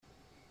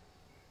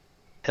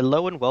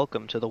Hello and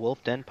welcome to the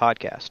Wolf Den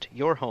Podcast,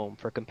 your home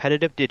for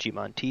competitive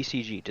Digimon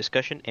TCG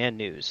discussion and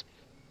news.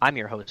 I'm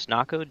your host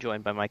Nako,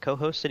 joined by my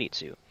co-host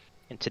Zenitsu,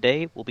 and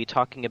today we'll be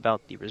talking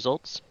about the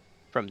results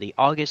from the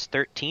August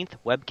 13th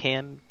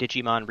webcam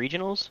Digimon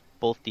regionals,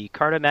 both the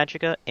Carta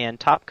Magica and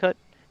Top Cut,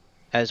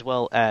 as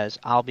well as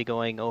I'll be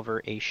going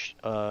over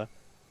a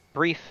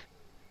brief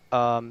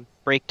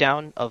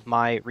breakdown of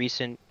my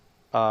recent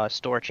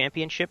store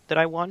championship that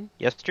I won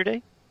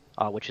yesterday,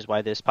 which is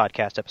why this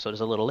podcast episode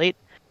is a little late.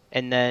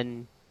 And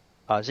then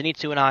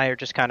Zenitsu and I are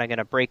just kind of going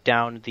to break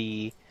down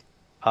the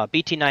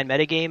BT9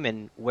 metagame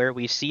and where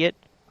we see it,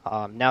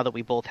 now that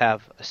we both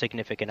have a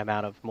significant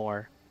amount of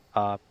more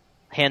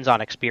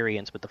hands-on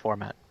experience with the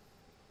format.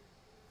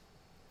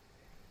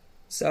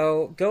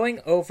 So, going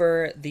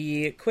over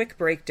the quick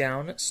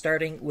breakdown,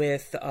 starting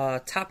with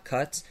Top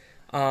Cut,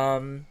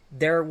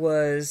 there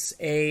was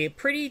a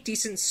pretty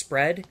decent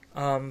spread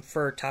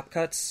for Top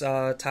Cut's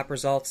top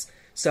results.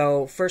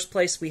 So, first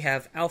place we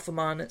have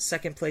Alphamon,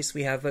 second place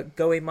we have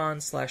Goemon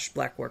 /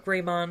 Blackwork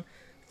Greymon,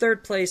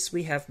 third place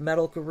we have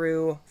Metal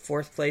Garou,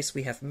 fourth place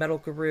we have Metal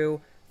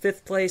Garou,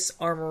 fifth place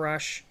Armor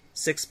Rush,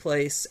 sixth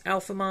place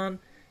Alphamon,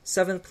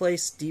 seventh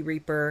place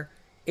D-Reaper,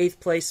 eighth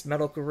place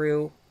Metal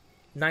Garou,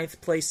 ninth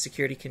place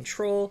Security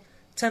Control,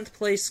 10th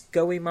place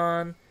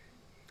Goemon,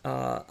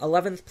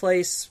 11th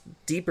place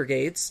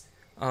D-Brigades,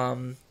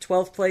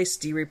 12th place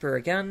D-Reaper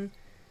again,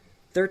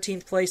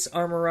 13th place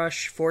Armor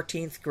Rush,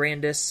 14th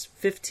Grandis,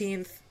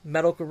 15th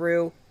Metal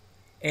Garou,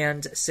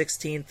 and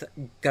 16th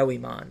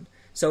Goemon.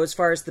 So as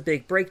far as the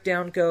big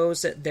breakdown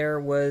goes,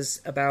 there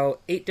was about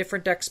 8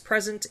 different decks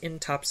present in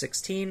top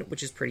 16,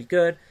 which is pretty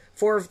good.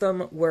 4 of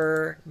them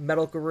were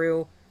Metal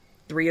Garou,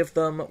 3 of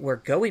them were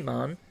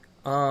Goemon,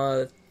 2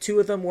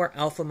 of them were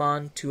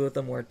Alphamon, 2 of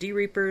them were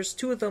D-Reapers,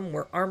 2 of them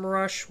were Armor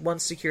Rush, 1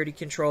 Security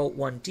Control,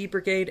 1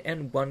 D-Brigade,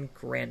 and 1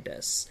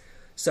 Grandis.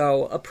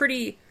 So a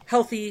pretty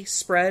healthy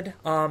spread,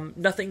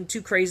 nothing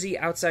too crazy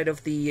outside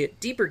of the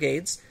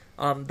D-Brigades.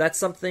 That's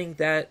something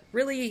that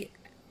really,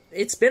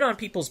 it's been on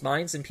people's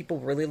minds and people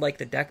really like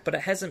the deck, but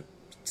it hasn't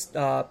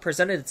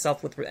presented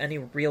itself with any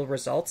real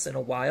results in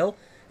a while.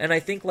 And I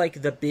think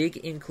like the big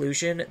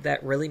inclusion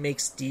that really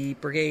makes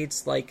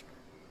D-Brigades like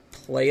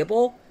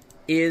playable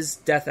is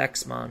Death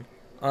Exmon.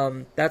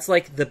 That's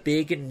like the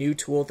big new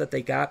tool that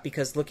they got,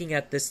 because looking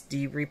at this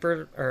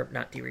D-Reaper, or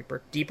not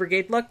D-Reaper,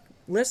 D-Brigade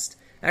list,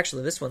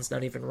 actually this one's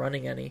not even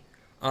running any.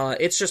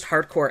 It's just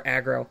hardcore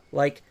aggro.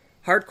 Like,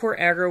 hardcore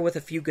aggro with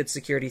a few good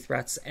security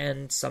threats,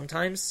 and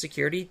sometimes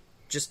security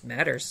just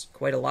matters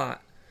quite a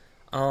lot.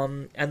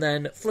 And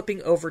then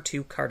flipping over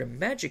to Carta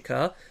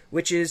Magica,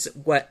 which is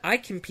what I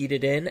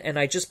competed in, and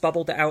I just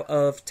bubbled out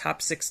of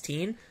top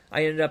 16.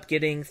 I ended up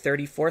getting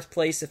 34th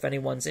place, if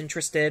anyone's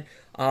interested.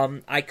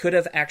 I could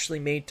have actually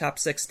made top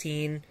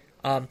 16.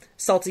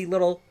 Salty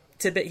little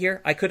tidbit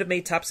here. I could have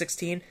made top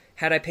 16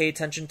 had I paid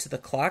attention to the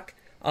clock.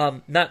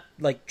 Not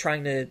like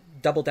trying to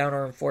double down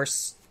or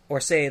enforce or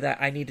say that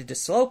I needed to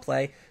slow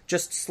play,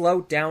 just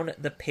slow down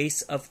the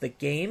pace of the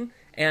game,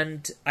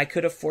 and I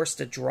could have forced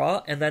a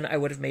draw, and then I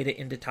would have made it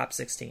into top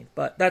 16.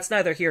 But that's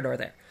neither here nor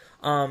there.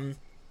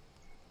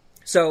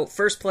 So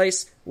first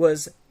place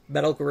was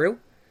Metal Garou,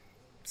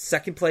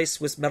 second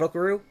place was Metal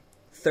Garou,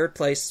 third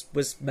place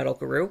was Metal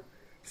Garou,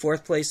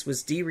 fourth place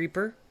was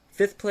D-Reaper,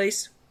 fifth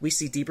place we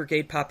see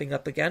D-Brigade popping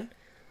up again,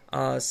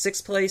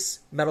 sixth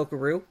place Metal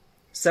Garou,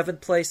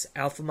 7th place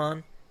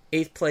Alphamon,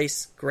 8th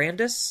place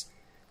Grandis,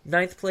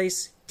 9th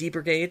place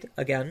D-Brigade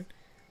again,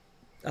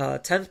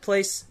 10th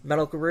place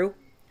Metal Garou,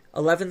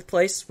 11th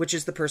place, which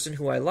is the person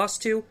who I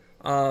lost to,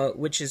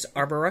 which is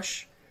Armor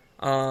Rush,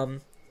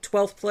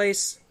 12th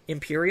place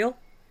Imperial,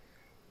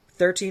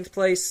 13th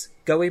place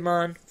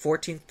Goemon,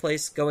 14th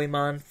place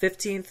Goemon,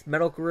 15th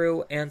Metal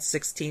Garou, and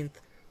 16th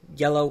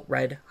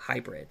Yellow-Red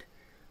Hybrid.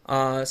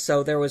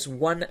 So there was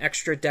one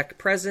extra deck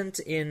present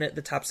in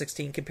the top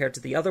 16 compared to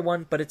the other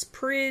one, but it's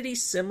pretty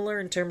similar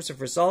in terms of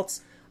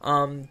results.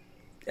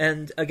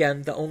 And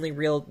again, the only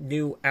real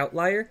new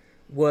outlier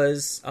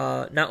was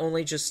not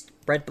only just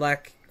red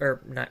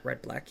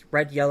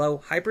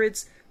yellow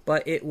hybrids,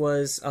 but it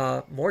was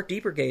more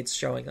D-Brigades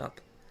showing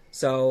up.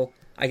 So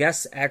I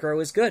guess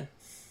aggro is good.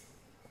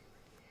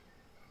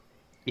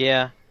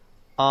 Yeah.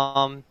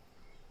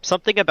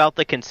 Something about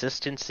the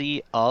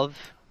consistency of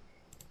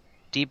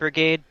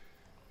D-Brigade,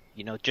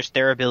 just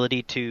their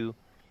ability to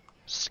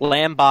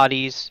slam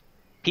bodies.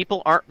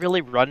 People aren't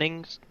really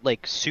running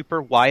like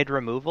super wide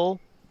removal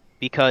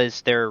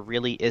because there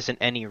really isn't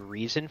any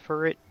reason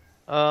for it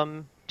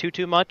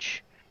too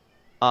much.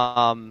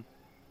 And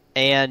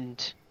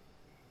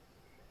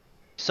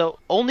so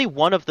only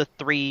one of the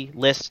 3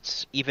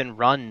 lists even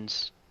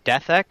runs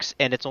Death X,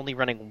 and it's only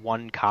running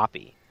 1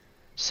 copy.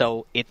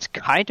 So it's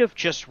kind of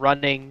just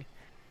running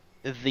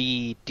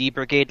the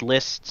D-Brigade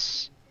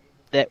lists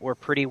that were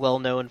pretty well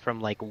known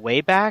from like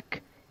way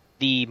back.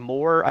 The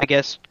more, I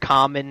guess,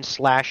 common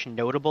 /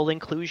 notable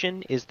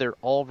inclusion is they're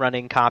all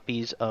running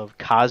copies of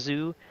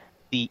Kazu,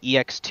 the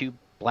EX2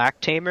 Black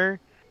Tamer.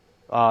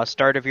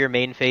 Start of your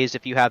main phase,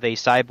 if you have a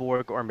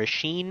cyborg or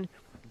machine,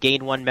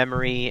 gain 1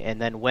 memory,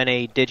 and then when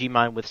a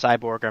Digimon with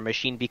Cyborg or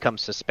Machine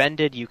becomes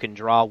suspended, you can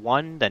draw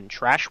 1, then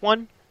trash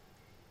 1,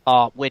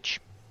 which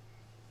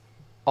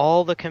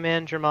all the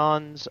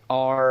Commandramons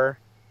are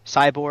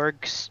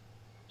Cyborgs,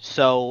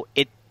 so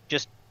it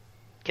just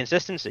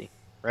consistency,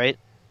 right?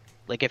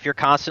 Like, if you're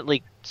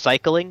constantly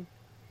cycling,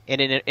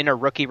 and in a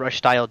Rookie Rush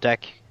style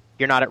deck,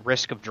 you're not at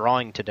risk of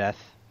drawing to death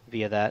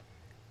via that.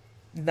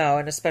 No,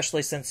 and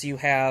especially since you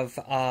have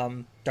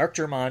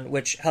Darkdramon,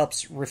 which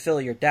helps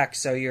refill your deck,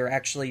 so you're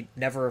actually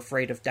never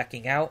afraid of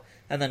decking out,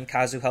 and then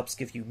Kazu helps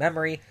give you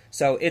memory,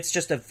 so it's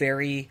just a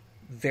very,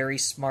 very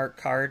smart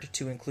card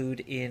to include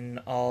in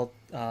all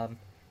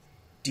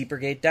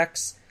D-Brigade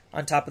decks,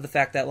 on top of the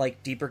fact that,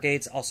 like,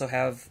 D-Brigades also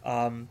have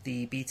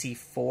the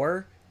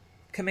BT4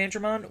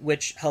 Commandramon,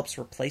 which helps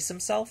replace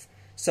himself,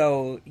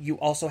 so you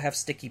also have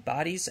sticky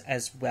bodies,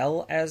 as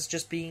well as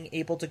just being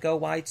able to go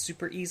wide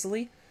super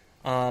easily.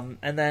 And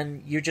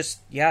then you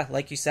just,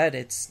 like you said,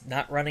 it's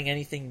not running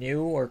anything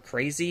new or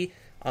crazy.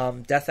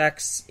 Death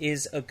X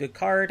is a good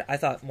card. I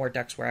thought more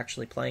decks were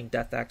actually playing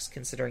Death X,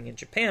 considering in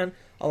Japan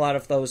a lot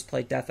of those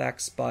play Death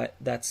X, but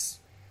that's...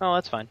 Oh,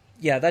 that's fine.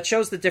 Yeah, that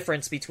shows the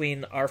difference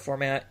between our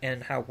format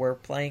and how we're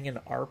playing in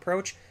our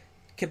approach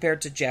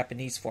compared to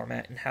Japanese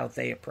format and how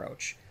they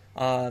approach.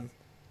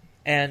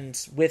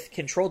 And with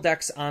control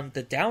decks on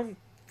the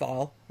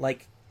downfall,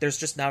 like, there's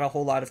just not a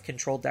whole lot of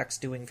control decks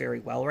doing very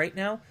well right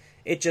now.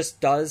 It just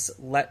does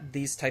let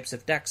these types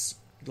of decks,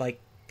 like,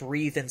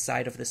 breathe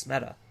inside of this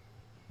meta.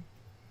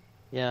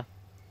 Yeah.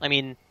 I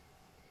mean,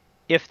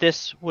 if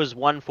this was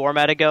one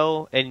format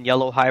ago and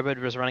Yellow Hybrid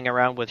was running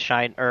around with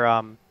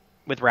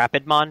with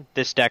Rapidmon,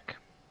 this deck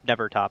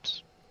never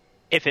tops.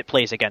 If it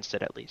plays against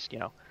it, at least, you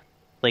know.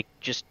 Like,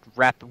 just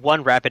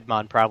one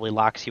Rapidmon probably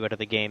locks you out of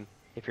the game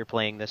if you're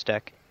playing this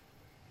deck.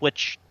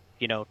 Which,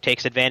 you know,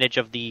 takes advantage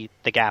of the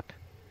gap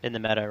in the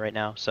meta right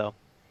now, so.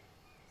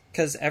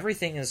 Because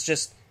everything is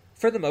just...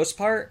 For the most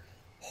part,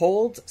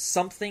 hold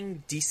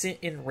something decent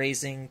in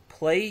raising,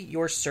 play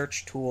your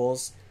search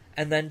tools,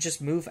 and then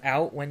just move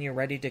out when you're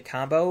ready to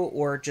combo,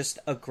 or just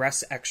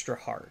aggress extra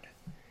hard.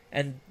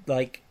 And,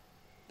 like,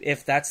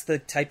 if that's the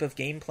type of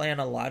game plan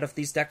a lot of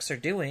these decks are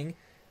doing,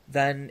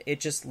 then it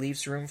just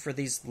leaves room for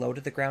these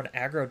low-to-the-ground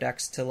aggro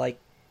decks to, like,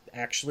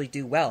 actually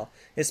do well.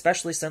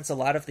 Especially since a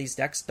lot of these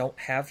decks don't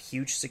have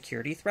huge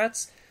security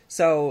threats.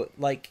 So,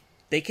 like...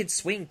 They could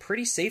swing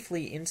pretty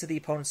safely into the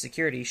opponent's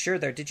security. Sure,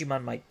 their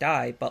Digimon might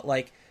die, but,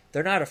 like,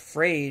 they're not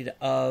afraid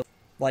of,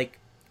 like,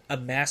 a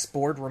mass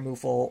board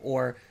removal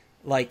or,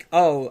 like,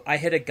 oh, I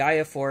hit a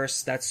Gaia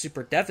Force that's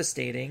super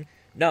devastating.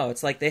 No,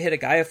 it's like they hit a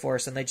Gaia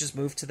Force and they just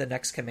move to the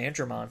next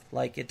Commandramon.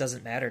 Like, it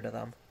doesn't matter to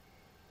them.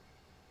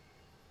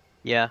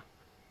 Yeah.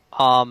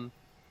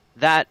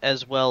 That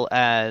as well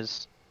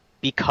as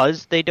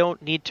because they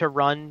don't need to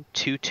run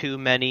too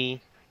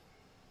many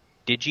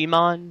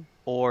Digimon,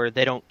 or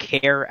they don't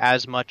care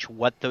as much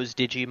what those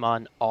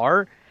Digimon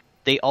are,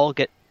 they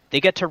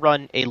get to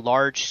run a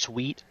large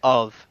suite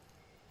of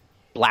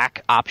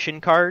black option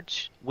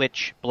cards,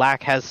 which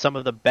black has some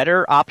of the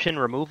better option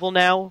removal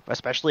now,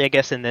 especially I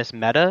guess in this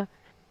meta.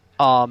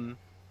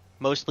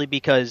 Mostly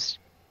because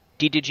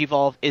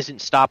D-Digivolve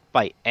isn't stopped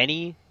by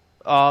any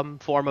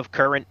form of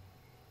current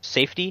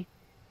safety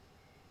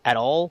at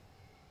all.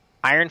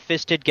 Iron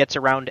Fisted gets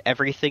around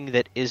everything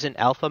that isn't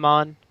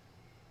Alphamon.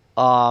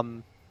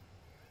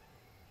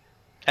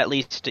 At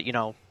least, you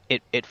know,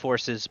 it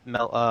forces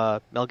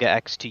Melga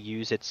X to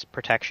use its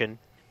protection.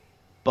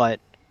 But,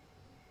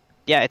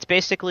 yeah, it's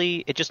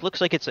basically... It just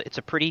looks like it's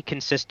a pretty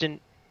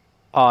consistent,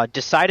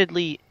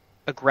 decidedly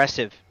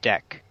aggressive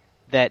deck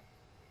that...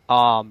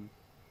 And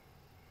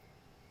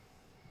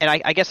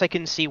I guess I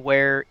can see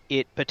where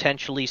it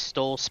potentially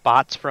stole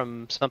spots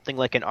from something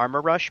like an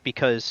Armor Rush,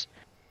 because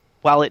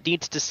while it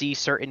needs to see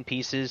certain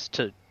pieces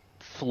to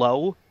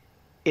flow,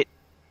 it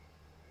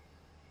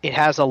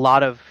has a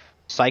lot of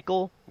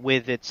cycle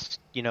with its,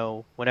 you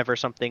know, whenever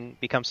something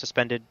becomes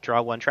suspended,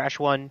 draw one, trash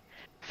one,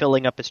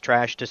 filling up its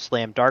trash to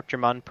slam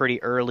Darkdramon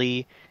pretty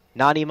early.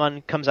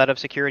 Nanimon comes out of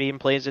security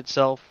and plays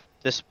itself.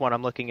 This one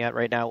I'm looking at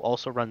right now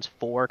also runs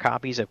 4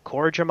 copies of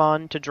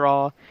Korjamon to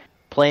draw,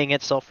 playing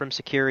itself from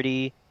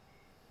security,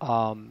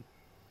 and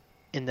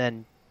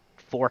then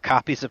 4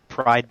 copies of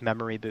Pride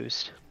Memory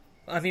Boost.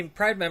 I mean,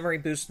 Pride Memory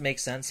Boost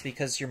makes sense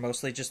because you're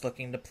mostly just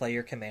looking to play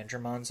your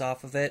Commandramons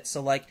off of it.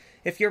 So, like,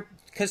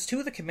 because 2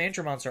 of the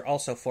Commandramons are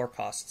also 4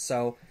 costs,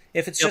 so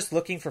if it's just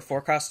looking for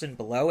 4 cost and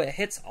below, it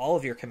hits all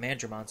of your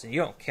Commandramons, and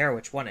you don't care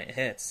which one it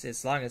hits,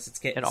 as long as it's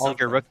getting and all something.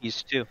 Your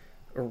rookies, too.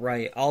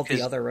 Right, all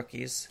the other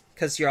rookies.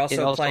 Because you're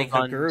also playing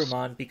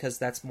Hagurumon, because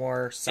that's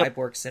more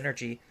Cyborg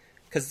synergy.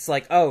 Because it's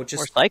like, oh, just...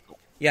 More cycle.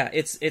 Yeah,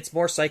 it's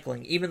more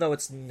cycling. Even though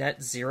it's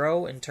net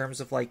 0 in terms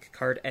of, like,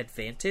 card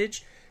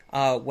advantage...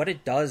 what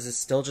it does is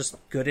still just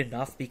good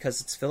enough because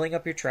it's filling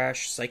up your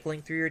trash,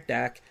 cycling through your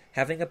deck,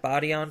 having a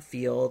body on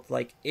field.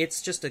 Like,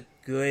 it's just a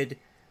good,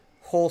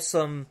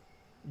 wholesome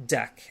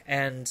deck,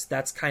 and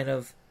that's kind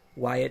of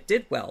why it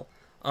did well.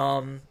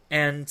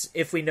 And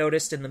if we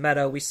noticed in the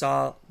meta, we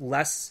saw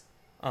less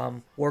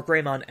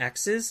Wargreymon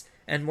X's,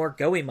 and more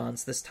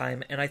Goemons this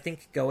time, and I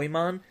think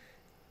Goemon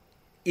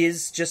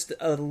is just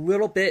a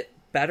little bit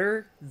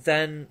better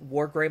than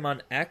War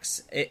Greymon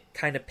X. It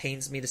kind of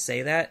pains me to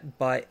say that,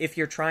 but if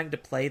you're trying to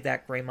play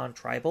that Greymon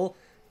tribal,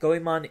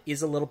 Goemon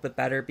is a little bit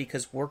better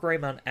because War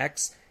Greymon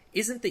X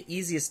isn't the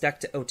easiest deck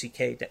to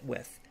OTK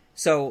with.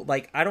 So,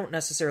 like, I don't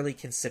necessarily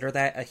consider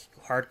that a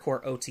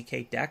hardcore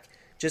OTK deck,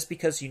 just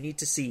because you need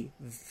to see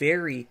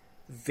very,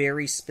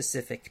 very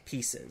specific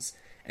pieces.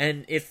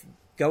 And if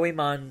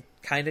Goemon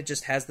kind of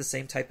just has the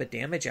same type of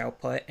damage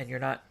output and you're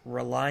not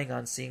relying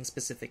on seeing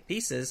specific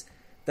pieces,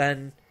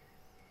 then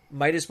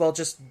might as well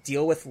just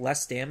deal with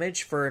less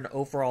damage for an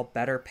overall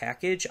better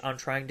package on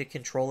trying to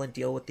control and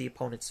deal with the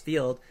opponent's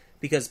field,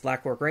 because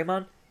Black War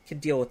Greymon can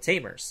deal with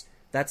Tamers.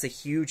 That's a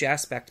huge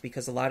aspect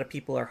because a lot of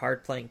people are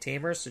hard playing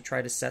Tamers to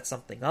try to set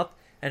something up,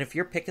 and if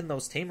you're picking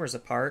those Tamers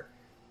apart,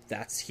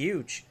 that's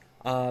huge.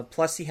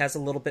 Plus, he has a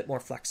little bit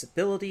more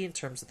flexibility in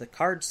terms of the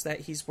cards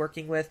that he's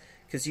working with,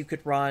 because you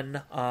could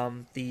run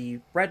the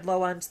red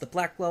low end, the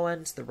black low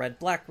end, the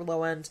red-black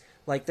low end.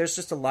 Like, there's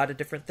just a lot of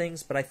different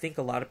things, but I think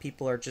a lot of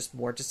people are just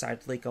more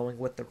decidedly going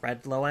with the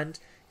red low end,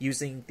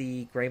 using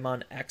the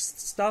Greymon X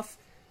stuff,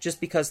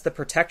 just because the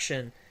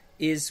protection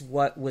is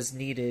what was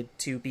needed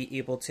to be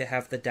able to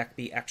have the deck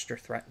be extra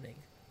threatening.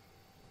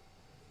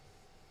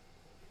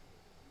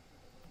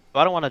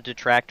 I don't want to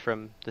detract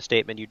from the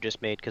statement you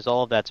just made, because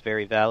all of that's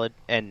very valid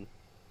and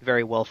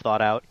very well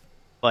thought out.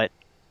 But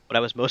what I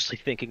was mostly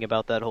thinking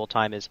about that whole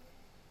time is,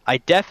 I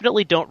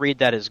definitely don't read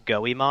that as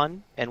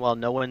Goemon, and while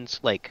no one's,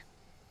 like,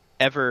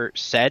 ever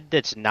said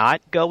that's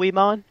not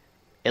Goemon,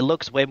 it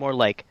looks way more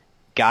like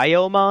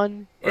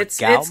Gaiomon or It's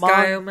Gaomon.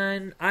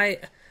 Gaiomon.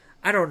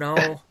 I don't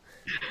know.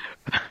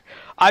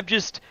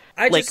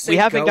 We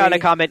haven't gotten a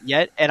comment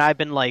yet, and I've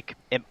been like,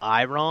 am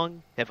I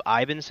wrong? Have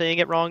I been saying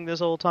it wrong this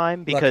whole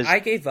time? Because Look, I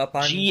gave up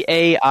on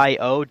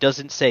Gaio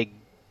doesn't say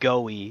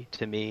Goey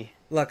to me.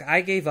 Look,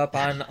 I gave up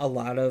on a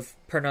lot of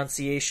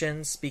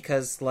pronunciations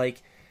because,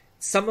 like,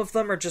 some of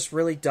them are just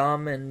really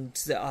dumb, and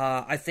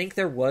I think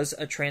there was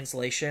a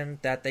translation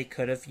that they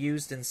could have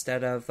used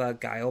instead of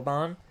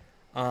Gaiobon.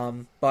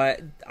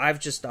 But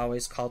I've just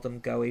always called them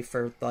Goey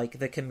for, like,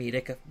 the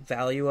comedic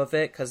value of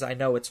it, because I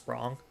know it's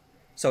wrong.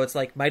 So it's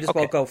like, might as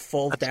well go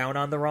full down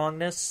on the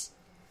wrongness.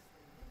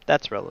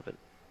 That's relevant.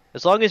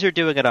 As long as you're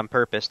doing it on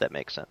purpose, that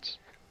makes sense.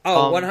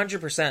 Oh,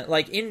 100%.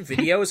 Like, in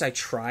videos, I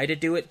try to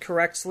do it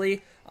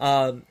correctly,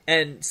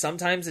 and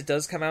sometimes it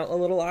does come out a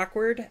little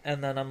awkward,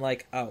 and then I'm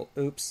like, oh,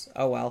 oops,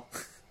 oh well.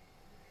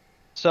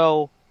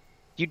 So,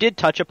 you did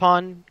touch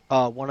upon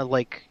one of,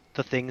 like,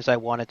 the things I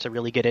wanted to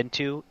really get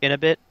into in a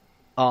bit,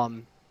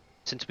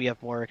 since we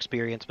have more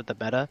experience with the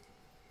meta.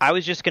 I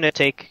was just going to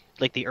take,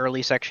 like, the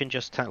early section,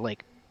 just to,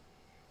 like,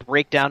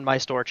 break down my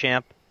store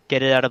champ,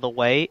 get it out of the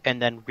way,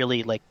 and then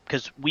really, like,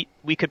 because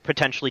we could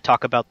potentially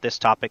talk about this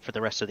topic for the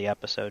rest of the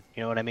episode,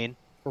 you know what I mean?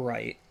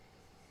 Right.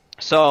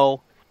 So,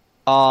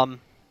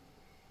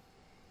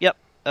 yep,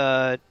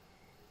 I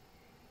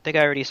think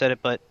I already said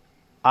it, but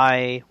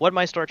I won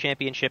my store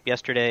championship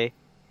yesterday,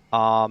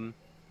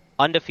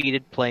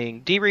 undefeated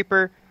playing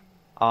D-Reaper.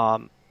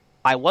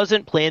 I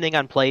wasn't planning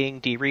on playing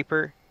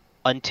D-Reaper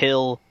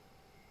until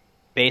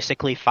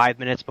basically 5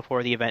 minutes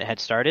before the event had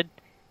started.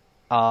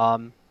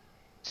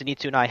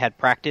 Zenitsu and I had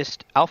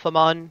practiced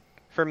Alphamon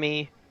for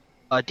me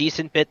a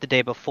decent bit the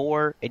day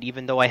before, and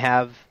even though I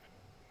have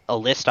a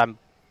list I'm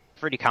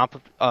pretty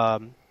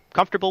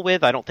comfortable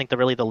with, I don't think the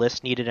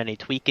list needed any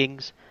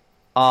tweakings.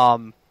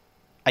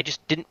 I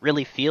just didn't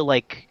really feel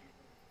like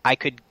I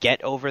could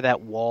get over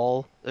that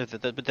wall,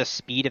 the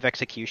speed of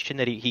execution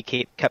that he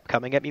kept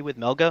coming at me with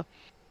Melga.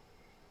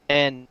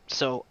 And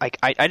so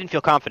I didn't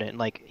feel confident.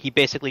 Like, he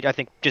basically, I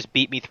think, just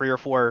beat me 3 or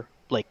 4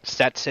 like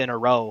sets in a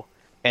row,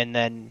 and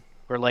then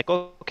we're like,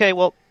 okay,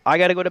 well, I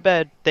gotta go to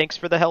bed. Thanks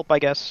for the help, I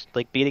guess.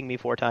 Like, beating me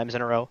 4 times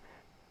in a row.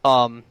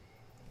 And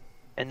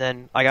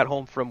then I got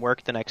home from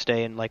work the next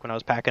day, and, like, when I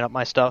was packing up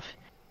my stuff,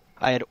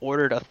 I had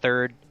ordered a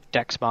third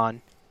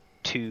Dexmon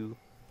to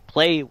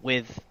play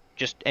with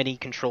just any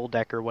control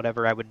deck or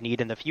whatever I would need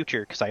in the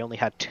future, because I only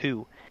had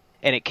 2.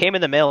 And it came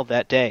in the mail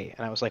that day,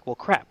 and I was like, well,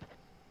 crap.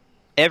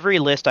 Every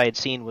list I had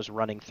seen was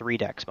running 3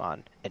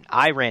 Dexmon, and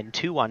I ran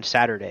 2 on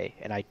Saturday,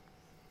 and I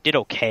did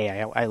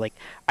okay.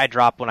 I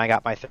dropped when I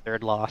got my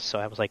 3rd loss, so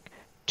I was like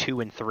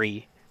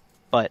 2-3.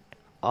 But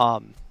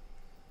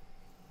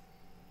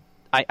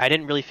I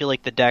didn't really feel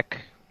like the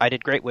deck. I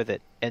did great with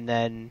it, and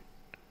then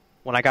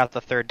when I got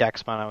the 3rd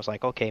Dexmon, I was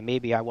like, okay,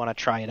 maybe I want to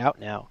try it out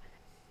now.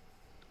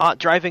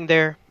 Driving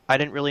there, I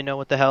didn't really know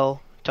what the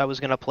hell I was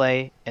gonna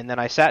play, and then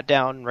I sat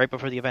down right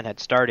before the event had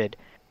started,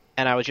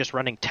 and I was just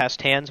running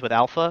test hands with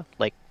Alpha,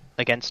 like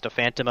against a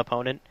Phantom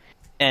opponent,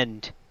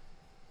 and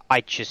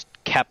I just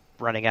kept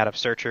running out of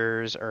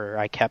searchers, or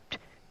I kept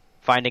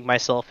finding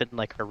myself in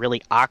like a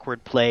really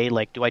awkward play,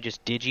 like, do I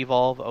just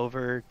Digivolve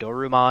over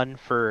Dorumon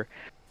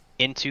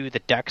into the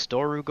Dex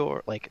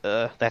Dorugor? Like,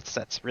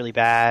 that's really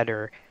bad,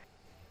 or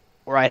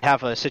I'd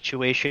have a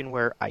situation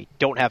where I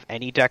don't have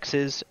any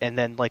Dexes, and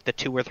then like the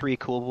 2 or 3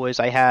 cool boys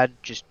I had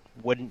just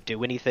wouldn't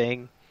do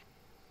anything.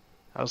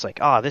 I was like,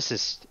 oh, this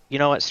is, you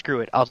know what,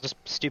 screw it. I'll just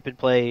stupid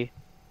play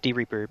D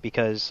Reaper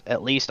because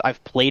at least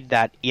I've played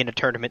that in a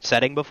tournament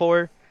setting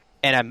before,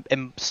 and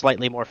am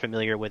slightly more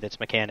familiar with its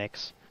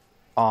mechanics.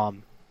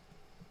 Um,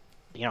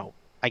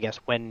 I guess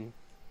when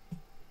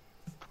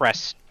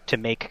pressed to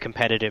make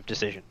competitive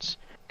decisions,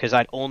 because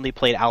I'd only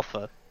played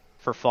Alpha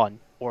for fun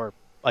or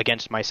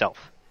against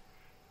myself.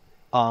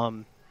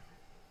 And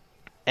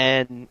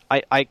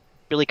I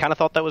really kind of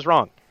thought that was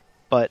wrong,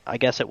 but I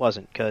guess it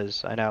wasn't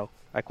because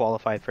I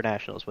qualified for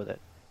nationals with it.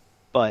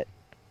 But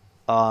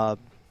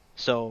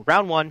so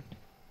round one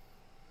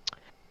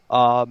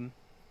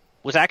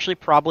was actually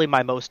probably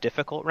my most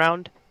difficult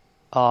round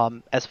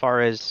as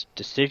far as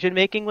decision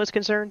making was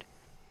concerned.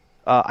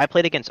 I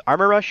played against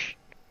Armor Rush,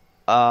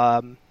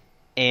 and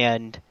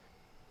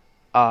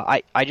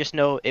I just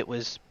know it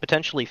was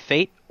potentially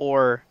Fate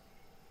or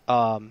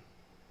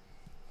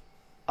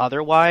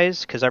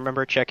otherwise, because I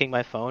remember checking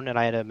my phone and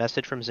I had a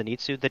message from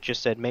Zenitsu that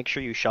just said, make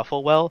sure you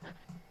shuffle well,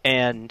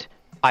 and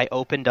I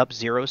opened up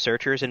 0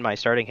 searchers in my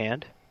starting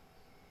hand.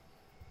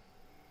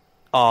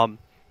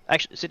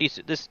 Actually,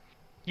 Zenitsu,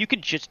 you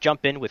could just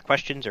jump in with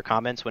questions or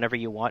comments whenever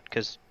you want,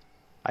 because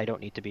I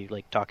don't need to be,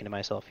 talking to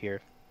myself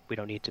here. We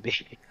don't need to be.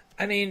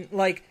 I mean,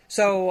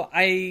 so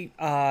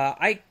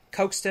I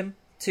coaxed him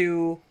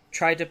to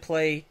try to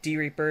play D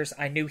Reapers.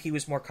 I knew he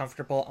was more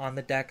comfortable on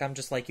the deck. I'm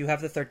just like, you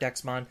have the third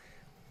Dexmon,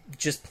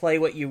 just play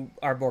what you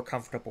are more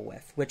comfortable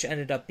with, which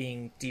ended up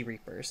being D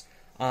Reapers.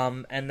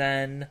 And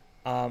then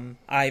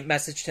I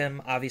messaged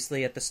him,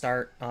 obviously, at the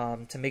start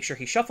to make sure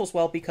he shuffles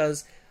well,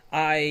 because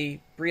I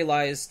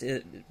realized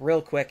it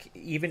real quick,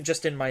 even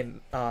just in my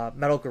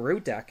Metal Guru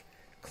deck,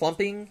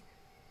 clumping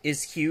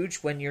is huge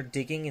when you're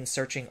digging and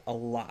searching a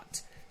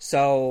lot.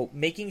 So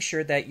making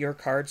sure that your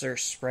cards are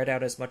spread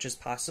out as much as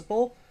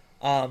possible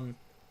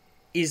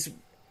is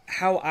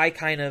how I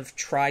kind of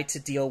try to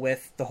deal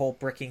with the whole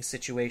bricking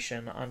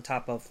situation, on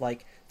top of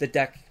the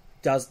deck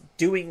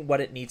doing what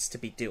it needs to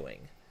be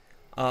doing.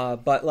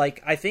 But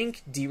I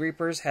think D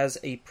Reapers has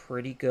a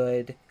pretty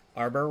good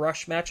Armor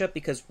Rush matchup,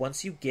 because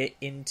once you get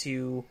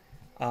into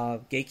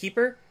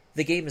Gatekeeper,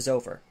 the game is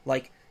over.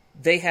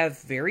 They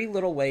have very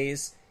little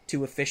ways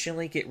to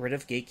efficiently get rid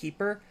of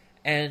Gatekeeper,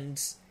 and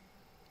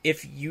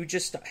if you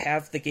just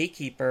have the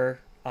Gatekeeper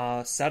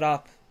set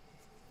up,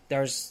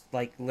 there's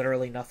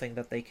literally nothing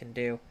that they can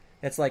do.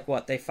 It's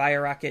they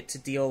Fire Rocket to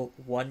deal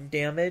 1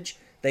 damage,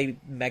 they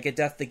Mega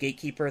Death the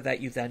Gatekeeper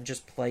that you then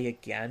just play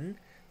again.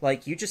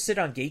 You just sit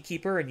on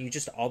Gatekeeper and you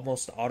just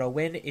almost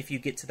auto-win if you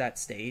get to that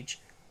stage.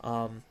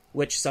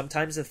 Which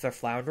sometimes, if they're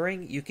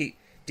floundering, you can...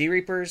 D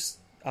Reapers,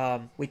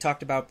 we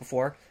talked about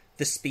before,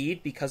 the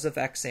speed, because of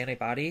X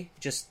Antibody,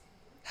 just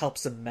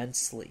helps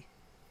immensely.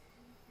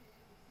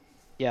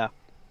 Yeah.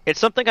 It's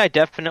something I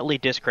definitely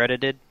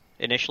discredited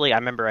initially. I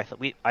remember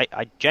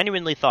I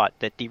genuinely thought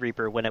that D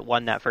Reaper, when it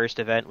won that first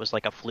event, was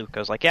a fluke. I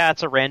was like, yeah,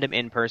 it's a random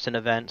in-person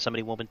event.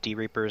 Somebody won with D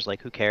Reapers,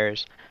 who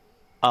cares?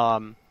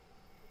 And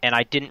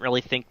I didn't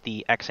really think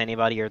the X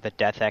Antibody or the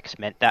Death X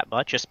meant that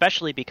much,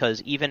 especially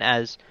because even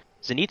as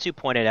Zenitsu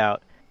pointed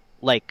out,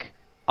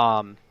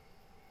 I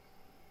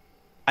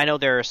know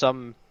there are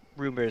some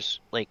rumors,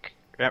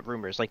 not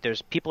rumors,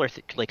 there's people are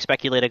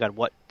speculating on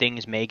what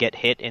things may get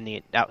hit in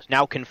the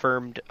now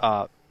confirmed.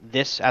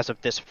 This, as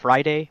of this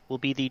Friday, will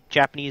be the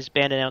Japanese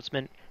ban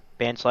 /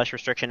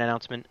 restriction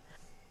announcement.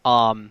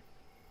 And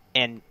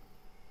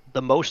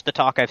the most the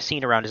talk I've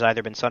seen around has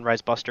either been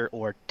Sunrise Buster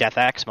or Death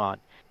Axmon,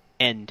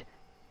 and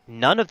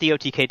none of the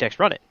OTK decks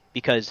run it,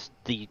 because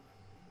the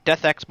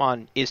Death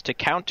Axmon is to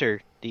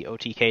counter the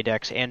OTK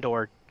decks and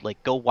or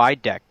go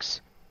wide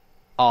decks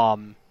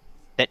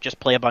that just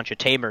play a bunch of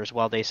tamers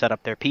while they set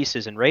up their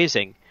pieces and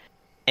raising.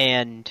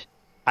 And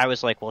I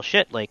was like, well,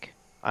 shit,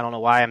 I don't know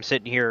why I'm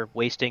sitting here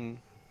wasting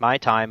my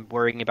time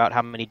worrying about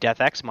how many Death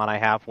Axmon I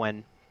have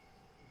when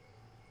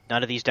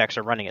none of these decks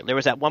are running it. There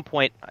was at one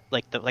point,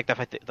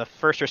 the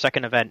first or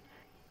second event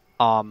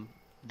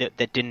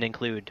that didn't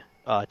include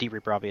D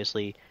Reaper,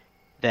 obviously,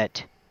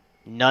 that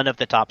none of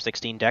the top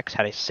 16 decks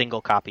had a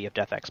single copy of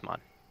Death Axmon.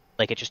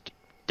 It just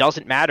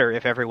doesn't matter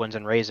if everyone's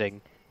in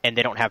raising and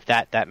they don't have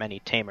that many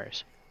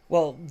tamers.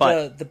 Well,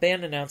 the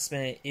ban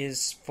announcement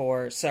is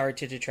for... Sorry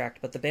to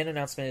detract, but the ban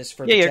announcement is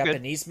for the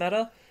Japanese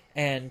meta,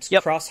 and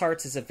Cross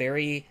Hearts is a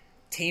very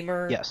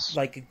tamer,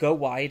 go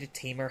wide,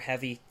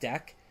 tamer-heavy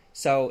deck,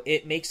 so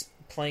it makes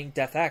playing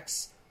Death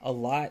X a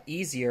lot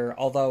easier,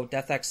 although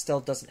Death X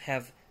still doesn't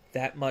have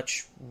that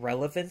much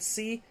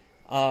relevancy,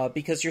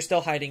 because you're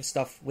still hiding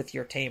stuff with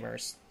your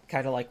tamers,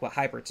 kind of like what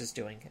Hybrids is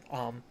doing.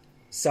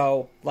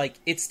 So,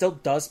 it still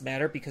does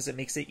matter because it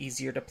makes it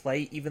easier to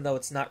play, even though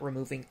it's not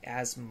removing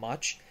as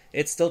much.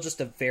 It's still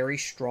just a very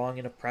strong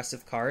and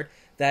oppressive card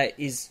that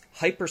is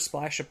hyper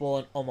splashable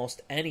in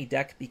almost any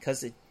deck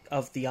because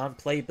of the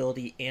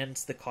on-playability and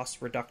the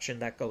cost reduction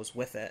that goes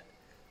with it.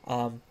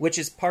 Which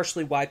is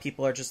partially why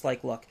people are just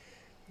look,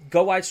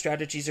 go-wide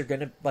strategies are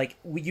going to,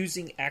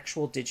 using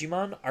actual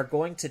Digimon are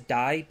going to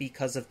die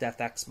because of Death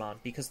Axmon,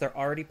 because they're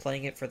already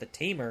playing it for the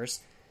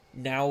tamers.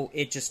 Now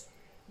it just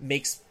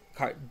makes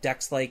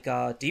decks like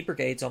D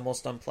Brigade's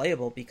almost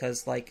unplayable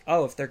because, like,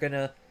 oh, if they're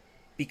gonna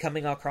be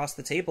coming across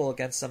the table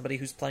against somebody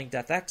who's playing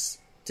Death X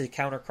to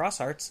counter Cross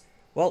Hearts,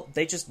 well,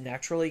 they just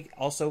naturally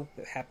also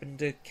happen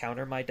to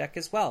counter my deck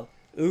as well.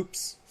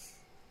 Oops.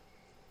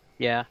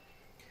 Yeah.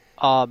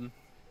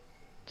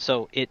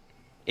 So it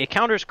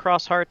counters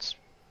Cross Hearts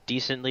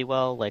decently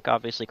well. Like,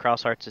 obviously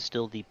Cross Hearts is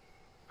still the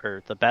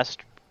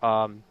best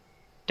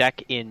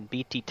deck in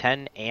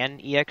BT10 and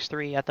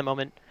EX3 at the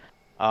moment.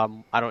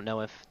 I don't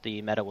know if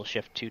the meta will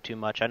shift too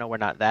much. I know we're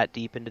not that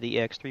deep into the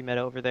EX3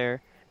 meta over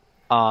there.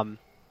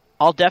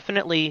 I'll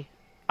definitely,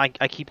 I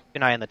keep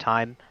an eye on the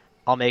time.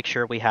 I'll make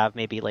sure we have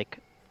maybe like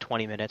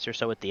 20 minutes or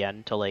so at the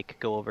end to like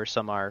go over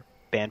some of our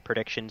ban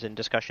predictions and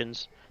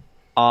discussions.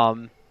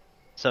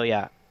 So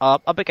yeah,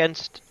 up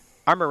against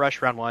Armor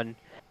Rush round 1.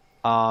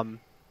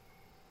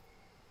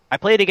 I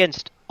played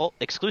against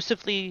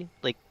exclusively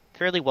like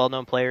fairly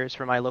well-known players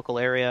from my local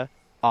area.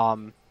 I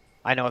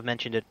know I've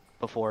mentioned it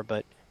before,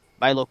 but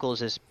my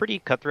locals is pretty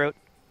cutthroat.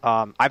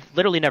 I've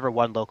literally never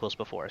won locals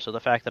before, so the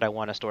fact that I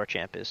won a store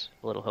champ is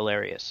a little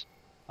hilarious.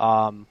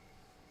 But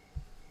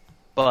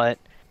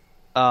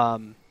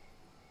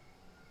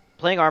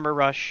playing Armor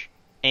Rush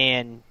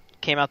and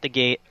came out the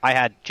gate, I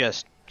had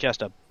just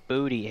a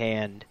booty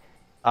hand.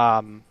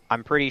 I'm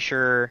pretty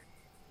sure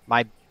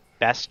my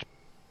best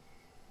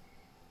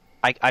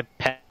I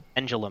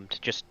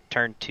pendulumed, just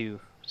turned to,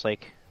 it's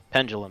like,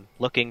 pendulum,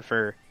 looking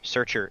for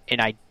Searcher,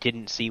 and I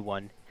didn't see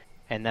one.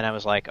 And then I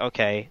was like,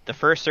 okay, the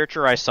first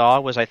Searcher I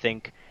saw was, I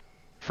think,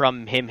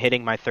 from him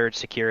hitting my third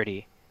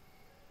security.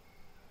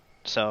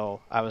 So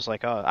I was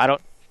like, oh, I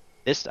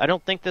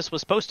don't think this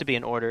was supposed to be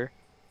in order,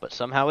 but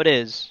somehow it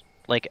is.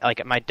 Like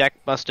my deck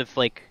must have,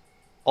 like,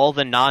 all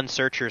the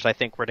non-Searchers, I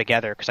think, were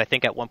together, because I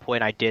think at one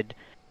point I did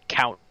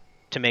count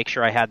to make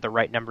sure I had the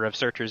right number of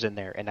Searchers in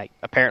there, and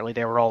apparently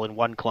they were all in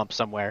one clump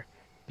somewhere,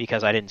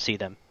 because I didn't see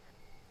them.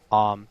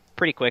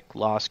 Pretty quick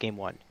loss, game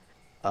 1.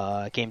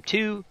 Game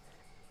 2,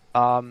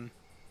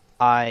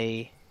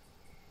 I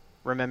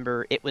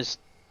remember it was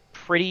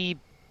pretty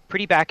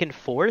back and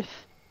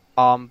forth,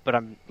 but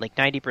I'm like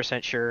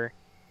 90% sure.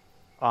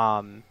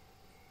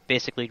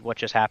 Basically what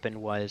just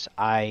happened was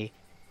I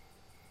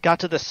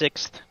got to the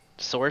 6th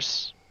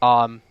source.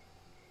 I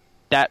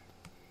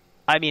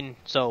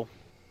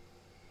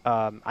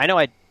know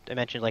I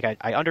mentioned like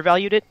I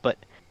undervalued it, but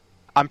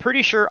I'm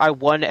pretty sure I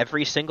won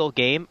every single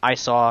game I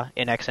saw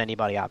an X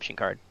Anybody option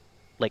card.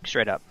 Like,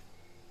 straight up.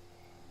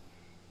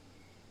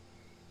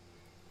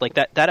 Like,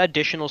 that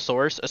additional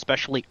source,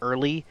 especially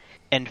early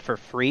and for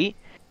free,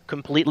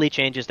 completely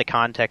changes the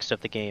context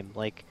of the game.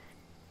 Like,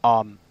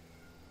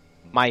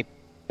 my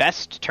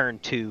best turn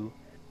 2,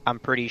 I'm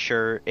pretty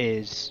sure,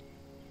 is,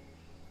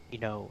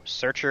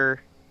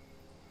 Searcher,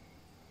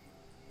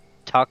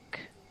 Tuck,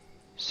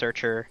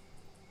 Searcher,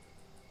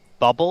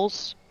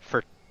 Bubbles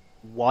for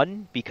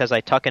 1, because I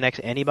Tuck an X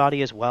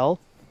Antibody as well.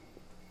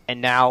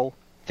 And now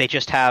they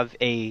just have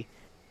a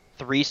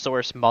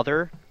 3-source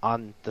Mother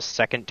on the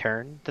second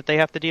turn that they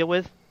have to deal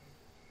with,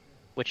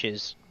 which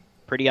is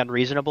pretty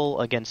unreasonable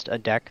against a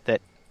deck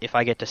that if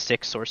I get to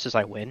 6 sources,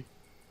 I win.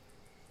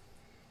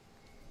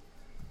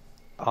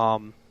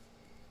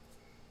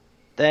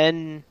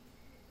 Then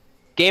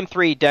game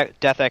 3,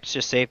 Death X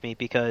just saved me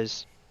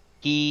because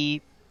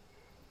he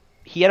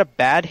had a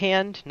bad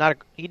hand.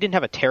 He didn't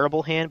have a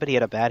terrible hand, but he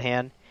had a bad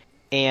hand,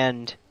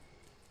 and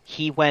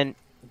he went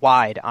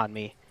wide on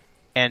me.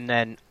 And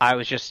then I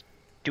was just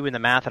doing the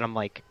math, and I'm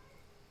like,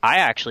 I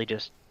actually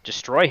just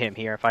destroy him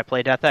here if I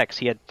play Death X.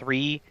 He had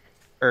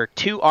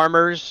 2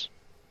 armors,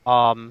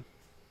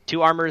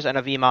 2 armors and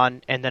a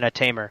Vmon, and then a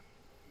Tamer.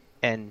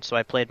 And so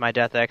I played my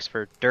Death X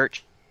for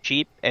dirt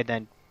cheap, and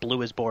then blew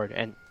his board.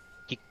 And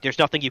there's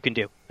nothing you can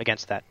do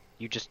against that.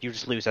 You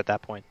just lose at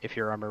that point if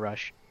you're Armor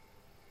Rush.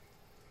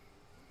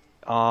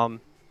 So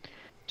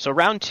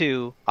round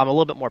 2, I'm a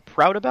little bit more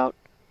proud about,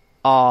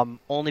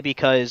 only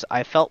because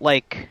I felt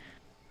like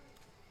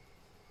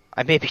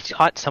I maybe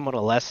taught someone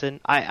a lesson.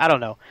 I don't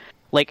know.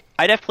 Like,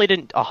 I definitely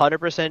didn't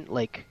 100%,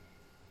 like,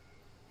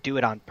 do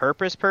it on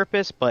purpose,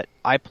 but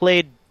I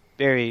played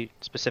very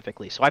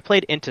specifically. So I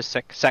played into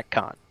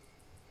SecCon.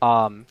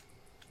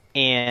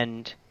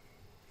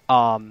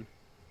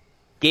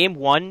 Game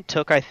 1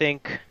 took, I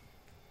think,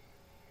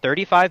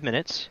 35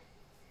 minutes,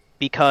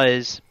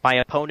 because my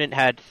opponent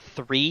had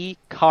 3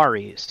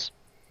 Karis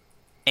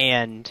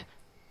and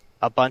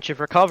a bunch of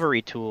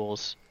recovery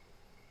tools,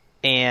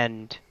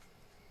 and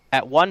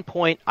at one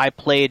point I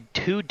played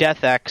 2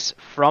 Death X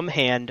from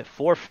hand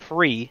for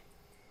free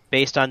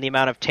based on the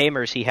amount of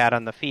Tamers he had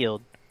on the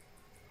field.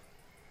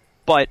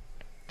 But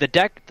the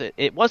deck,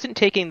 it wasn't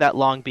taking that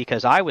long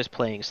because I was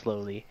playing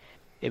slowly.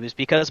 It was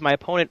because my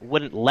opponent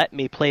wouldn't let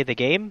me play the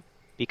game,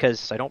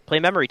 because I don't play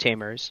Memory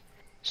Tamers.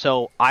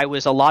 So I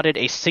was allotted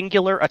a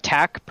singular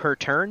attack per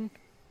turn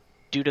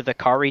due to the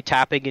Kari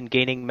tapping and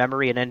gaining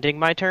memory and ending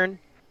my turn.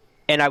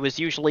 And I was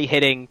usually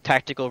hitting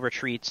Tactical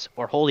Retreats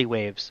or Holy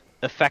Waves,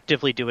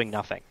 effectively doing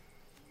nothing.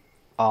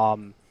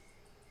 But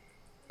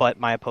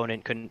my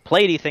opponent couldn't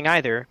play anything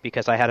either,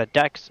 because I had a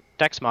Death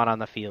Dexmon on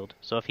the field.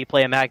 So if you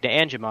play a Magna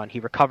Angemon, he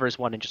recovers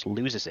one and just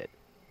loses it.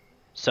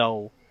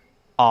 So,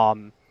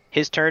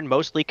 his turn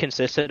mostly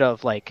consisted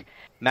of like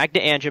Magna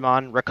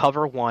Angemon,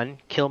 recover one,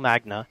 kill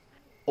Magna,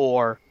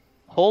 or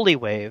Holy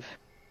Wave,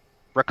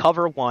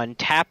 recover one,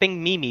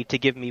 tapping Mimi to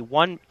give me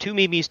two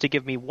Mimis to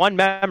give me one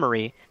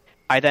memory.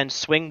 I then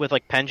swing with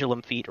like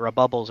Pendulum Feet or a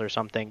Bubbles or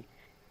something,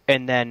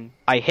 and then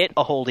I hit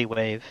a Holy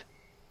Wave,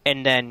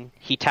 and then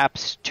he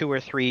taps 2 or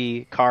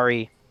 3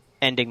 Kari,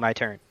 ending my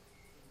turn.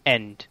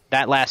 And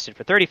that lasted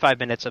for 35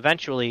 minutes.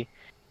 Eventually,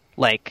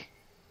 like,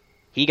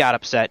 he got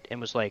upset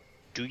and was like,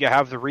 do you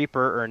have the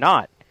Reaper or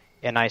not?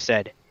 And I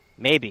said,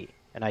 maybe.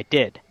 And I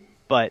did.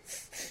 But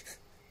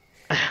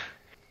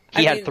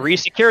he had 3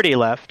 security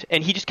left,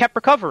 and he just kept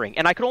recovering.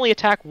 And I could only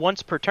attack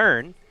once per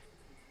turn.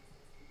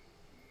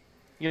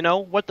 You know,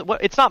 what?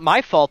 It's not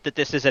my fault that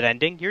this isn't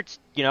ending. He was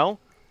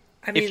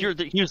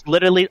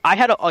literally... I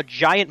had a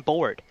giant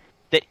board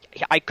that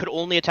I could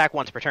only attack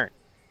once per turn.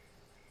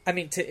 I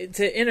mean,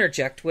 to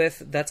interject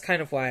with, that's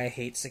kind of why I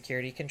hate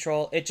security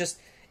control.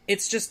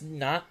 It's just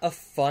not a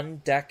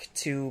fun deck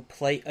to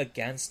play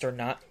against, or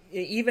not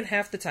even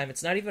half the time.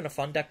 It's not even a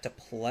fun deck to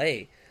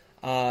play.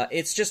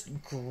 It's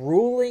just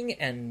grueling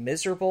and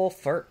miserable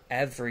for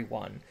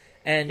everyone.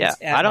 And at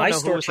I don't my know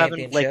store who's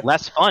championship, having, like,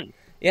 less fun.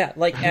 Yeah,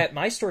 like at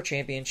my store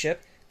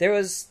championship, there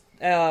was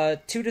 2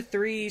 to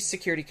 3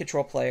 security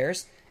control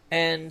players,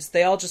 and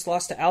they all just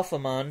lost to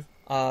Alphamon.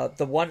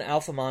 The one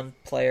Alphamon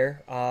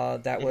player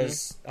that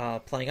was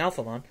playing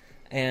Alphamon,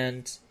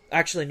 and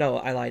actually no,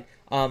 I lied.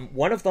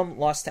 One of them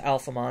lost to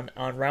Alphamon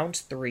on round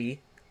 3,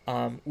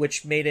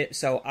 which made it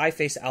so I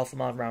faced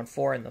Alphamon round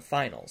 4 in the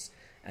finals,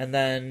 and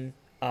then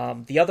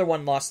the other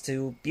one lost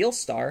to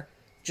Beelstar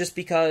just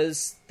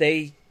because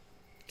they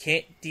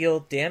can't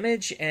deal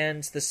damage,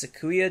 and the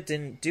Sakuya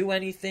didn't do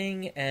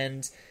anything,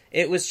 and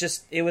it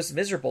was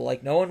miserable.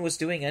 Like, no one was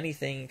doing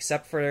anything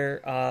except for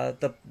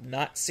the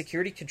not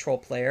security control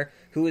player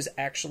who is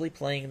actually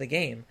playing the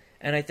game.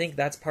 And I think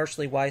that's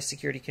partially why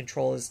security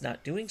control is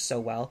not doing so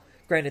well.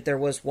 Granted, there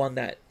was one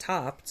that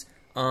topped.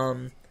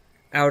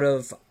 Out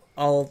of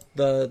all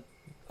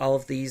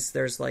of these,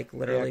 there's like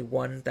literally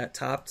one that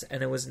topped,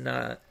 and it was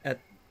not at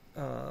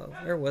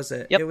where was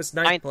it? Yep. It was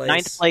ninth place.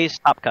 9th place,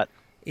 top cut.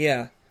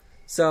 Yeah.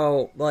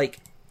 So, like,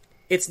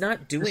 it's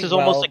not doing well. This is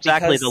almost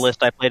exactly the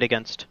list I played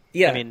against.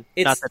 Yeah. I mean,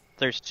 not that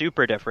they're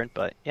super different,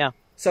 but yeah.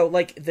 So,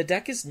 like, the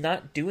deck is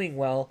not doing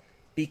well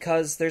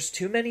because there's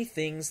too many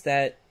things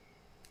that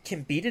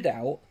can beat it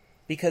out,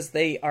 because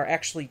they are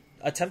actually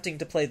attempting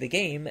to play the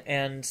game,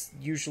 and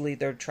usually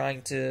they're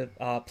trying to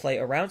play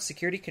around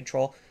security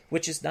control,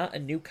 which is not a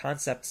new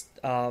concept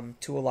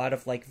to a lot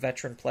of, like,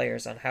 veteran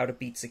players on how to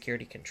beat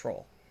security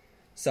control.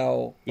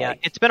 So, yeah, like,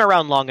 it's been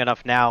around long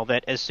enough now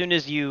that as soon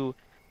as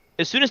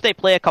they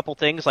play a couple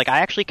things, like, I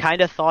actually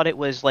kind of thought it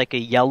was like a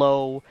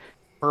yellow,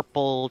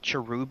 purple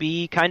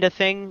Cherubi kind of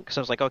thing, because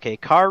I was like, okay,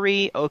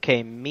 Kari,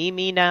 okay,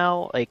 Mimi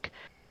now, like,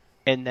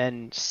 and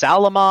then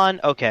Salamon,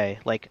 okay,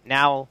 like,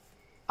 now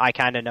I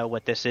kind of know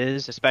what this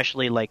is,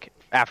 especially, like,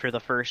 after the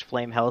first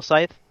Flame Hell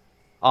Scythe,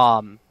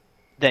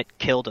 that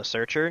killed a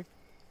Searcher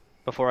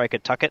before I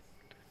could tuck it.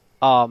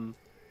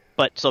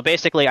 But, so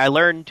basically, I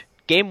learned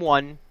Game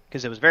 1,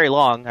 because it was very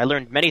long, I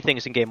learned many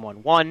things in Game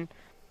 1. 1,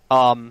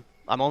 I'm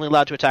only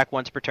allowed to attack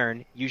once per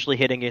turn, usually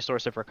hitting a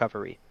source of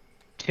recovery.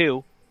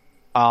 2,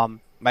 my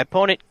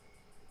opponent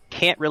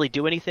can't really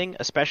do anything,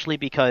 especially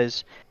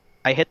because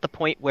I hit the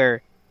point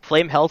where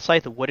Flame Hell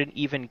Scythe wouldn't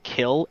even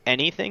kill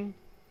anything,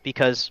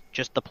 because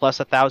just the plus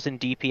 1,000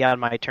 DP on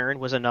my turn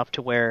was enough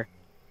to where,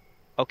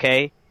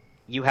 okay,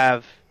 you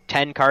have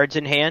 10 cards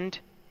in hand,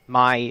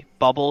 my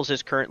Bubbles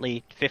is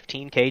currently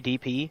 15k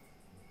DP,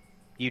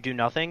 you do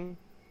nothing.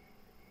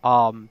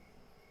 And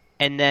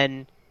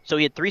then, so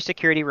he had 3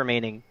 security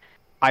remaining.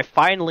 I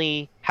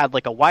finally had,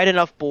 like, a wide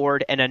enough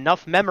board and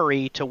enough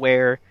memory to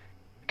where,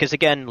 because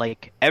again,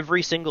 like,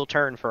 every single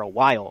turn for a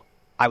while,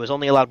 I was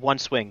only allowed 1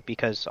 swing,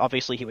 because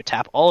obviously he would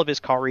tap all of his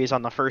Karis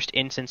on the first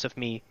instance of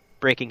me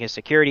breaking his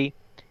security.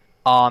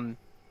 And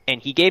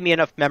he gave me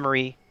enough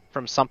memory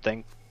from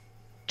something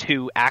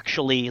to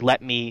actually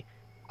let me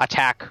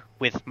attack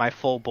with my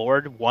full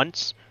board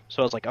once.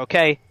 So I was like,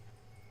 okay,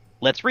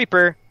 let's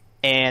Reaper,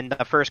 and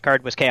the first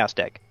card was Chaos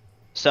Deck.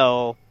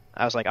 So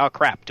I was like, oh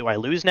crap, do I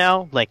lose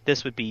now? Like,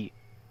 this would be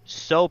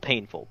so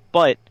painful.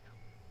 But,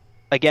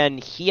 again,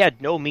 he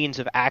had no means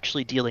of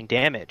actually dealing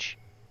damage,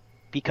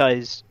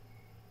 because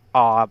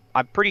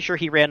I'm pretty sure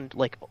he ran,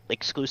 like,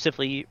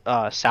 exclusively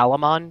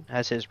Salamon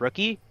as his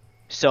rookie,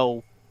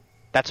 so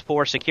that's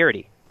 4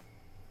 security.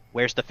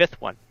 Where's the 5th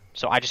one?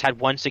 So I just had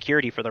 1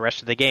 security for the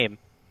rest of the game.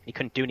 He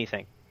couldn't do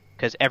anything,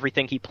 because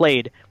everything he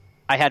played,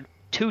 I had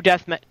 2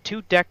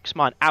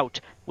 Dexmon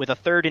out with a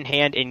 3rd in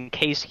hand in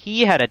case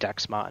he had a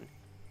Dexmon.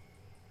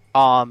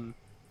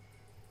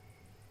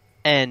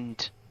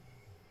 And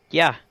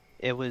yeah,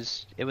 it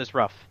was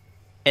rough.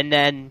 And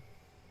then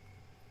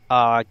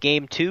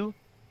game 2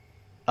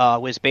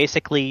 was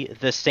basically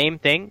the same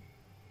thing,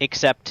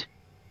 except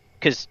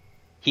because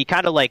he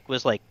kind of like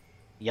was like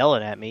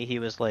yelling at me. He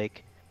was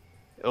like,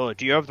 oh,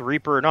 do you have the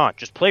Reaper or not?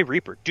 Just play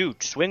Reaper.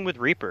 Dude, swing with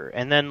Reaper.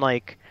 And then,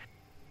 like,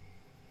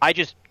 I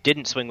just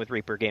didn't swing with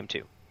Reaper game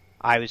 2.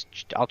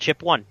 I'll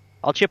chip 1.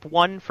 I'll chip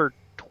 1 for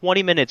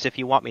 20 minutes if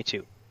you want me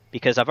to,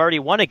 because I've already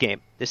won a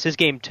game. This is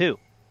game 2.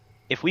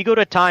 If we go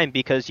to time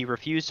because you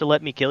refuse to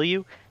let me kill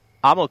you,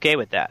 I'm okay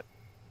with that.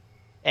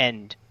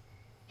 And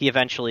he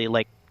eventually,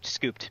 like,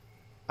 scooped.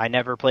 I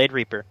never played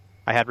Reaper.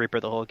 I had Reaper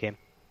the whole game.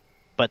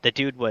 But the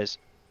dude was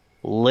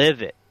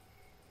livid.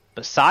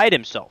 Beside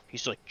himself.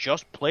 He's like,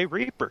 just play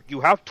Reaper.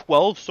 You have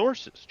 12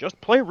 sources. Just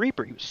play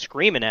Reaper. He was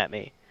screaming at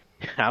me.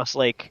 And I was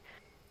like,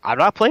 I'm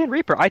not playing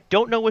Reaper. I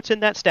don't know what's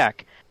in that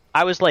stack.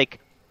 I was like,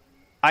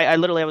 I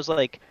literally was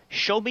like,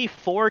 show me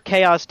 4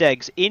 Chaos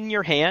Degs in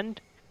your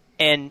hand,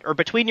 or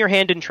between your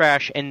hand and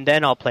trash, and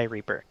then I'll play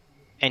Reaper.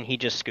 And he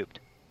just scooped.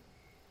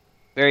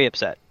 Very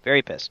upset.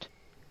 Very pissed.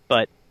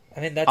 But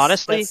I mean,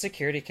 honestly, that's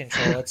security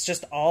control. It's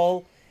just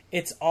all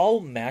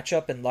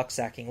matchup and luck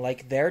sacking.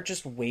 Like, they're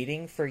just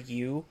waiting for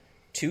you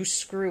to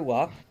screw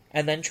up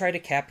and then try to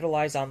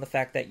capitalize on the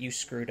fact that you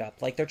screwed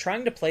up. Like, they're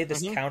trying to play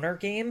this counter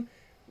game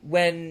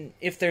when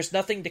if there's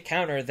nothing to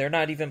counter, they're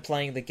not even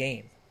playing the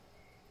game.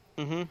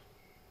 Mm-hmm.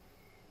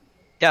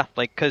 Yeah,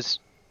 like, because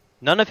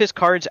none of his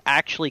cards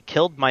actually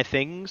killed my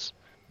things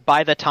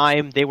by the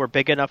time they were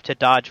big enough to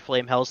dodge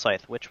Flame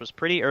Hellscythe, which was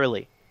pretty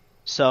early.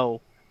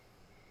 So,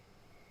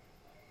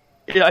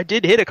 yeah, I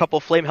did hit a couple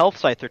Flame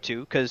Hellscythe or two,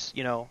 because,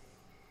 you know,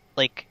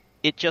 like,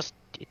 it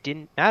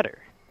didn't matter.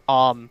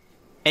 And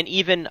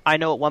even, I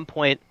know at one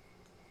point,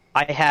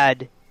 I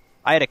had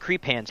a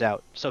Creep Hands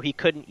out, so he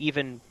couldn't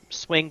even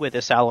swing with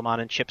his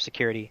Salamon and chip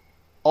security.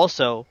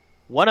 Also,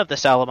 one of the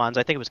Salamons,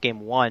 I think it was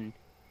game 1,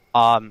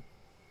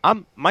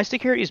 my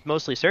security is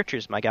mostly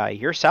searchers, my guy.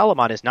 Your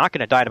Salamon is not going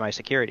to die to my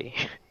security.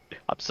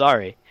 I'm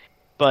sorry.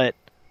 But,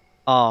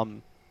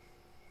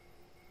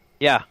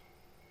 yeah.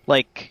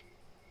 Like,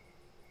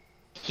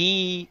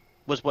 he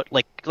was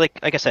like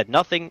I said,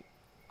 nothing.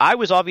 I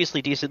was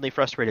obviously decently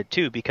frustrated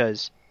too,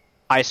 because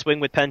I swing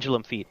with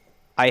Pendulum Feet.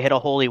 I hit a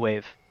Holy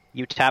Wave.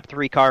 You tap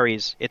 3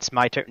 Karis. It's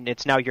my turn.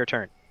 It's now your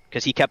turn.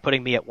 Because he kept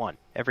putting me at 1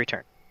 every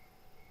turn.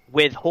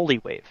 With Holy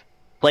Wave.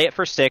 Play it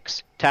for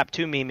 6, tap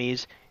 2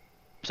 Mimis.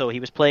 So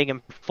he was playing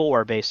him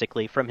 4,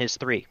 basically, from his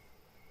 3.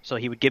 So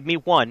he would give me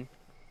 1,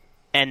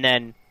 and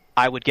then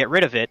I would get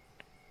rid of it,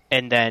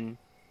 and then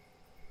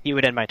he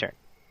would end my turn.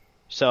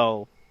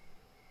 So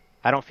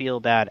I don't feel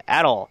bad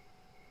at all.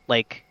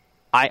 Like,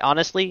 I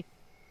honestly,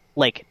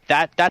 like,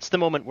 that's the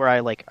moment where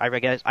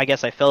I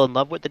guess I fell in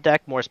love with the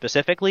deck more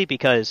specifically,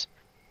 because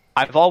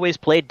I've always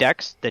played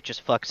decks that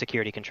just fuck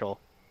security control.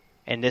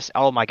 And this,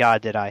 oh my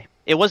god, did I.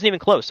 It wasn't even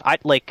close.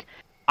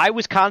 I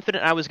was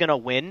confident I was going to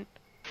win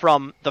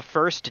from the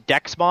first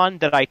Dexmon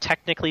that I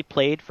technically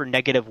played for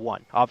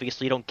 -1.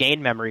 Obviously, you don't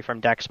gain memory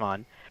from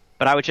Dexmon,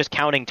 but I was just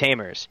counting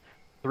Tamers.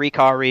 3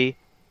 Kari,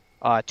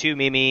 2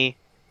 Mimi,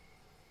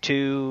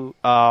 2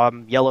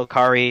 Yellow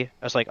Kari.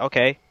 I was like,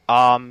 okay,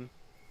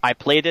 I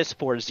play this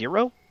for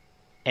 0,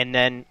 and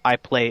then I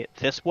play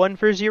this one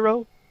for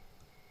 0,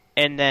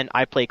 and then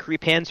I play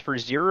Creep Hands for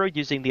 0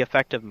 using the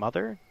effect of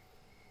Mother.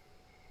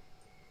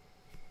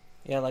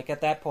 Yeah, like,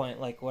 at that point,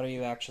 like, what are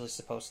you actually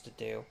supposed to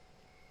do?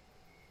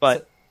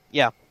 But,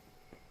 yeah.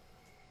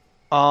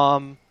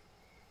 Round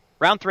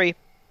 3.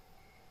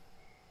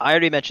 I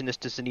already mentioned this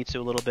to Zenitsu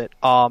a little bit.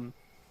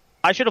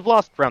 I should have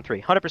lost round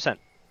 3, 100%.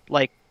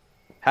 Like,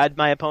 had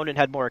my opponent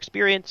had more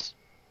experience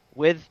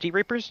with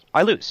D-Reapers,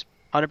 I lose,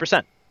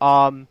 100%.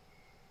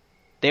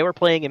 They were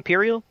playing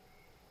Imperial,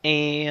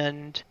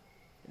 and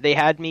they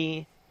had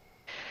me...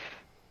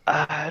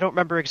 I don't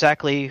remember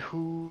exactly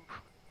who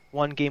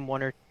won game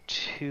 1 or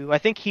 2. I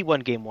think he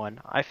won game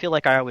 1. I feel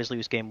like I always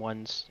lose game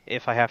 1s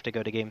if I have to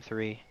go to game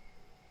 3.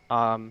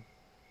 And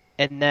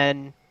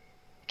then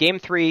game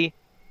 3,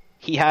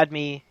 he had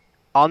me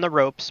on the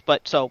ropes.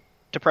 But so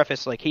to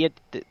preface, like,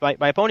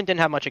 my opponent didn't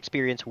have much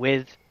experience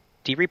with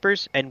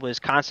D-Reapers and was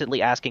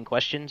constantly asking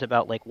questions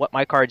about, like, what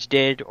my cards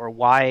did or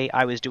why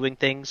I was doing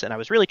things, and I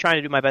was really trying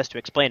to do my best to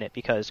explain it,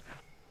 because,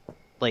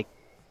 like,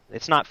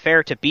 it's not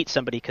fair to beat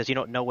somebody because you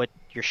don't know what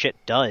your shit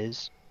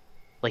does.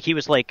 Like, he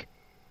was like,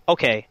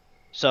 okay,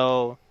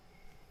 so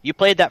you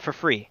played that for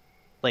free.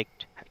 Like,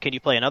 can you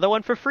play another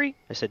one for free?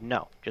 I said,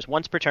 no, just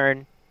once per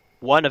turn,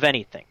 1 of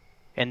anything.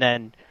 And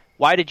then,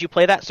 why did you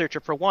play that searcher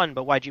for 1,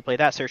 but why did you play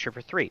that searcher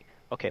for 3?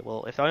 Okay,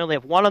 well, if I only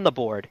have 1 on the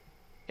board,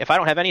 if I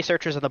don't have any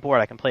searchers on the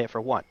board, I can play it for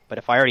 1. But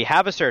if I already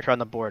have a searcher on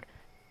the board,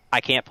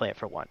 I can't play it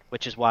for 1,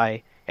 which is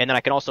why... And then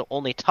I can also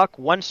only tuck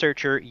 1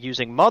 searcher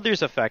using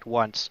Mother's Effect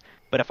once,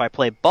 but if I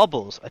play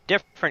Bubbles, a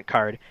different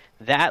card,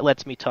 that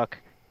lets me tuck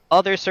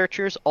other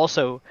searchers.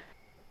 Also,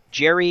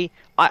 Jerry...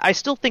 I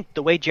still think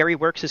the way Jerry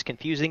works is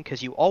confusing,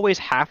 because you always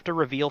have to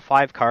reveal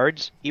 5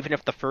 cards, even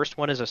if the first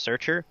one is a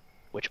searcher,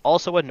 which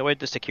also annoyed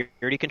the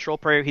security control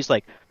player. He's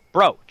like,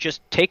 bro, just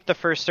take the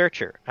first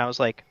searcher. I was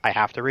like, I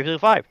have to reveal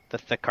 5.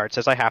 The card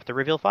says I have to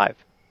reveal 5.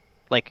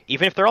 Like,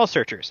 even if they're all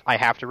searchers, I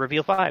have to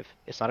reveal 5.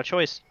 It's not a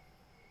choice.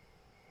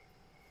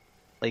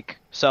 Like,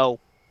 so,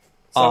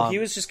 So he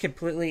was just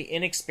completely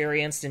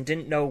inexperienced and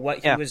didn't know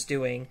what he was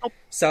doing. Nope.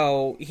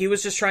 So he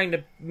was just trying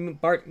to... he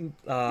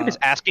was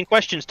asking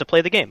questions to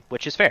play the game,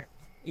 which is fair.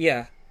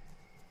 Yeah.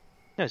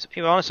 He was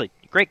honestly,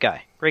 great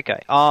guy.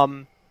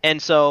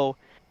 And so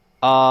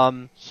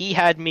he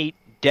had me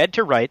dead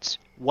to rights,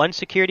 1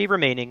 security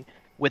remaining,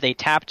 with a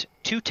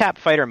 2 tapped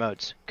fighter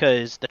modes.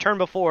 Because the turn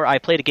before, I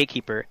played a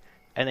gatekeeper,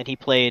 and then he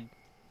played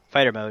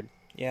fighter mode.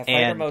 Yeah,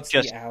 fighter mode's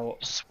just the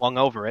out. Swung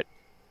over it.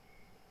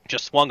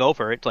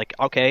 Like,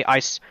 okay,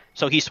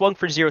 so he swung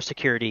for 0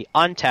 security,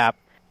 untap,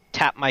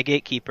 tap my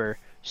gatekeeper,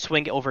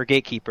 swing over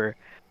gatekeeper,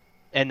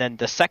 and then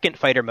the second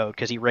fighter mode,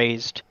 because he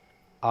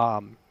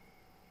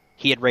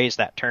had raised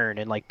that turn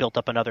and like built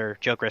up another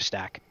Joker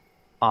stack.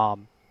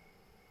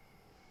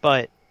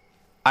 But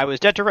I was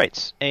dead to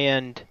rights,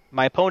 and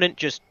my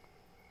opponent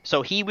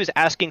so he was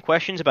asking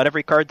questions about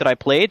every card that I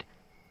played,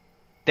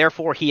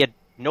 therefore he had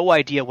no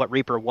idea what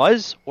Reaper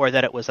was, or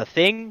that it was a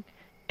thing,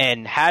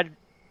 and had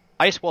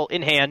Ice Wall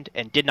in hand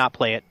and did not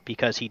play it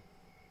because he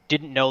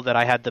didn't know that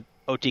I had the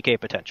OTK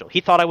potential. He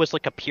thought I was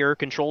like a pure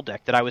control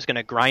deck, that I was going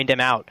to grind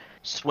him out,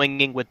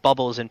 swinging with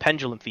Bubbles and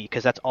Pendulum Feed,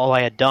 because that's all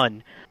I had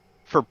done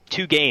for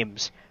 2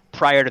 games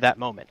prior to that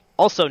moment.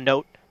 Also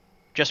note,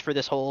 just for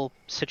this whole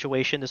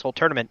situation, this whole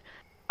tournament,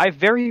 I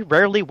very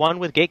rarely won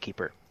with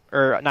Gatekeeper.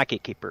 Or, not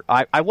Gatekeeper.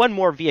 I won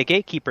more via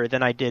Gatekeeper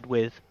than I did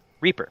with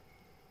Reaper.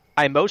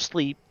 I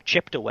mostly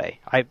chipped away.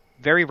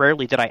 Very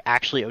rarely did I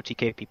actually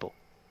OTK people.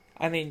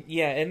 I mean,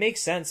 yeah, it makes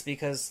sense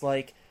because,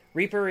 like,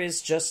 Reaper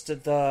is just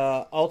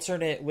the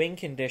alternate win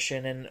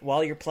condition, and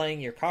while you're playing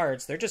your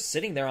cards, they're just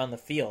sitting there on the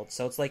field,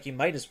 so it's like you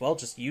might as well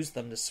just use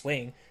them to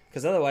swing,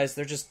 because otherwise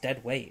they're just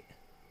dead weight.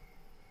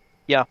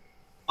 Yeah.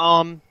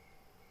 And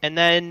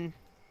then...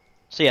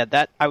 So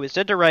yeah, I was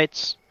dead to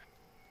rights,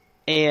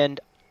 and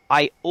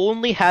I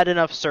only had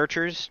enough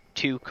searchers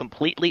to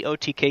completely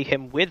OTK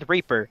him with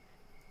Reaper,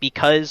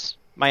 because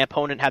my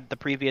opponent had the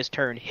previous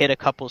turn hit a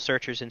couple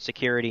searchers in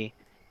security,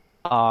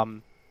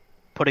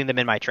 putting them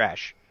in my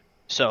trash.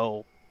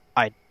 So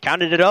I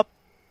counted it up,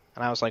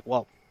 and I was like,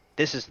 well,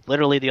 this is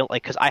literally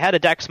because I had a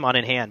Dexmon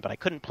in hand, but I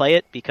couldn't play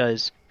it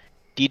because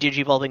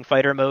Digivolving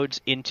fighter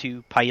modes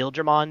into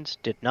Pyldramons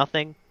did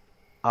nothing,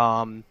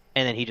 and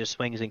then he just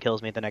swings and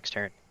kills me the next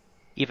turn,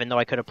 even though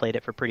I could have played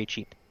it for pretty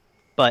cheap.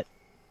 But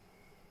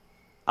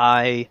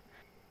I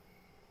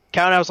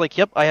was like,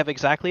 yep, I have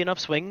exactly enough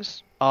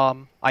swings.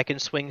 I can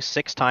swing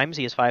 6 times,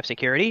 he has 5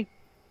 security.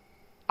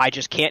 I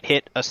just can't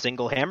hit a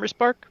single Hammer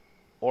Spark,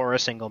 or a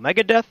single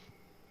Megadeth,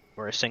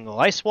 or a single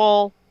Ice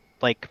Wall.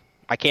 Like,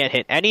 I can't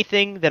hit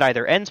anything that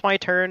either ends my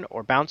turn,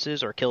 or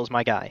bounces, or kills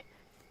my guy.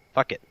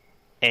 Fuck it.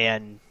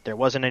 And there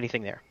wasn't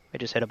anything there. I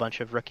just hit a bunch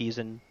of rookies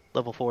and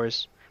level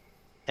 4s,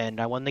 and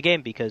I won the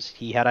game because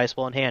he had Ice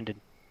Wall in hand, and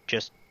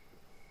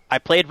I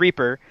played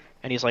Reaper,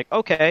 and he's like,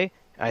 okay.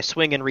 I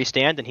swing and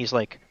restand, and he's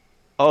like,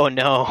 oh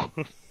no.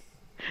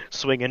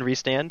 Swing and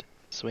restand.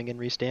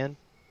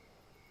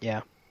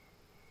 Yeah.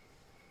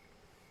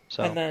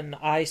 So. And then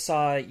I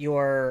saw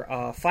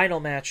your final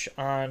match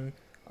on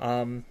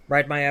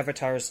Ride My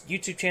Avatar's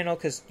YouTube channel,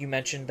 because you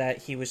mentioned that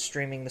he was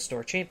streaming the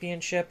Store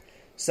Championship.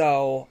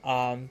 So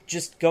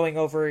just going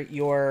over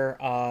your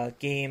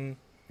game,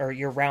 or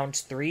your round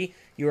 3,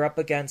 you were up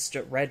against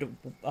Red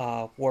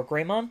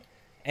Wargreymon,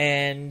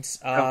 and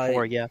round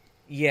 4, yeah.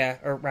 Yeah,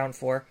 or round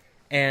 4.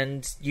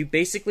 And you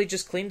basically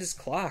just cleaned his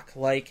clock.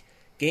 Like,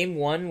 game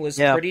 1 was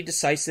pretty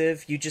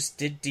decisive. You just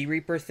did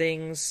D-Reaper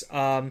things.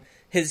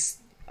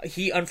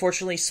 He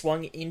unfortunately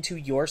swung into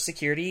your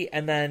security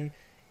and then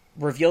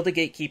revealed a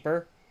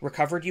gatekeeper,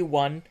 recovered you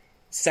 1.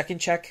 Second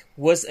check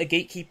was a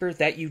gatekeeper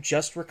that you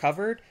just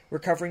recovered,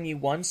 recovering you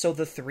 1. So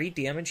the 3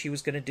 damage he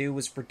was going to do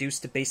was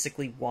reduced to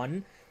basically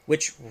 1,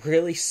 which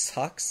really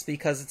sucks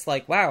because it's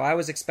like, wow, I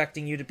was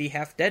expecting you to be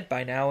half dead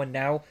by now, and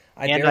now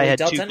I barely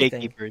dealt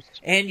anything. Gatekeepers.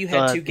 And you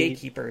had 2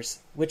 gatekeepers,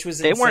 which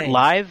was insane. They weren't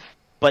live,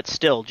 but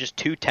still, just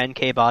 2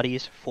 10k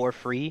bodies for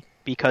free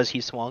because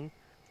he swung.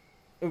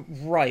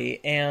 Right,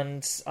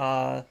 and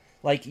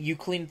like, you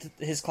cleaned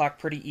his clock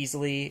pretty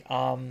easily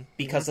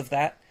because of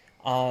that.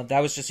 That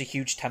was just a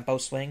huge tempo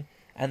swing.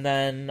 And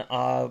then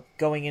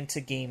going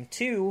into game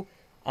 2,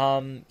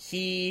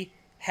 he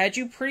had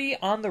you pretty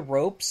on the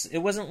ropes. It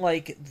wasn't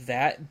like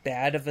that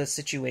bad of a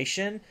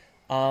situation.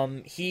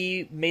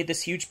 He made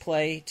this huge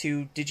play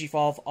to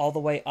Digivolve all the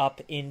way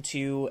up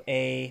into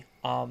a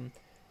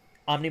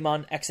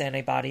Omnimon X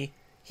antibody.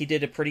 He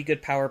did a pretty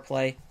good power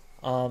play,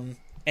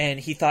 and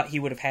he thought he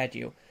would have had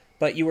you.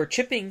 But you were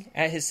chipping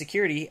at his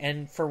security,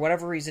 and for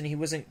whatever reason, he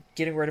wasn't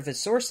getting rid of his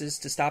sources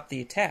to stop the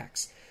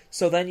attacks.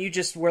 So then you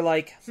just were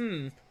like,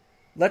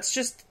 let's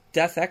just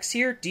Death X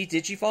here,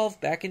 de-Digivolve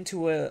back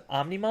into a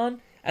Omnimon,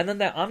 and then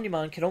that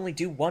Omnimon could only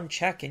do 1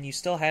 check, and you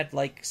still had,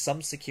 like,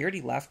 some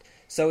security left.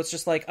 So it's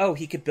just like, oh,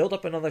 he could build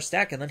up another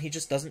stack, and then he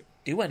just doesn't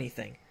do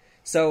anything.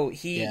 So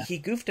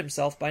he goofed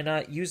himself by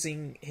not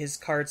using his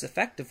cards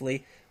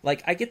effectively.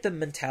 Like, I get the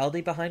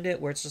mentality behind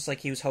it, where it's just like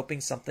he was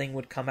hoping something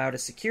would come out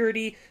of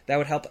security that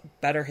would help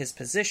better his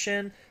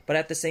position, but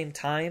at the same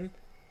time,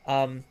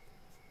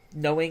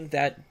 knowing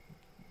that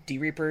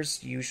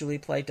D-Reapers usually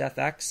play Death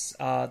X.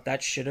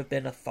 That should have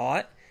been a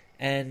thought,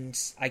 and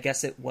I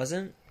guess it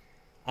wasn't.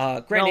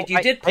 Granted, No,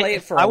 you did play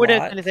it for I a would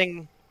lot. have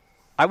anything.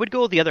 I would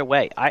go the other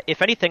way.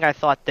 If anything, I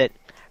thought that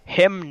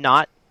him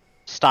not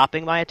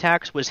stopping my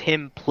attacks was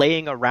him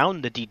playing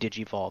around the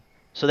D-Digivolve,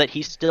 so that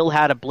he still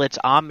had a Blitz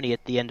Omni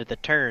at the end of the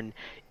turn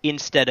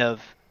instead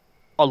of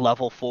a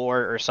level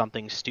 4 or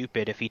something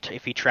stupid if he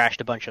trashed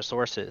a bunch of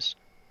sources.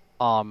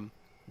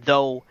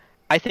 Though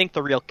I think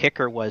the real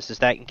kicker is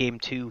that in game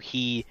 2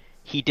 he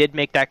did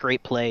make that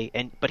great play,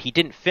 but he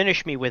didn't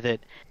finish me with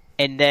it,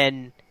 and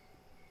then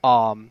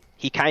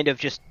he kind of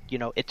just,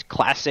 it's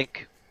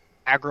classic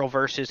aggro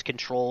versus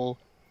control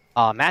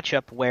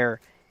matchup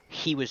where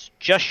he was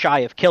just shy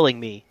of killing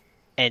me,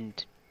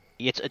 and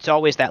it's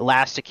always that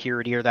last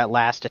security or that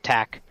last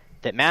attack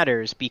that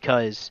matters,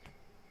 because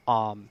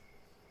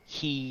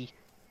he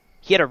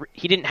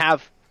didn't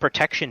have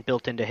protection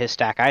built into his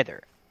stack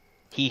either.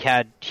 He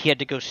had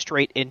to go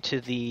straight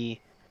into the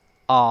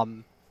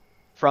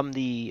from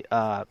the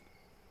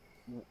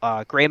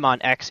Greymon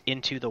X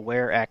into the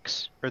Were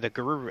X or the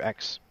Garuru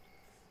X.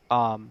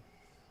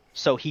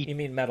 So he You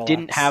mean Metal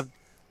didn't X. have.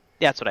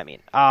 That's what I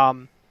mean.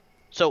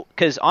 So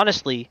because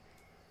honestly,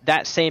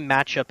 that same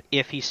matchup,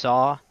 if he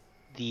saw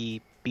the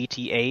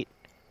BT-8,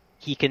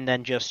 he can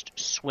then just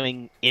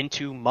swing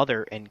into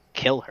Mother and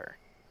kill her.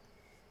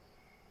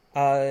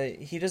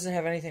 He doesn't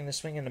have anything to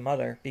swing into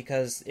Mother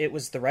because it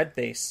was the red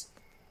base.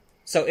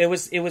 So it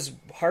was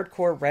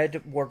hardcore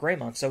red War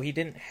Greymon, so he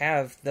didn't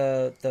have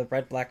the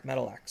red black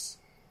Metal X.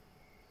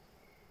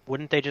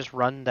 Wouldn't they just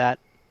run that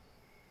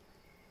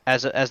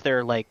as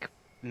their like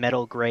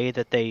metal gray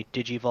that they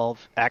Digivolve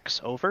X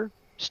over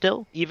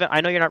still? Even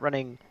I know you're not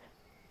running,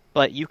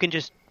 but you can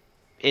just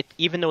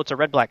even though it's a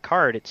red black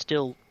card, it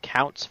still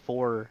counts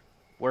for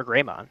War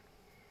Greymon.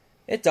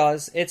 It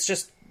does. It's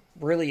just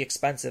really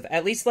expensive.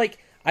 At least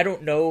I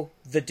don't know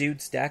the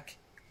dude's deck.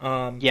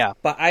 Yeah.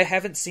 But I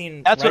haven't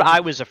seen. That's what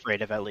I was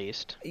afraid of, at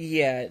least.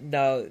 Yeah,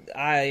 no,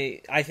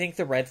 I think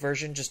the red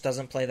version just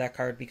doesn't play that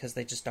card because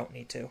they just don't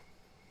need to.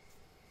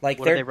 What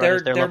do they run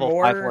as their level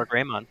more, 5 War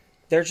Greymon?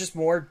 They're just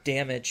more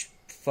damage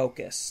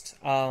focused.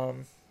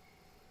 They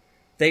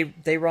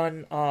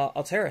run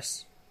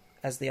Alteris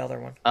as the other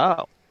one.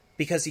 Oh.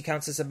 Because he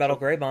counts as a Metal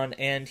Greymon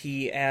and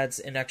he adds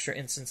an extra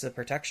instance of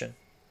protection.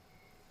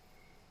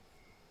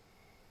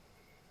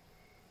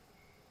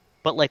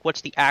 But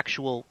what's the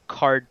actual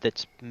card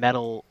that's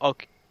metal?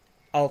 Okay.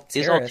 Alteris.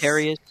 Is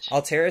Alteris?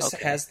 Alteris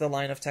Okay. has the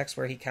line of text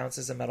where he counts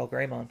as a Metal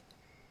Greymon.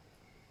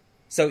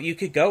 So you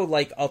could go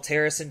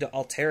Alteris into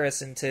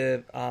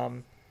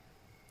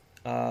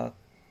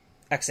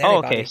X Oh,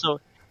 Antibody. okay.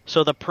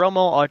 So the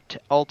promo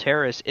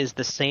Alteris is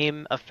the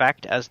same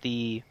effect as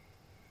the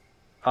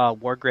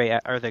War Grey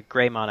or the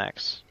Greymon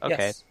X. Okay.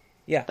 Yes.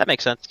 Yeah. That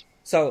makes sense.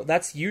 So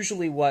that's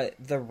usually what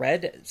the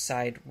red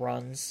side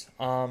runs.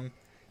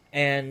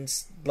 And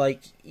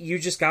you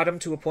just got him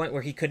to a point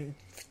where he couldn't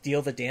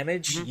deal the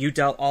damage. Mm-hmm. You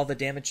dealt all the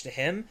damage to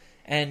him,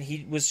 and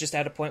he was just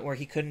at a point where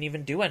he couldn't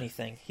even do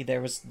anything.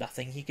 There was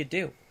nothing he could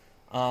do.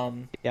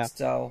 Yeah.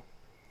 So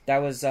that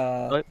was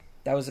a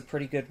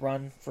pretty good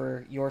run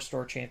for your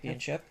store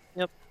championship.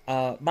 Yep.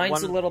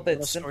 Mine's a little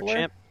bit store simpler.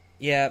 champ.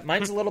 Yeah,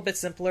 mine's a little bit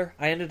simpler.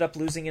 I ended up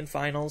losing in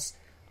finals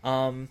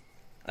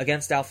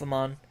against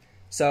Alphamon.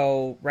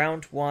 So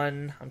round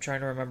 1, I'm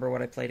trying to remember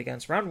what I played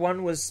against. Round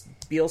 1 was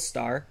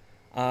Beelstar.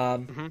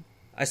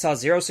 I saw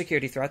 0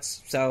 security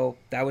threats, so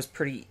that was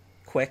pretty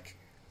quick.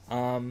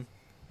 Round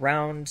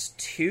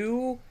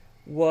 2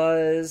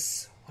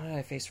 was... What did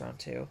I face round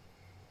 2?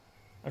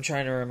 I'm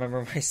trying to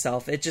remember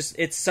myself.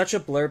 It's such a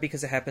blur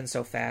because it happened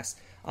so fast.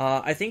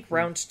 I think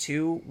round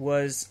 2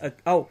 was...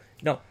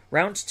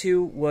 round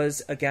 2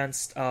 was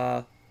against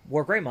War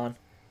Greymon.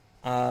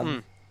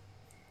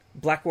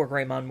 Black War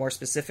Greymon, more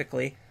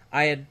specifically.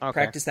 I had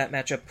practiced that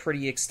matchup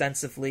pretty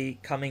extensively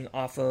coming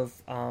off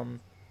of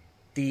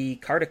the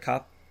Carta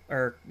Cup,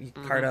 or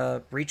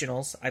Carta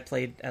Regionals. I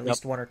played at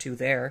least 1 or 2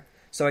 there,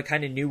 so I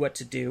kind of knew what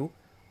to do.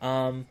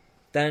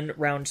 Then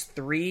round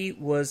 3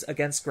 was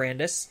against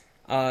Grandis.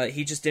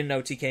 He just didn't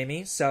OTK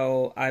me,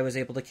 so I was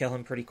able to kill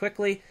him pretty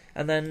quickly.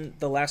 And then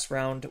the last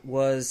round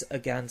was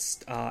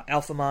against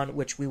Alphamon,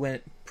 which we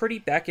went pretty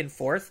back and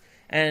forth,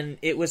 and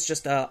it was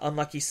just an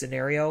unlucky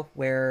scenario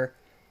where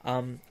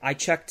I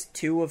checked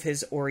 2 of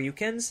his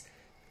Oryukens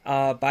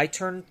by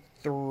turn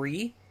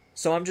 3.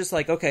 So I'm just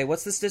like, okay,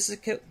 what's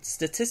the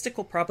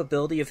statistical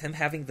probability of him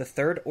having the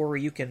 3rd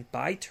Oryuken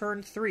by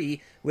turn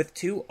 3 with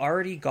 2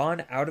 already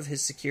gone out of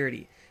his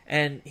security?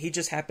 And he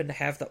just happened to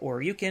have the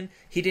Oryuken.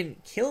 He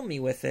didn't kill me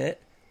with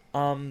it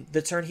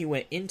the turn he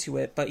went into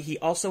it, but he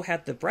also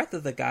had the Breath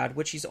of the God,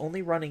 which he's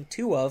only running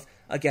 2 of,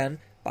 again,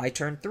 by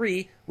turn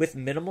 3, with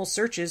minimal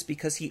searches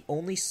because he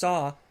only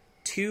saw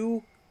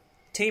 2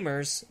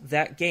 Tamers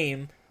that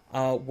game.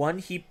 One,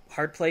 he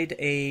hard played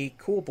a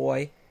Cool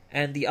Boy,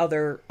 and the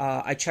other,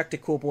 I checked a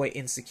Cool Boy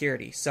in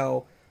security.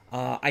 So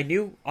I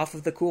knew off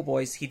of the Cool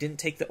Boys he didn't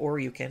take the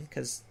Oryuken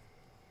because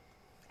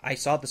I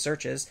saw the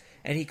searches,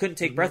 and he couldn't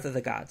take Breath of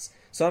the Gods.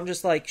 So I'm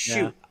just like,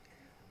 shoot,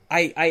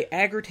 I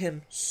aggroed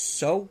him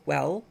so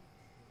well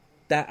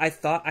that I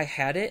thought I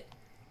had it,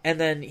 and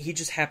then he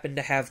just happened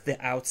to have the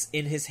outs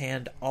in his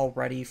hand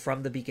already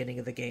from the beginning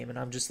of the game, and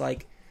I'm just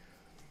like,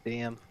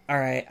 damn. All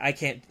right, I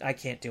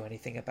can't do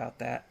anything about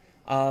that.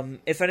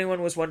 If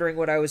anyone was wondering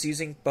what I was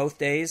using both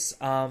days,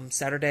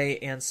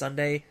 Saturday and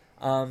Sunday,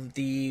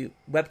 the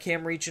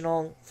webcam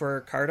regional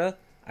for Carta,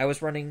 I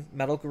was running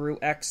Metal Guru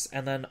X,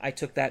 and then I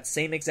took that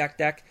same exact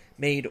deck,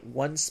 made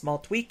one small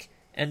tweak,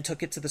 and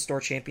took it to the store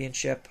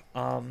championship.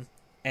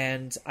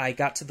 And I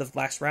got to the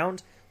last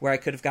round where I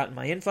could have gotten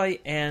my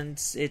invite,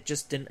 and it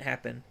just didn't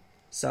happen.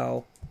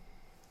 So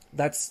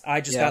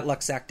I just got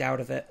luck sacked out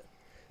of it.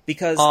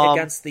 Because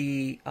against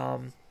the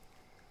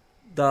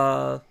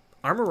Armor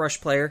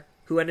Rush player,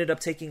 who ended up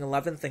taking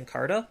 11th in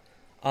Carta,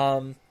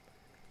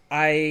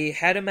 I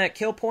had him at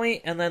kill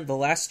point, and then the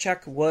last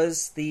check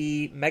was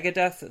the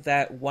Megadeth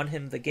that won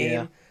him the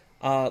game.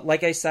 Yeah.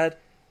 Like I said,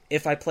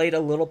 if I played a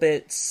little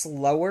bit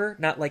slower,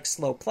 not like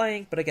slow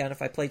playing, but again,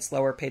 if I played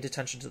slower, paid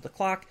attention to the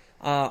clock,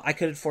 I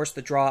could have forced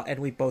the draw, and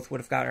we both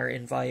would have got our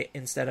invite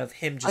instead of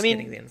him just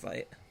getting the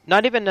invite.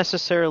 Not even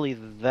necessarily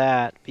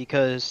that,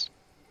 because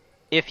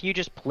if you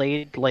just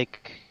played,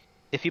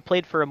 if you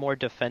played for a more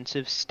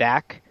defensive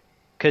stack,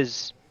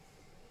 because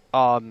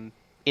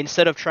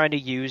instead of trying to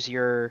use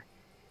your,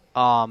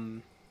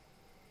 you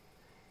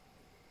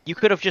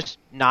could have just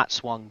not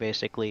swung,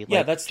 basically.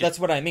 Yeah, that's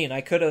what I mean. I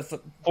could have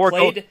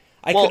played...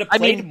 could have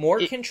played more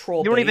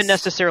control. You don't even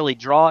necessarily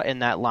draw in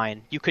that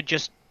line. You could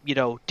just,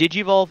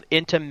 Digivolve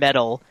into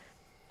Metal.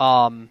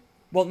 Well,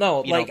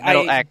 no,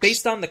 Metal X.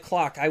 Based on the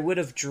clock, I would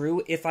have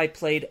drew if I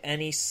played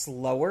any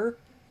slower.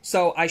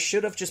 So I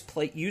should have just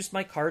used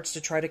my cards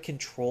to try to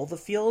control the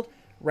field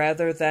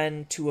rather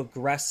than to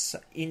aggress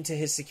into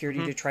his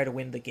security to try to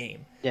win the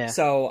game. Yeah.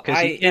 So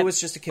it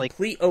was just a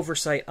complete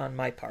oversight on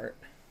my part.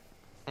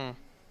 Yeah,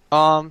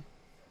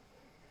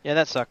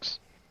 that sucks.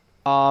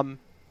 One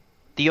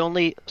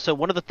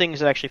of the things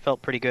that actually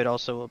felt pretty good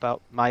also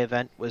about my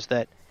event was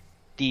that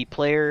the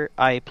player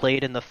I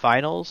played in the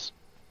finals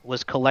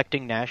was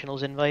collecting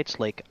Nationals invites,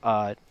 like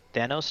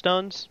Thanos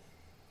Stones.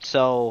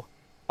 So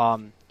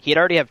he'd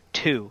already have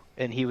 2,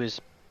 and he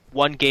was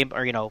one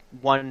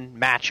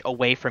match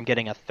away from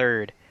getting a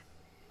third.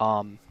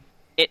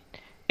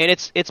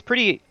 It's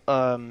pretty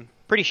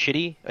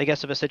shitty, I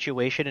guess, of a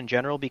situation in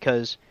general,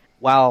 because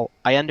while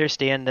I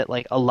understand that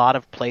a lot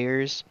of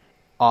players,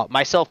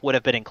 myself would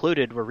have been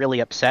included, were really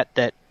upset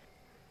that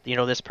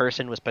this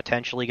person was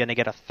potentially going to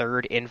get a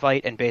third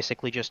invite and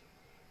basically just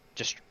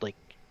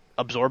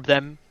absorb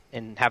them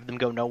and have them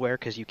go nowhere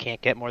because you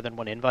can't get more than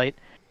one invite.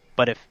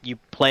 But if you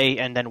play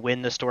and then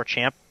win the store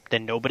champ,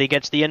 then nobody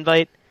gets the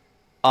invite.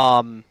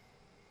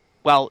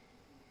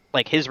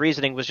 His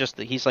reasoning was just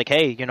that he's like,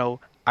 hey,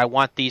 I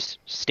want these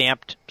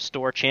stamped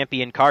store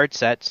champion card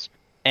sets,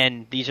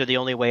 and these are the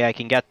only way I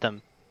can get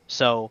them.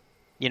 So,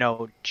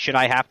 should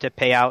I have to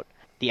pay out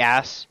the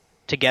ass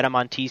to get them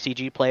on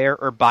TCG Player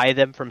or buy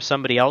them from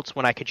somebody else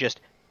when I could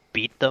just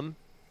beat them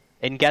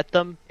and get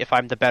them if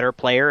I'm the better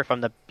player, if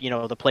I'm the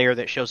the player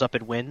that shows up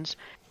and wins?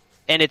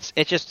 And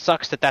it just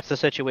sucks that that's the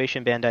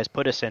situation Bandai's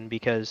put us in,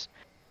 because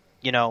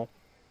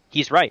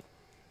he's right.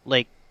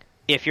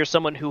 If you're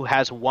someone who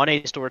has won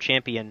a store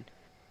champion,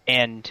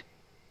 and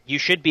you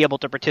should be able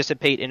to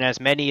participate in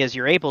as many as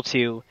you're able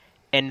to,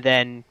 and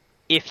then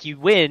if you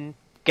win,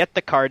 get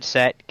the card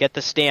set, get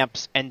the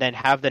stamps, and then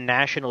have the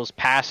Nationals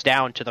pass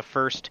down to the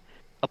first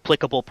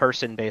applicable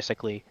person,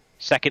 basically.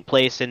 Second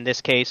place in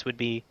this case would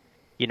be,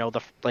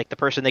 the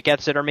person that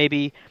gets it, or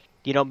maybe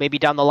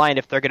down the line,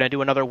 if they're going to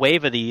do another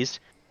wave of these,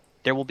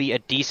 there will be a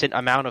decent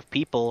amount of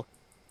people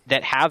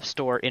that have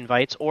store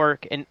invites,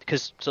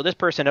 so this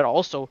person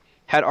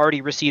had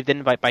already received an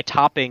invite by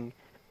topping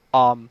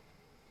one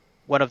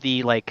of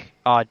the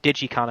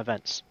Digicon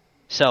events.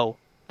 So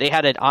they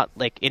had an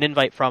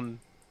invite from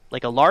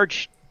a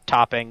large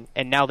topping,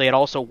 and now they had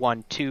also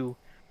won 2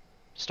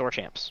 store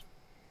champs.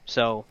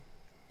 So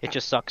it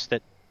just sucks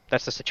that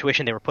that's the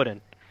situation they were put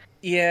in.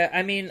 Yeah,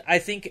 I mean, I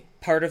think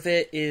part of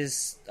it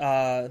is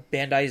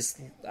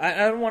Bandai's, I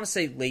don't want to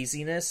say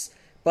laziness,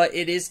 but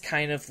it is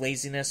kind of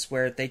laziness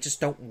where they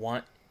just don't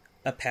want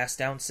a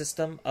pass-down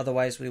system.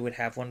 Otherwise, we would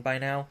have one by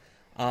now.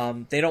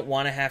 They don't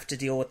want to have to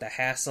deal with the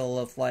hassle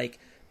of,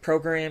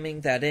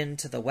 programming that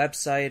into the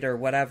website or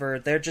whatever.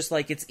 They're just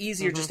it's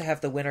easier just to have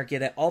the winner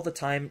get it all the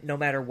time, no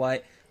matter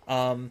what.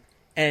 And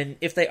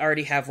if they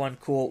already have one,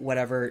 cool,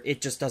 whatever.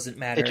 It just doesn't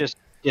matter. It just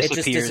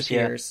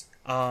disappears.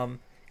 Yeah.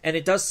 And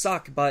it does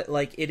suck, but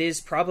it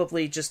is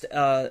probably just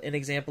an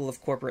example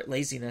of corporate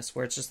laziness,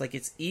 where it's just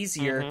it's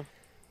easier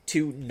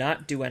to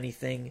not do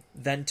anything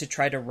than to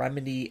try to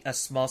remedy a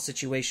small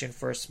situation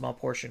for a small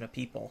portion of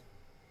people.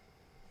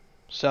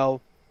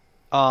 So,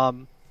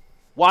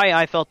 why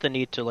I felt the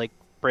need to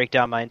break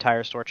down my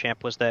entire store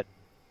champ was that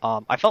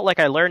I felt like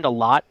I learned a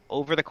lot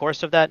over the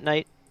course of that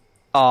night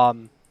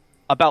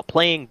about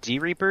playing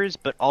D-Reapers,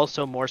 but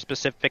also more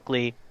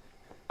specifically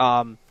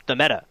the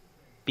meta,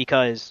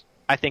 because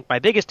I think my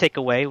biggest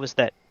takeaway was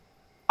that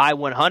I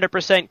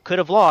 100% could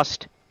have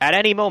lost at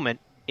any moment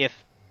if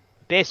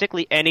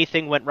basically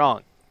anything went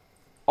wrong.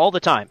 All the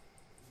time.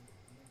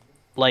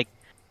 Like,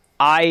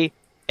 I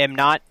am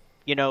not,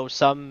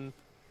 some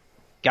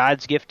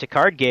God's gift to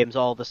card games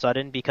all of a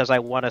sudden because I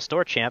won a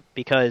store champ,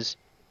 because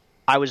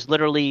I was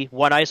literally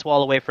one ice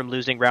wall away from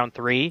losing round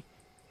 3.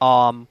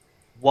 One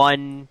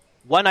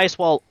ice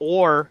wall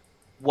or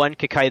one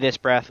Kakaitis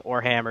Breath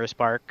or Hammer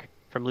Spark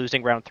from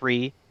losing round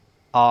 3.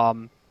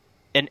 And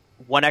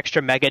one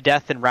extra Mega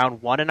Death in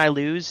round 1 and I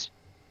lose.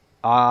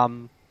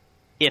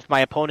 If my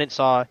opponent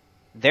saw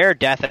their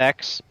Death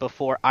X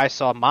before I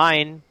saw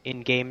mine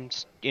in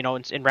games,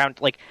 in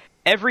round, like,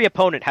 every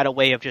opponent had a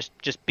way of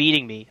just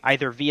beating me,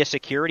 either via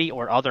security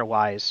or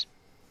otherwise,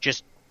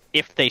 just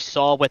if they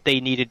saw what they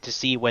needed to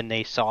see when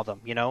they saw them,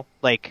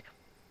 Like,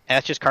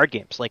 that's just card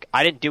games. Like,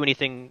 I didn't do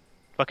anything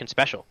fucking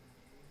special.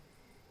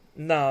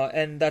 No,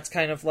 and that's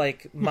kind of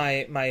like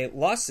my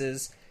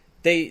losses.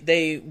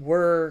 They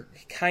were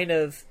kind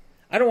of,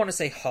 I don't want to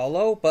say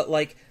hollow, but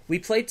like, we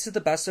played to the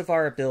best of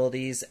our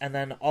abilities, and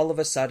then all of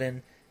a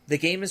sudden, the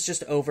game is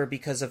just over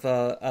because of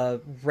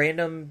a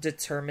random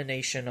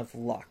determination of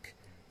luck.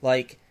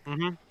 Like,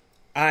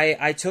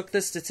 I took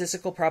the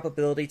statistical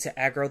probability to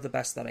aggro the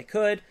best that I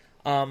could,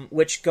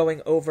 which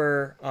going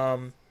over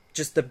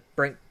just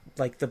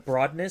the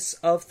broadness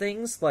of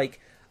things,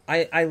 like,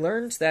 I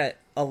learned that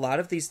a lot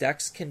of these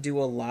decks can do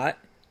a lot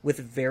with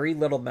very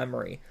little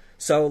memory.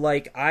 So,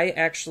 like, I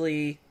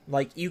actually,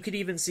 like, you could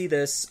even see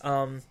this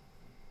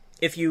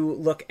if you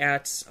look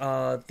at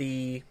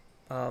the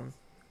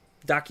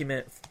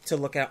document to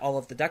look at all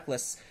of the deck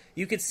lists.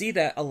 You could see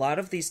that a lot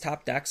of these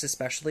top decks,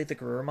 especially the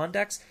Garurumon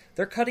decks,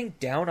 they're cutting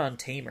down on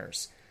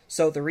Tamers.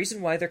 So the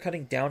reason why they're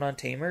cutting down on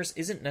Tamers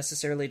isn't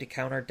necessarily to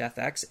counter Death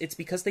X, it's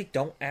because they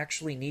don't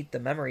actually need the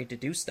memory to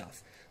do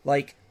stuff.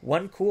 Like,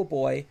 one Cool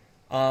Boy,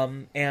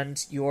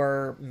 and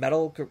your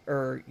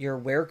your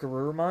Were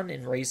Garurumon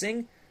in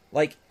Raising,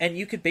 like, and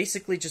you could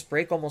basically just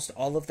break almost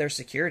all of their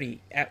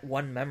security at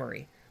one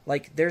memory.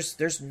 Like,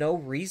 there's no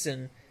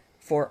reason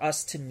for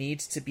us to need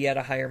to be at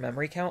a higher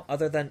memory count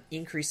other than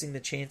increasing the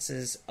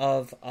chances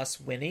of us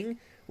winning,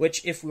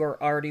 which if we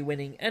were already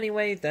winning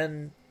anyway,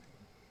 then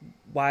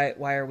why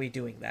are we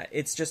doing that?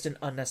 It's just an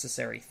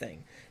unnecessary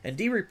thing. And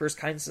D-Reapers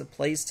kind of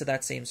plays to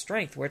that same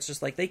strength, where it's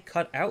just like they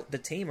cut out the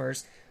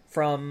Tamers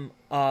from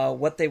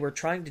what they were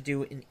trying to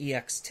do in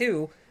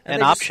EX2.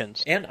 And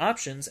options. And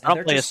options. I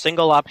don't play a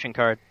single option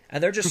card.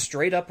 And they're just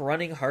straight up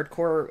running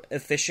hardcore,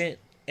 efficient,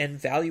 and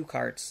value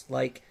cards.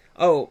 Like,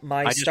 oh,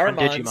 my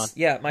Starmons...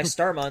 Yeah, my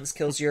Starmons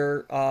kills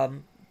your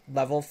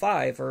level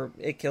 5, or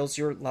it kills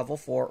your level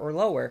 4 or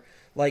lower.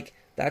 Like,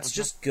 that's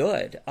just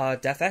good.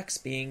 Death X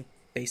being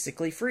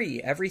basically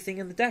free. Everything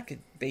in the deck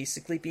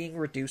basically being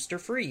reduced or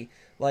free.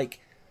 Like,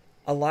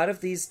 a lot of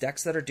these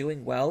decks that are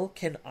doing well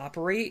can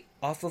operate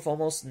off of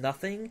almost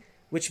nothing,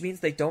 which means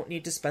they don't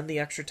need to spend the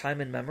extra time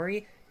in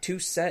memory to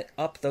set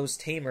up those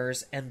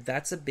Tamers, and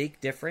that's a big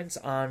difference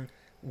on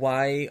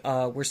why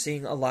we're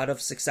seeing a lot of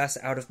success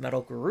out of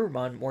Metal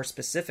Garurumon more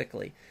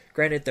specifically.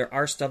 Granted, there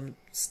are some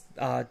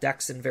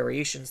decks and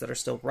variations that are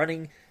still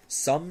running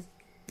some,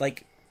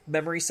 like,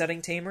 memory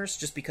setting Tamers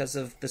just because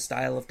of the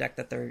style of deck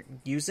that they're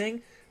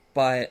using,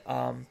 but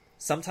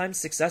sometimes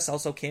success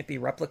also can't be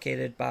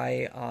replicated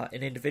by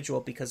an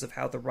individual because of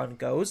how the run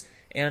goes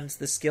and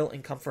the skill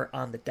and comfort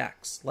on the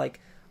decks.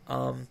 Like,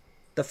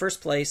 the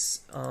first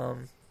place,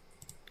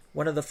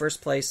 one of the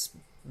first place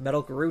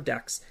Metal Guru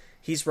decks,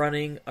 he's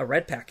running a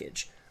red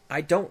package.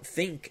 I don't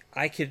think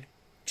I could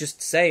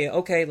just say,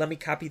 okay, let me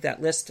copy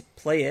that list,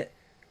 play it.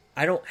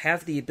 I don't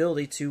have the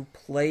ability to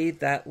play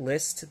that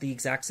list the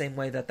exact same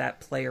way that that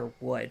player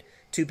would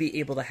to be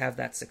able to have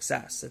that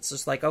success. It's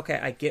just like, okay,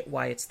 I get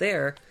why it's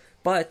there,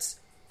 but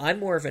I'm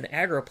more of an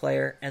aggro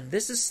player, and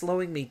this is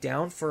slowing me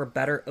down for a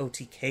better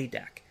OTK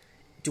deck.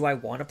 Do I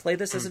want to play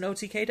this as an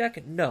OTK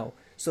deck? No.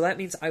 So that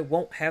means I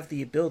won't have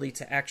the ability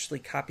to actually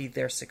copy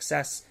their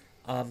success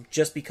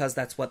just because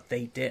that's what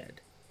they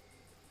did.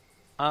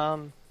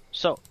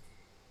 So,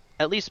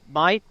 at least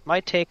my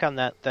take on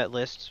that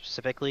list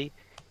specifically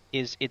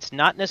is it's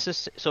not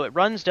necessary. So it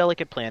runs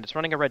Delicate Plan. It's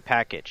running a red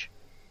package,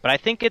 but I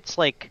think it's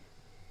like,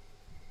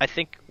 I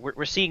think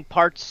we're seeing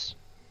parts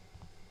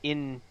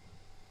in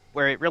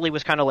where it really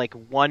was kind of like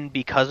one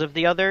because of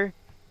the other.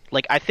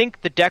 Like, I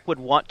think the deck would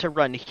want to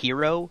run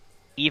Hero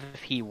even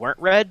if he weren't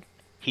red.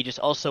 He just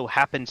also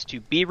happens to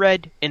be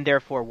red, and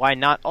therefore why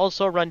not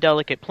also run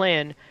Delicate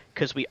Plan?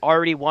 Because we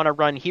already want to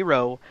run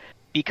Hero,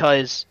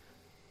 because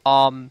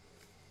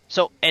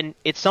so, and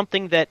it's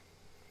something that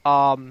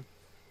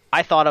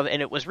I thought of,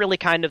 and it was really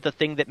kind of the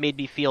thing that made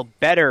me feel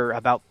better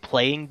about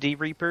playing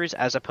D-Reapers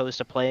as opposed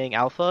to playing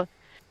Alpha,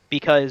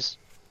 because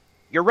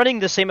you're running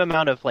the same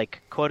amount of,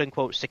 like,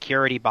 quote-unquote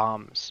security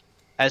bombs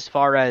as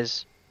far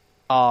as,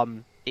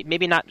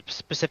 maybe not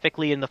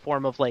specifically in the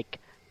form of, like,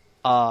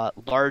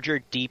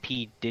 larger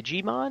DP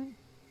Digimon,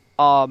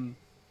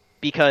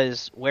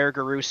 because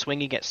Were-Guru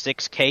swinging at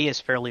 6k is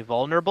fairly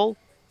vulnerable,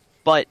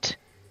 but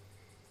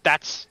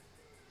that's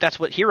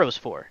what Hero's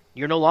for.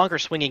 You're no longer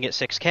swinging at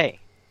 6k.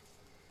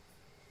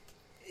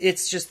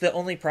 It's just the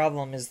only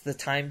problem is the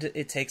time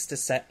it takes to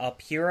set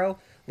up hero.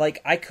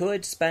 Like, I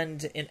could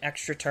spend an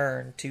extra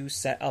turn to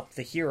set up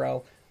the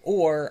hero,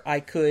 or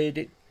I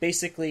could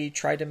basically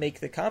try to make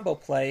the combo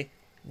play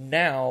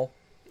now.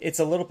 It's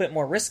a little bit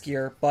more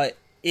riskier, but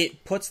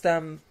it puts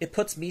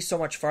me so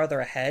much farther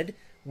ahead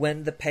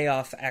when the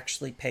payoff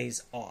actually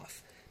pays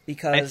off.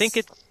 Because I think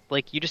it's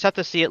like you just have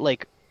to see it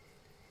like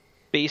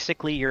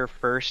basically your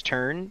first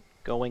turn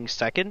going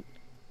second.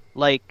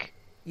 Like,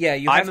 yeah,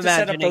 you have to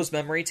set up those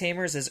memory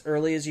tamers as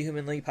early as you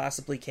humanly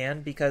possibly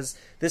can, because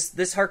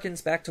this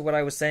harkens back to what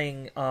I was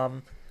saying,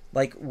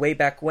 like way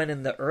back when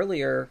in the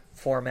earlier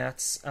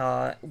formats,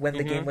 when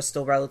the game was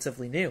still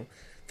relatively new.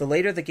 The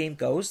later the game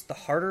goes, the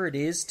harder it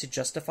is to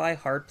justify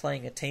hard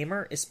playing a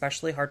tamer,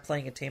 especially hard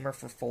playing a tamer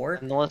for 4.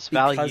 And the less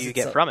value you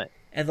get from it.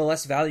 And the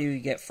less value you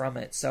get from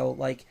it. So,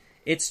 like,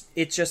 it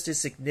just is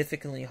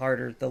significantly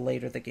harder the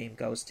later the game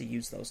goes to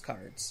use those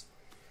cards.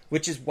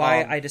 Which is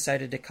why I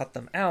decided to cut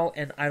them out,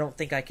 and I don't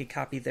think I could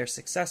copy their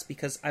success,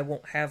 because I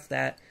won't have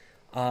that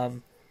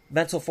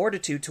mental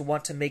fortitude to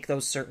want to make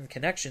those certain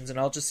connections, and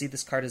I'll just see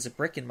this card as a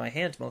brick in my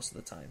hand most of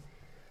the time.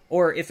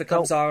 Or if it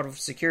comes out of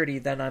security,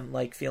 then I'm,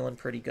 like, feeling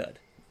pretty good.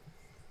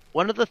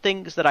 One of the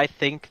things that I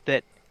think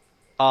that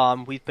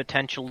we've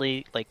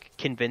potentially, like,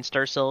 convinced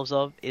ourselves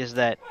of is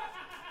that,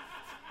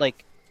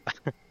 like,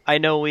 I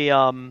know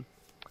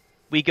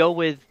we go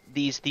with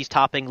these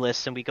topping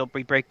lists, and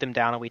we break them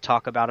down and we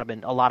talk about them,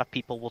 and a lot of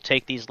people will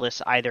take these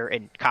lists either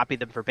and copy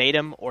them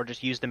verbatim or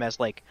just use them as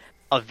like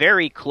a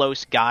very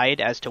close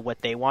guide as to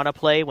what they want to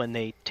play when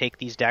they take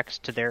these decks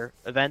to their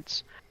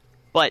events.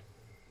 But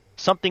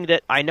something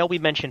that I know we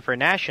mentioned for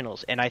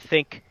Nationals, and I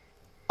think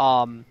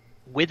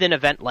with an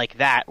event like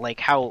that, like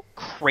how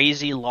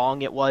crazy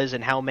long it was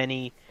and how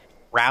many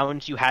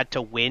rounds you had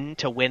to win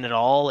it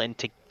all and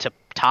to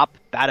top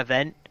that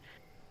event,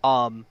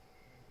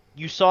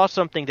 you saw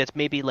something that's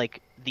maybe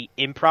like the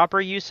improper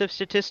use of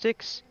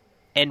statistics,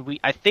 and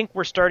I think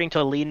we're starting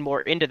to lean more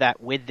into that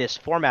with this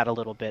format a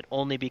little bit,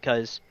 only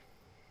because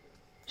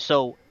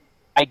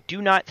I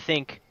do not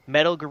think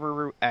Metal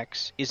Garuru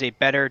X is a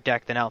better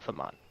deck than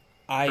Alphamon.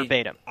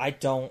 Verbatim. I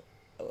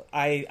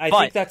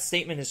think that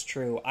statement is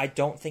true. I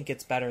don't think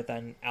it's better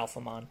than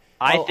Alphamon.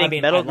 I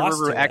think Metal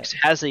Garuru X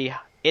has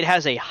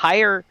a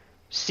higher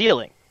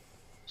ceiling.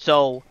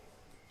 So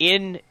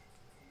in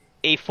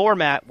a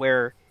format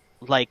where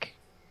like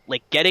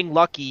getting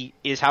lucky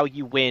is how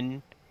you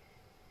win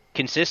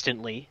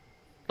consistently.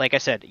 Like I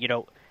said,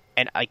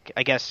 and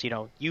I guess,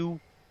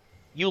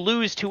 you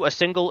lose to a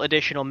single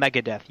additional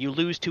Megadeth, you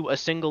lose to a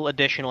single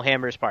additional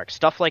Hammer Spark,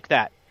 stuff like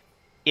that.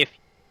 If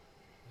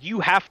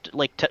you have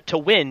to, to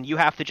win, you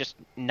have to just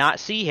not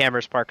see Hammer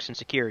Sparks in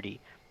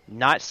security,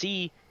 not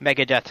see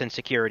Megadeth in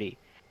security.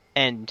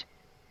 And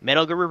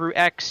Metal Garuru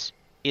X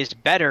is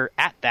better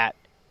at that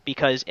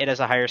because it has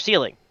a higher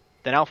ceiling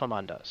than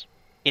Alphamon does.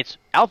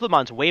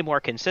 Alphamon's way more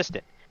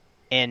consistent,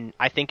 and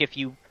I think if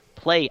you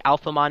play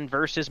Alphamon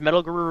versus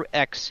Metal Garuru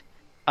X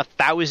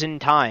 1,000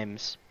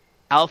 times,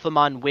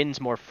 Alphamon wins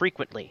more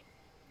frequently.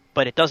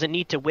 But it doesn't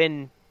need to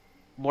win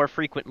more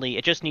frequently,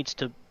 it just needs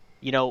to,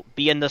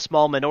 be in the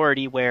small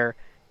minority where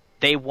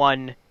they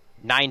won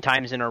 9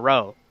 times in a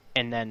row,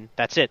 and then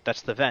that's it,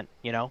 that's the event,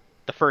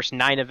 The first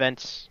 9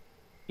 events,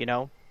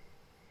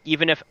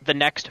 even if the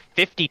next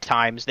 50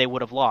 times they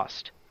would have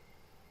lost.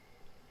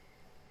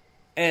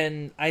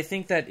 And I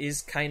think that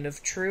is kind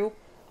of true.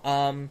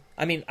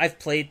 I mean, I've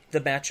played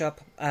the matchup,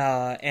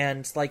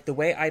 and like the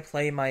way I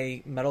play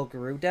my Metal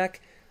Guru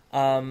deck,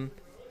 kind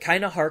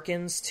of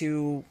harkens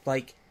to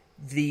like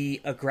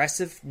the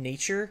aggressive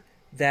nature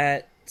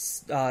that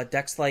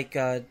decks like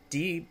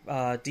D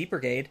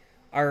Brigade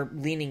are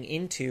leaning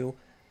into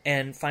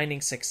and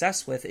finding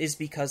success with, is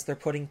because they're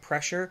putting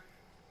pressure.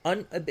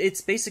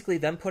 It's basically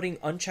them putting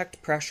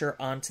unchecked pressure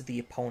onto the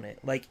opponent.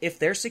 Like, if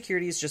their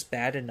security is just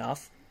bad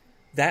enough,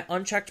 that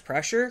unchecked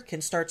pressure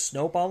can start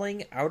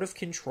snowballing out of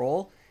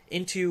control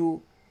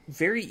into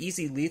very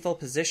easy lethal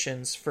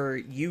positions for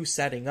you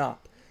setting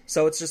up.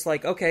 So it's just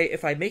like, okay,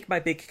 if I make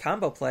my big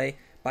combo play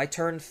by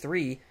turn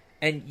 3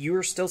 and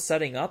you're still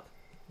setting up,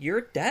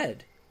 you're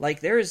dead.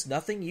 Like, there is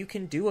nothing you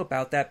can do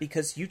about that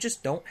because you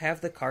just don't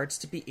have the cards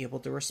to be able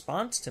to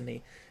respond to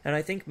me. And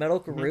I think Metal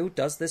Guru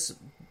does this.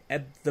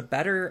 The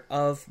better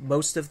of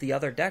most of the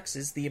other decks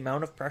is the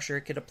amount of pressure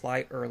it could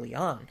apply early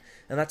on.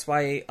 And that's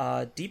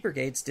why D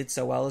Brigades did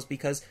so well, is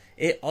because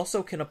it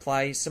also can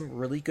apply some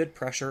really good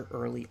pressure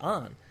early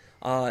on.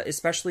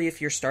 Especially if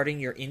you're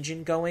starting your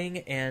engine going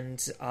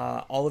and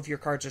all of your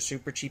cards are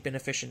super cheap and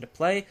efficient to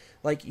play.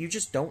 Like, you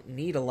just don't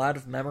need a lot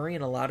of memory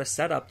and a lot of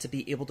setup to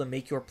be able to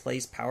make your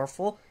plays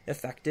powerful,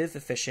 effective,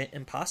 efficient,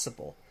 and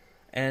possible.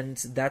 And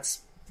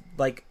that's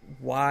like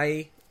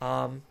why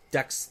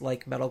decks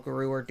like Metal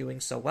Guru are doing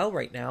so well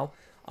right now,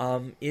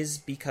 is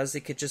because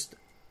it could just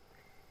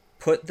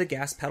put the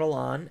gas pedal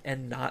on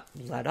and not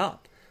let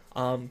up.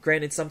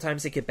 Granted,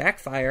 sometimes it could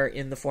backfire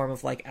in the form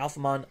of like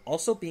Alphamon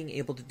also being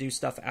able to do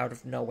stuff out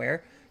of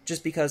nowhere,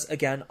 just because,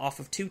 again, off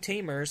of 2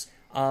 tamers,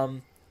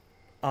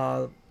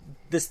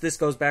 this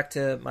goes back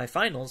to my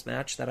finals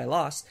match that I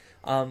lost.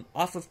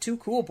 Off of 2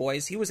 Cool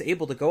Boys, he was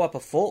able to go up a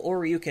full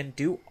Oryuken,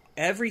 do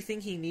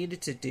everything he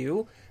needed to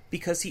do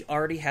because he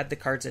already had the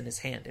cards in his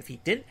hand. If he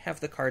didn't have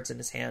the cards in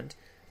his hand,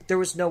 there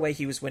was no way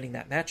he was winning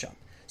that matchup.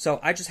 So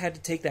I just had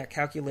to take that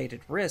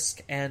calculated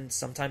risk, and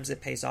sometimes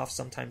it pays off,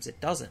 sometimes it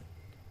doesn't.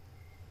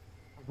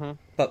 Mm-hmm.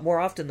 But more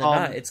often than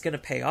not, it's going to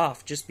pay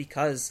off just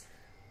because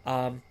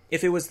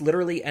if it was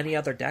literally any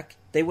other deck,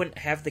 they wouldn't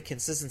have the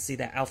consistency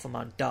that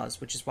Alphamon does,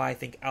 which is why I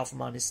think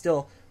Alphamon is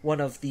still one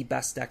of the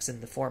best decks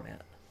in the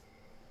format.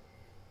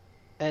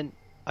 And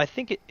I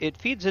think it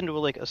feeds into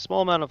like a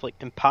small amount of like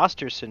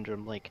imposter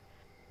syndrome. Like,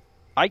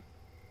 I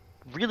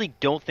really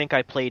don't think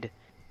I played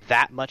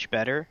that much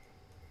better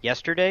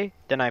yesterday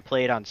than I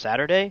played on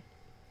Saturday.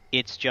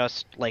 It's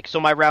just like, so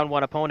my round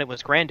 1 opponent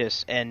was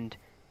Grandis, and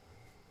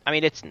I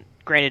mean, it's not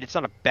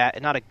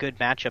a good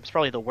matchup. It's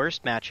probably the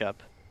worst matchup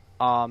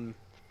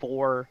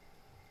for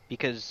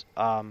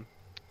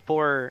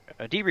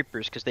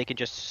D-Reapers, because they can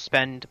just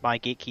spend my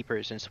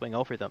Gatekeepers and swing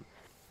over them.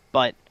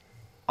 But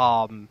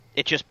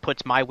it just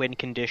puts my win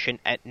condition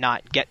at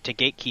not get to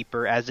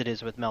Gatekeeper as it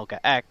is with Melga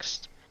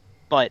X,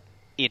 but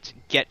it's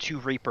get to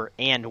Reaper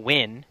and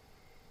win.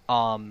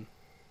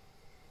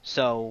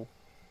 So,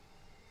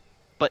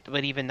 but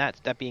even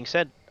that being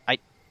said, I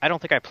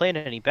don't think I played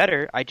any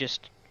better. I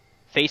just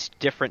faced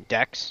different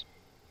decks.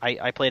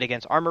 I played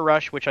against Armor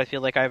Rush, which I feel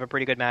like I have a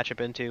pretty good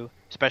matchup into,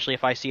 especially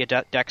if I see a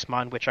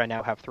Dexmon, which I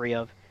now have 3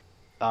 of.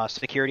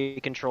 Security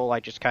Control, I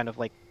just kind of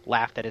like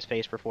laughed at his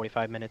face for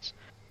 45 minutes.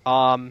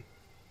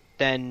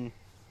 Then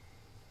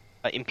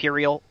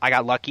Imperial, I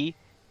got lucky,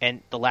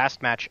 and the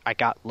last match I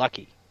got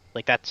lucky.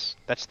 Like that's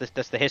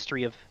the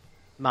history of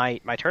my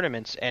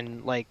tournaments,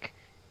 and like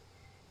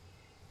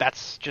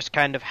that's just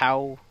kind of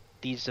how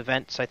these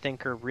events, I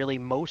think, are really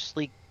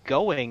mostly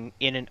going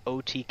in an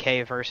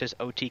OTK versus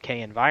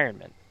OTK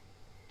environment.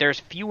 There's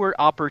fewer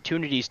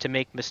opportunities to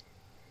make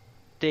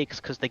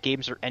mistakes because the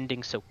games are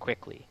ending so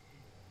quickly.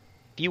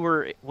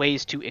 Fewer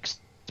ways to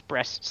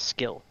express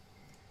skill.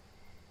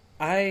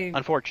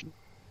 Unfortunately.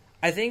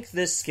 I think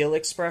this skill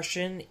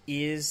expression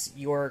is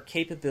your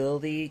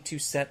capability to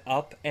set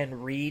up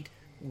and read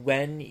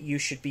when you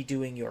should be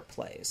doing your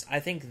plays. I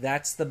think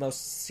that's the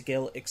most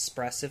skill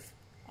expressive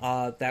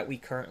that we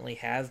currently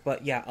have.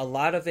 But yeah, a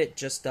lot of it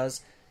just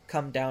does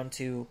come down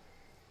to,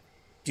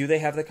 do they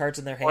have the cards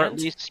in their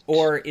hand,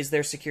 or is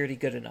their security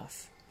good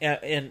enough?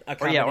 In a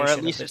combination or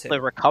at least it's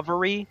the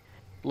recovery.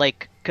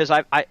 Like, because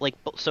I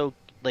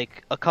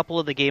a couple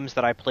of the games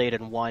that I played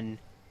and won,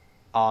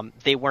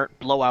 they weren't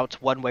blowouts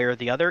one way or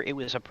the other. It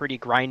was a pretty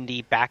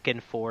grindy back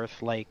and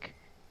forth, like,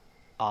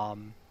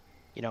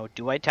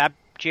 do I tap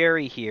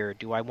Jerry here?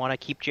 Do I want to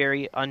keep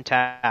Jerry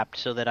untapped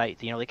so that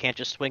they can't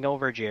just swing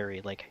over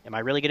Jerry? Like, am I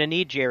really going to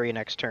need Jerry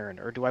next turn?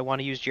 Or do I want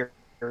to use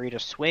Jerry to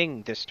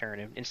swing this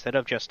turn instead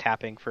of just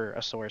tapping for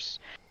a source?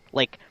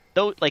 Like,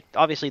 though, like,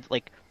 obviously,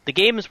 like, the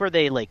games where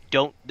they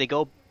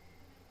go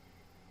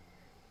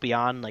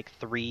beyond, like,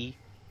 3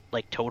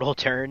 like total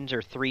turns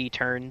or 3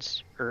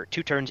 turns or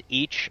 2 turns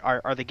each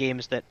are the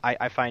games that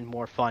I find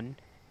more fun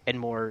and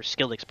more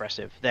skill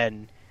expressive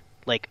than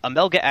like a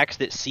Melga X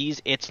that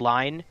sees its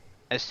line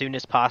as soon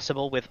as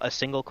possible with a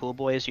single Cool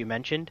Boy, as you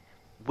mentioned,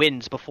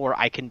 wins before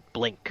I can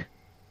blink.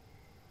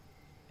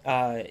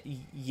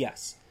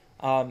 Yes.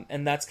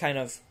 And that's kind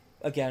of,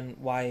 again,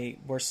 why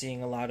we're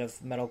seeing a lot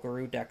of Metal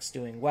Guru decks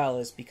doing well,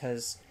 is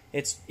because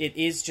it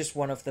is just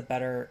one of the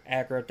better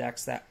aggro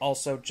decks that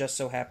also just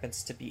so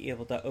happens to be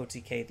able to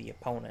OTK the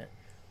opponent.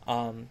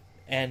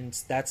 And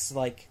that's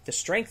like the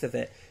strength of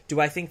it. Do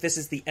I think this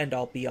is the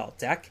end-all be-all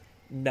deck?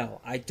 No,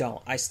 I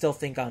don't. I still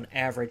think on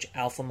average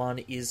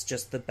Alphamon is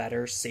just the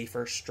better,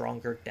 safer,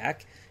 stronger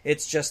deck.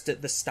 It's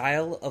just the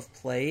style of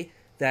play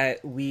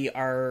that we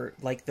are,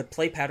 like the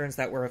play patterns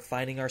that we're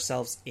finding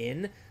ourselves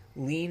in,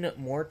 lean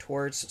more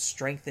towards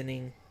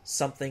strengthening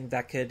something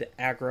that could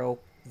aggro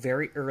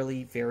very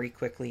early, very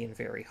quickly, and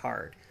very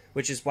hard.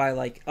 Which is why,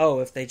 like,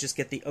 if they just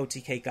get the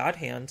OTK God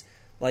Hand,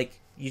 like,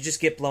 you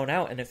just get blown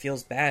out and it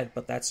feels bad,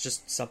 but that's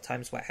just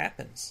sometimes what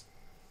happens.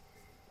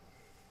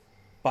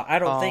 But I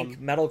don't think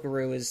Metal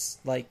Guru is,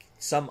 like,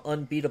 some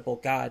unbeatable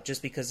god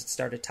just because it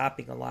started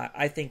topping a lot.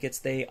 I think it's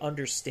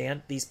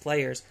these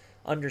players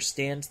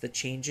understand the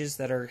changes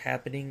that are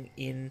happening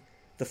in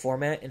the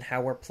format and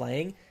how we're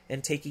playing,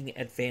 and taking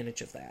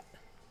advantage of that.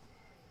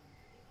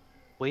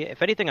 Well,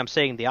 if anything, I'm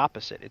saying the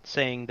opposite. It's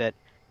saying that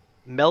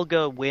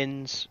Melga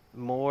wins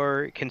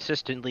more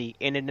consistently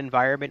in an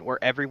environment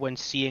where everyone's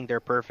seeing their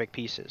perfect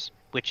pieces,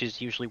 which is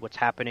usually what's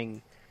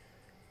happening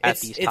at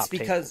these top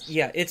tables.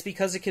 Yeah, it's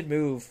because it could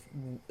move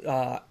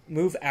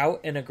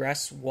out and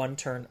aggress 1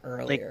 turn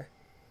earlier.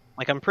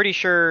 Like I'm pretty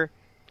sure,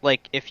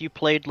 like if you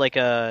played like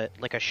a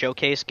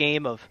showcase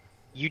game of,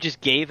 you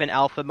just gave an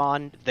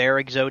Alphamon their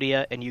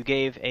Exodia and you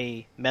gave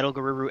a Metal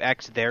Guru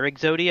X their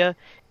Exodia,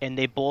 and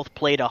they both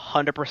played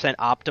 100%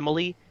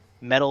 optimally,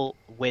 Metal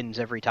wins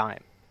every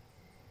time.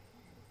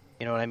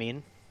 You know what I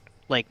mean?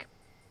 Like,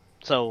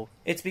 so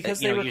it's because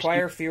they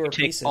require fewer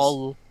pieces.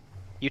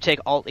 You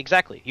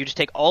just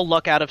take all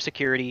luck out of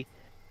security.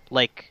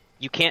 Like,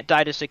 you can't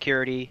die to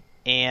security,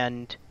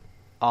 and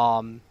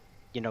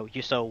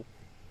so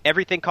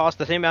everything costs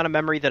the same amount of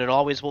memory that it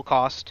always will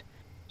cost.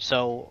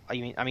 So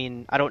I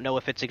mean, I don't know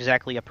if it's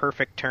exactly a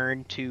perfect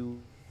turn to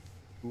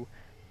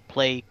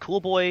play Cool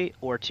Boy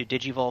or to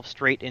Digivolve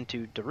straight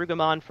into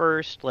Darugamon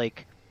first,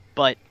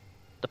 but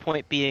the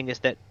point being is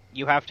that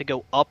you have to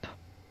go up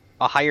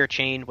a higher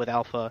chain with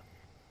Alpha,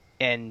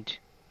 and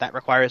that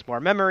requires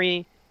more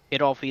memory.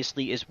 It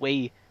obviously is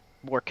way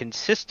more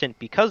consistent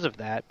because of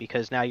that,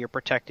 because now you're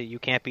protected. You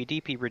can't be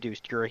DP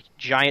reduced. You're a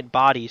giant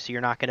body, so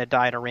you're not going to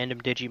die to random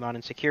Digimon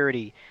in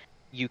security.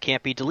 You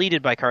can't be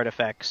deleted by card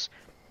effects.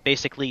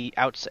 Basically,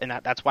 and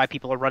that's why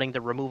people are running the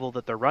removal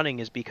that they're running,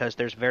 is because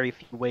there's very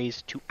few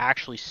ways to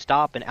actually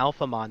stop an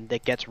Alphamon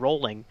that gets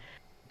rolling,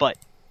 but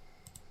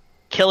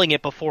killing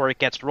it before it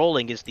gets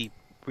rolling is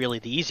really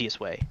the easiest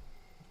way.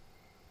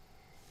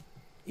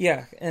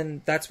 Yeah,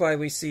 and that's why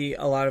we see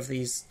a lot of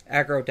these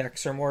aggro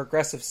decks or more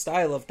aggressive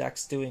style of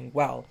decks doing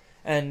well.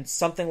 And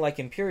something like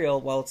Imperial,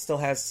 while it still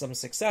has some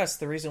success,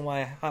 the reason why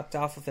I hopped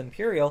off of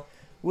Imperial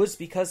was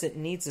because it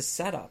needs a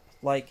setup.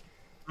 Like,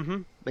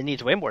 it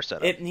needs way more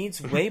setup. It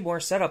needs way more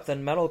setup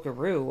than Metal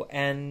Garou,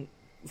 and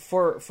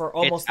for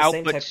almost the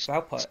same type of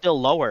output.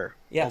 Still lower,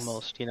 yes.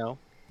 Almost,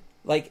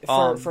 Like,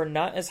 for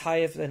not as high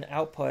of an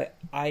output,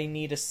 I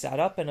need a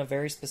setup, and a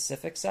very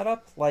specific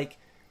setup. Like,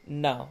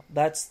 no,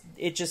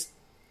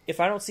 if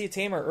I don't see a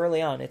tamer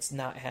early on, it's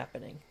not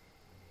happening.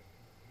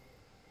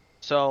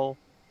 So,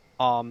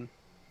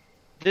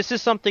 this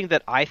is something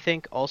that I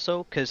think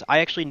also, because I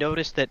actually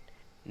noticed that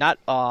not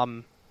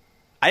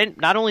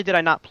only did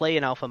I not play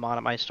an Alphamon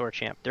at my store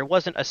champ, there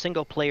wasn't a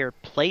single player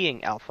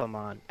playing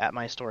Alphamon at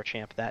my store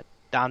champ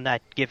on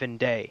that given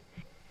day.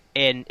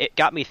 And it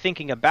got me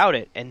thinking about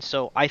it, and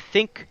so I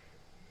think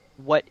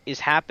what is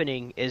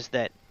happening is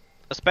that,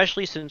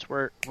 especially since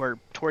we're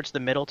towards the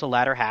middle to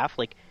latter half,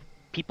 like,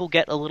 people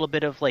get a little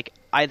bit of, like,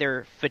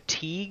 either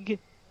fatigue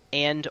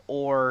and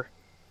or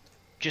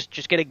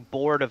just getting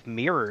bored of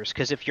mirrors,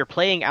 because if you're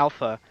playing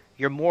Alpha,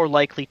 you're more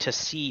likely to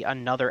see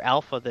another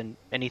Alpha than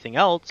anything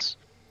else.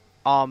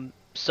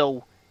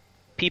 So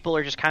people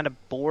are just kind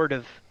of bored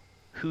of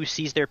who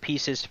sees their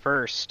pieces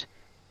first,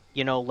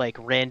 like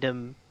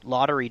random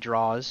lottery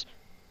draws,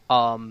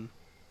 in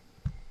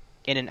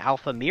an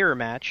Alpha mirror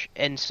match.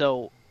 And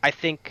so I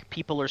think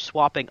people are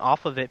swapping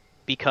off of it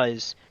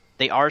because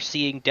they are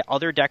seeing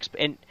other decks,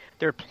 and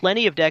there are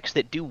plenty of decks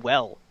that do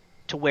well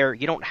to where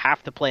you don't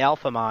have to play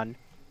Alphamon,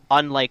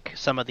 unlike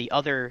some of the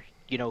other,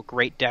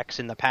 great decks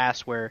in the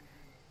past where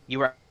you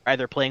were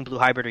either playing Blue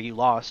Hybrid or you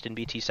lost in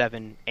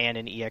BT7 and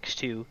in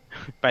EX2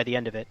 by the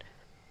end of it.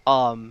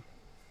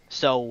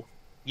 So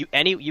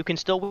you can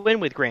still win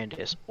with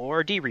Grandis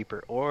or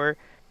D-Reaper or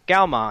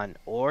Galmon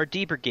or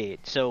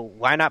D-Brigade. So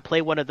why not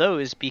play one of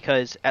those?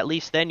 Because at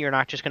least then you're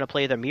not just going to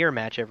play the mirror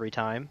match every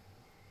time.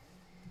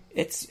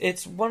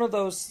 It's one of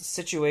those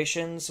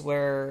situations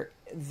where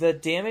the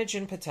damage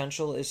and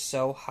potential is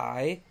so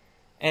high,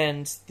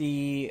 and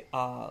the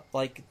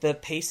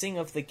pacing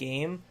of the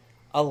game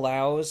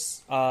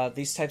allows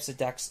these types of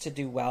decks to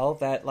do well,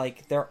 that,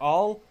 like, they're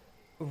all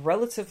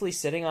relatively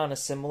sitting on a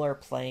similar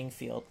playing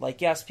field.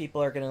 Like, yes,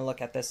 people are going to look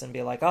at this and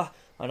be like,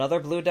 another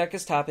blue deck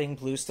is topping,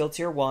 blue's still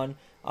tier 1,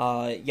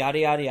 yada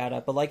yada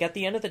yada. But, like, at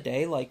the end of the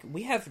day, like,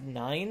 we have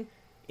 9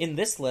 in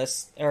this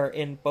list, or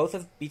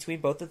between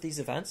both of these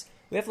events,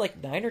 we have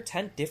like 9 or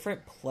 10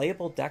 different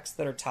playable decks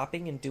that are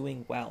topping and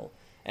doing well.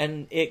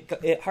 And it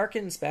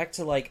harkens back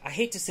to, like, I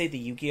hate to say the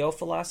Yu-Gi-Oh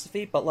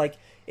philosophy, but, like,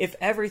 if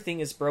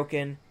everything is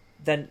broken,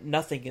 then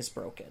nothing is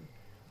broken.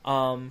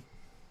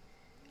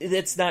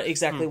 It's not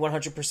exactly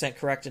 100%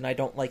 correct, and I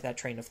don't like that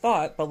train of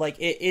thought, but, like,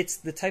 it's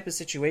the type of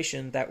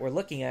situation that we're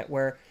looking at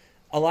where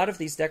a lot of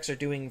these decks are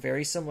doing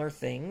very similar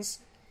things,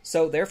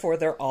 so therefore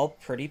they're all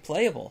pretty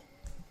playable.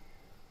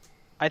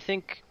 I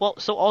think,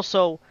 so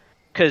also,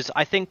 because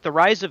I think the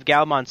Rise of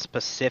Galmon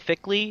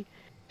specifically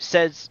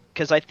says,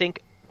 because I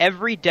think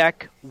every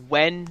deck,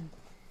 when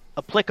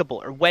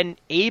applicable or when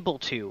able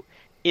to,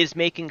 is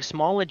making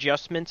small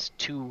adjustments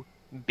to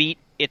beat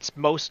its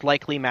most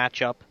likely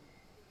matchup.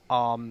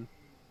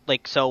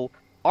 So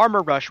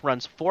Armor Rush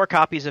runs 4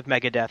 copies of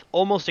Megadeth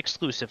almost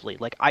exclusively.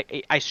 Like,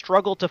 I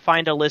struggle to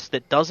find a list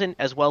that doesn't,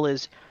 as well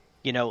as,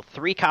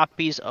 3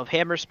 copies of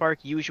Hammerspark,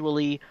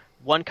 usually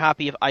 1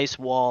 copy of Ice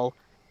Wall.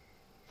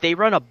 They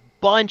run a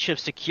bunch of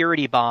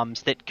security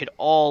bombs that could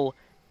all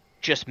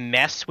just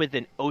mess with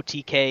an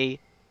OTK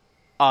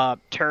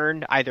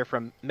turn, either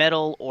from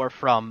Metal or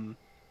from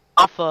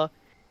Alpha,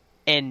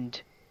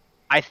 and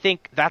I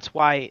think that's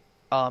why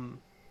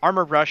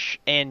Armor Rush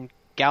and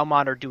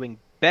Galmon are doing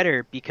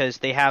better, because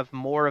they have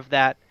more of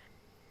that.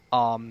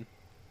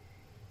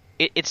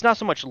 It's not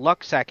so much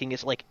luck sacking;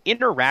 it's like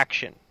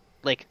interaction.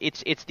 Like,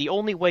 it's the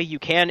only way you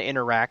can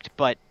interact.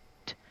 But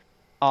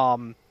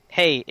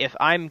hey, if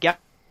I'm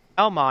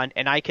Galmon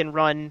and I can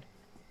run,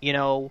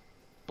 Blackware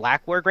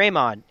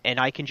Greymon, and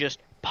I can just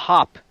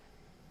pop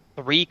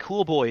 3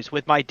 Cool Boys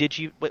with my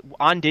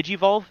on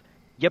Digivolve,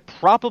 you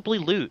probably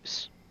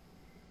lose.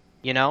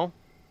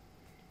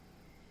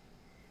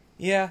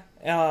 Yeah,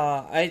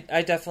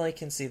 I definitely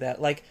can see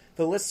that. Like,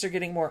 the lists are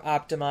getting more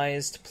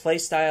optimized, play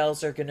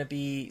styles are going to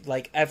be,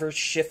 like, ever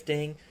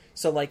shifting.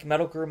 So, like,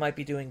 Metal Gru might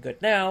be doing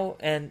good now,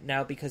 and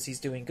now because he's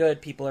doing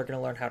good, people are going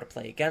to learn how to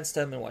play against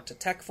him and what to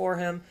tech for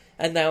him,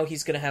 and now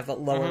he's going to have a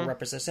lower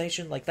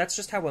representation. Like, that's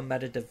just how a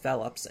meta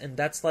develops, and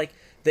that's, like,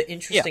 the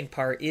interesting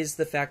part is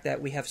the fact that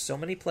we have so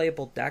many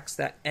playable decks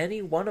that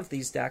any one of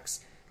these decks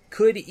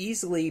could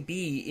easily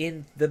be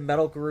in the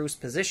Metal Guru's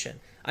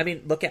position. I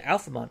mean, look at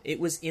Alphamon. It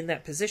was in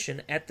that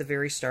position at the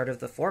very start of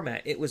the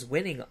format. It was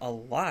winning a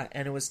lot,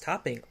 and it was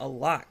topping a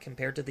lot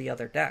compared to the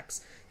other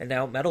decks. And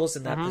now Metal's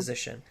in that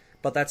position.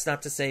 But that's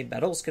not to say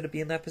Metal's going to be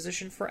in that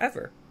position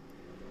forever.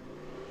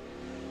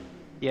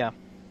 Yeah.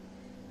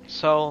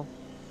 So,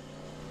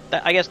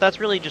 I guess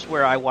that's really just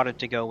where I wanted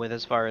to go with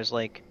as far as,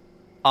 like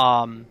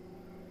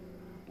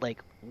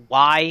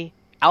why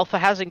Alpha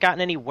hasn't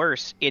gotten any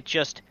worse. It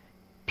just...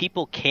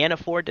 people can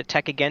afford to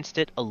tech against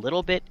it a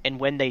little bit, and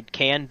when they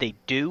can, they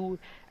do,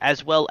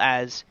 as well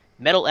as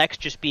Metal X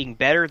just being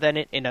better than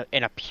it in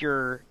a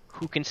pure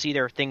who can see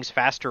their things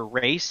faster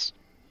race.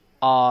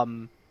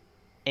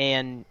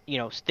 And, you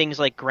know, things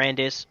like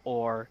Grandis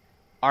or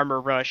Armor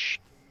Rush,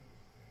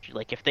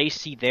 like, if they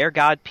see their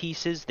god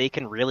pieces, they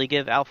can really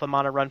give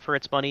Alphamon a run for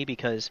its money,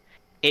 because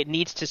it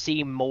needs to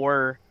see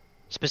more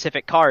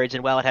specific cards,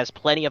 and while it has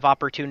plenty of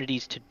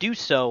opportunities to do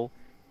so,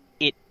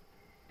 it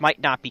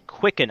might not be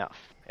quick enough.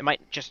 It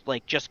might just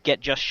get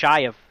just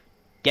shy of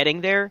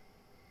getting there.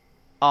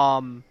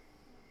 And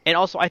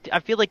also, I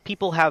feel like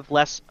people have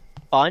less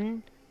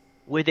fun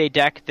with a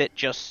deck that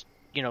just,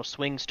 you know,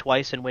 swings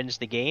twice and wins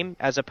the game,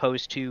 as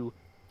opposed to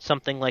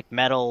something like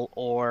Metal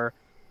or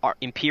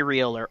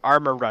Imperial or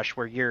Armor Rush,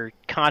 where you're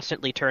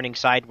constantly turning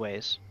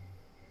sideways.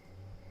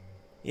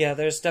 Yeah,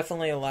 there's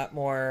definitely a lot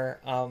more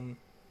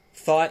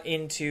thought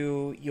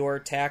into your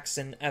attacks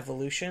and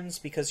evolutions,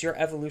 because your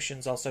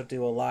evolutions also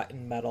do a lot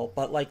in Metal.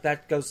 But, like,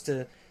 that goes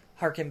to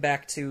harken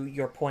back to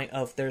your point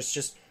of there's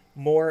just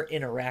more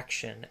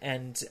interaction,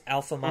 and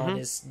Alphamon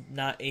is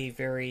not a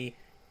very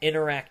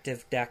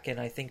interactive deck, and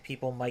I think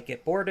people might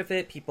get bored of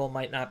it. People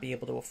might not be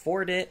able to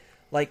afford it.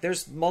 Like,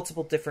 there's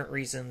multiple different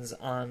reasons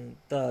on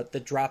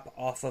the drop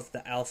off of the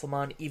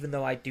Alphamon, even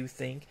though I do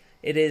think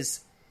it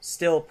is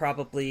still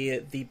probably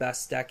the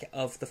best deck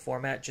of the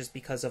format, just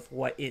because of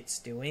what it's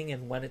doing,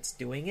 and when it's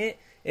doing it,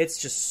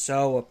 it's just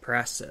so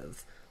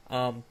oppressive.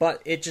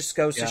 But it just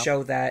goes to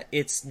show that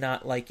it's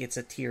not like it's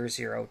a tier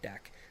 0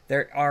 deck.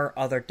 There are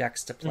other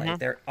decks to play.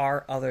 There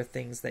are other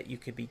things that you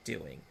could be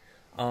doing.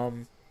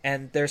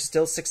 And there's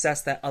still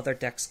success that other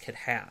decks could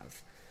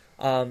have.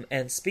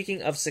 And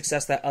speaking of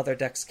success that other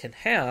decks can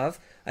have,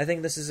 I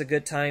think this is a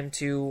good time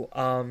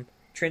to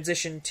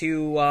transition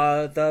to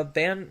the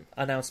ban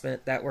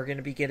announcement that we're going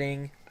to be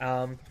getting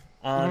on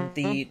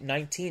the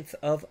 19th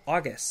of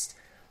August.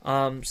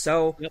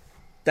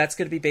 That's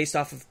going to be based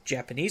off of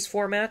Japanese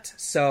format,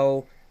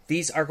 so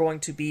these are going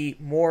to be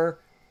more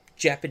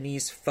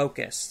Japanese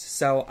focused.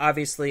 So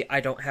obviously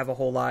I don't have a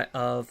whole lot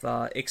of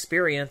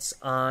experience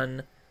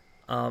on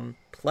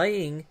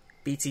playing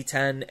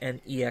BT10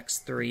 and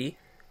EX3,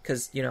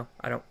 because, you know,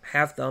 I don't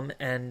have them,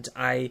 and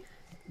I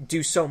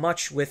do so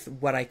much with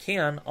what I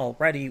can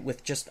already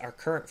with just our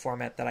current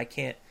format that I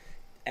can't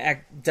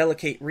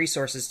delegate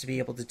resources to be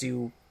able to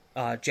do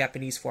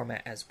Japanese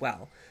format as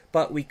well.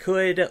 But we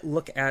could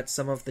look at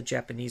some of the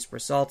Japanese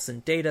results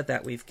and data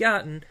that we've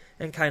gotten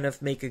and kind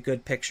of make a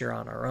good picture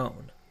on our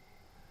own.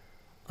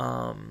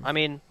 I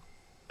mean,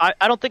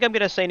 I don't think I'm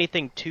going to say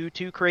anything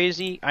too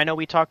crazy. I know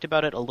we talked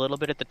about it a little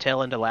bit at the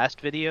tail end of last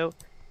video.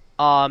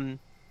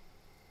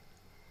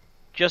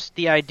 Just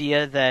the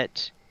idea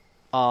that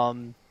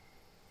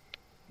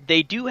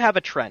they do have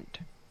a trend.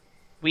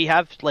 We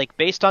have, like,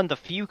 based on the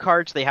few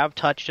cards they have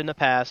touched in the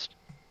past,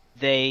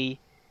 they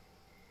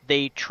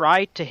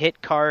try to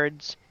hit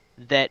cards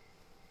that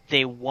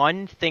they,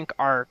 think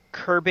are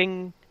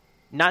curbing,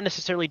 not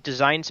necessarily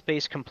design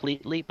space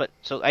completely, but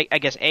so I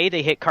guess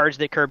they hit cards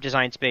that curb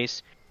design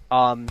space,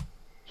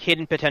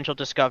 hidden potential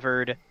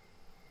discovered,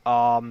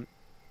 kind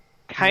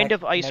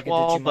of Ice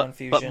Wall,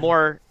 but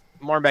more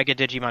Mega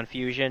Digimon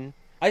Fusion.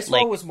 Ice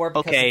Wall was more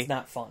because it's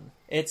not fun.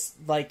 It's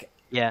like,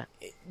 yeah,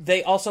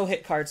 they also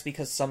hit cards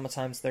because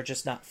sometimes they're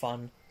just not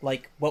fun.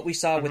 Like what we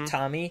saw with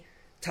Tommy.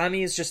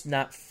 Tommy is just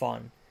not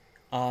fun.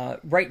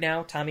 Right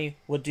now, Tommy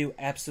would do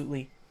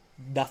absolutely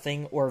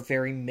nothing or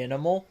very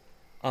minimal.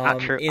 Not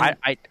true.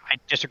 I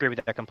disagree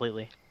with that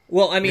completely.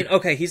 Well, I mean,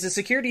 okay, he's a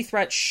security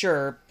threat,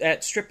 sure,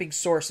 at stripping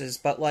sources,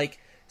 but, like,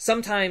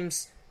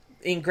 sometimes,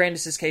 in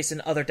Grandis' case and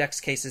other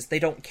decks' cases, they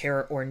don't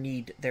care or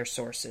need their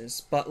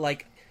sources. But,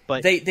 like,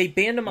 they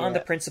banned him on the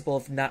principle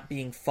of not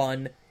being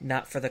fun,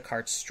 not for the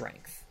card's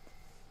strength.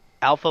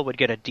 Alpha would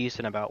get a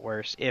decent amount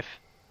worse if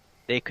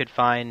they could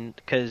find...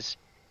 Because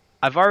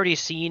I've already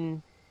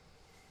seen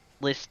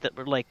lists that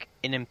were like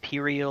an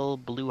Imperial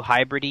blue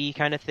hybrid-y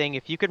kind of thing.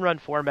 If you can run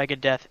 4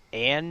 Megadeth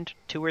and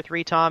 2 or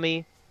 3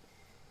 Tommy,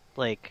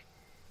 like,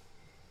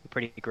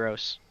 pretty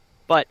gross.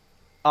 But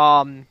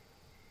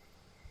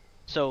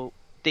so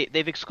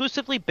they've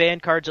exclusively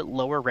banned cards at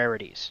lower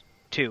rarities.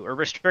 too, or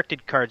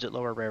restricted cards at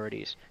lower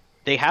rarities.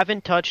 They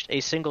haven't touched a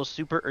single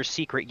super or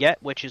secret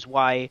yet, which is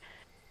why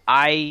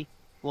I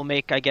will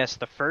make, I guess,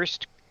 the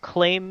first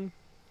claim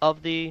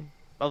of the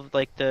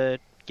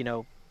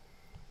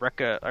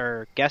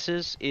or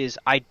guesses is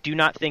I do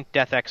not think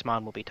Death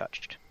Exmon will be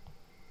touched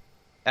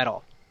at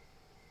all.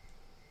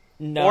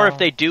 No. Or if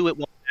they do, it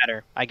won't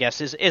matter. I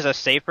guess is a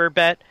safer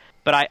bet,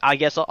 but I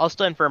guess I'll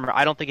stand firm.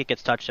 I don't think it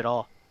gets touched at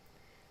all.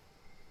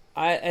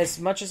 As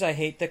much as I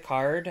hate the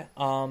card,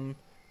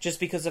 just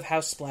because of how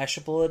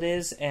splashable it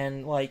is,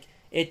 and like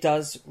it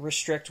does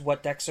restrict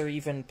what decks are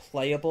even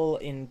playable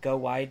in go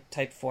wide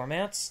type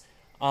formats.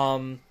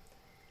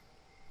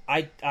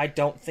 I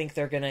don't think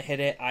they're gonna hit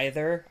it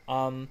either.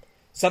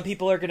 Some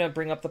people are gonna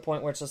bring up the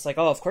point where it's just like,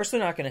 oh, of course they're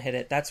not gonna hit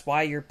it. That's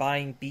why you're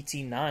buying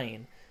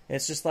BT9.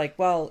 It's just like,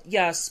 well,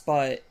 yes,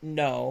 but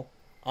no.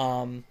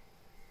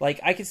 Like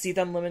I could see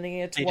them limiting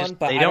it to one,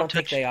 but I don't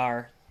think they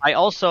are. I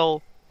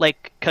also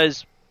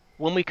because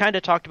when we kind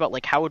of talked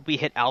about how would we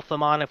hit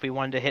Alphamon if we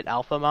wanted to hit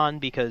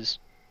Alphamon, because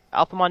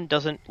Alphamon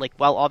doesn't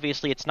while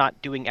obviously it's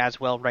not doing as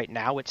well right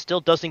now, it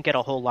still doesn't get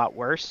a whole lot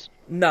worse.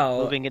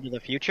 No, moving into the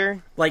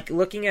future.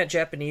 Looking at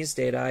Japanese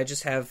data, I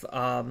just have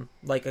a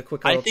quick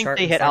little chart. I think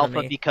they hit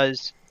Alpha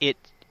because it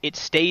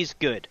stays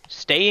good.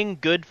 Staying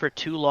good for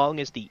too long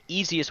is the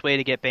easiest way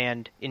to get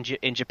banned in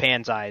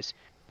Japan's eyes.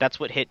 That's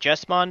what hit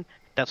Jessamon,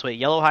 that's what hit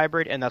Yellow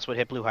Hybrid, and that's what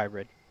hit Blue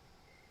Hybrid.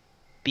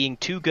 Being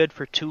too good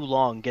for too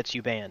long gets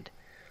you banned.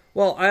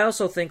 Well, I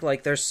also think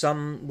there's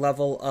some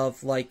level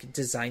of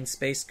design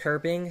space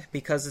curbing,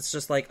 because it's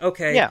just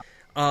okay, yeah.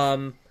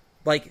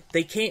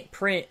 They can't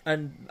print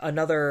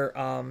another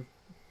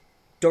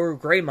Doru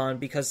Greymon,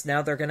 because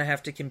now they're going to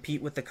have to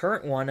compete with the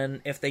current one,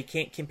 and if they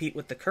can't compete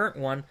with the current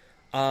one,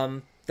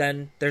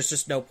 then there's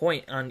just no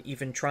point on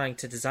even trying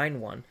to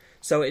design one.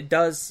 So it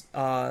does,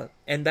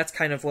 and that's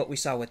kind of what we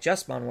saw with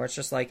Jessamon, where it's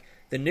just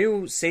the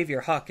new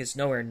Savior Huck is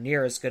nowhere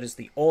near as good as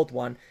the old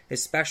one,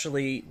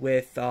 especially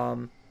with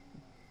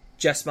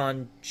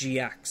Jessamon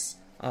GX.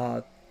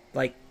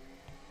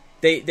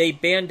 They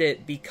banned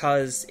it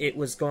because it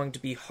was going to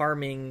be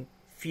harming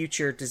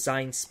future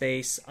design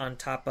space, on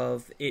top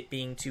of it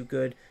being too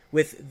good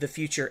with the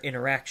future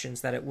interactions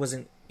that it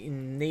wasn't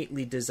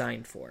innately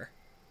designed for.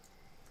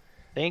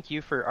 Thank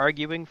you for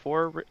arguing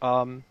for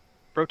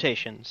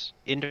rotations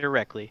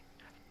indirectly.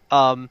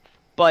 But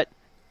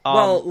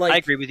I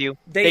agree with you.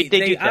 They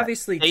do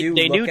obviously that. do.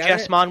 They knew look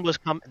Jessamon was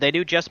coming. They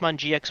knew Jessamon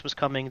GX was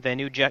coming. They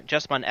knew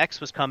Jessamon X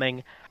was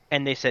coming,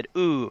 and they said,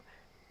 "Ooh,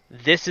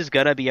 this is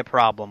gonna be a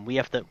problem. We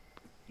have to.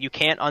 You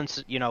can't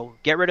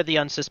get rid of the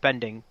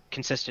unsuspending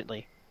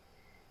consistently."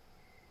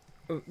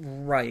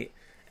 Right,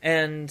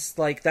 and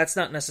that's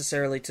not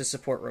necessarily to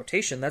support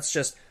rotation. That's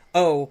just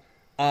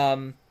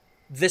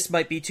this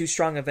might be too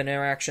strong of an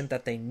interaction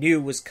that they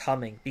knew was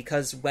coming,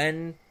 because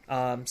when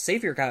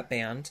Savior got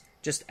banned,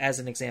 just as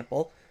an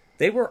example,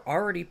 they were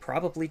already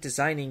probably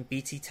designing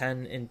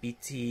BT10 and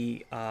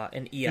BT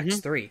and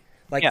EX3.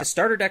 The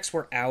starter decks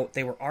were out,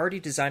 they were already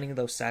designing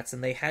those sets,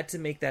 and they had to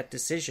make that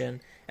decision,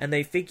 and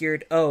they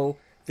figured,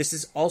 this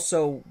is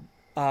also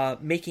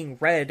making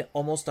Red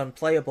almost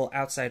unplayable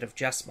outside of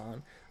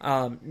Jessamon.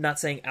 Not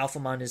saying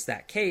Alphamon is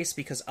that case,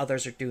 because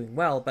others are doing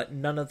well, but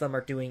none of them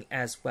are doing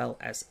as well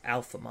as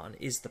Alphamon,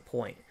 is the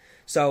point.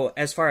 So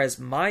as far as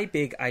my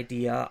big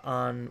idea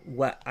on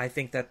what I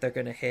think that they're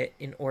going to hit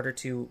in order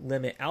to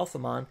limit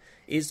Alphamon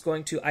is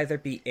going to either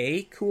be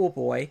A, Cool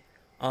Boy,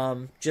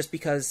 just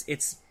because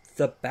it's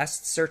the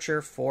best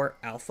searcher for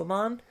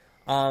Alphamon.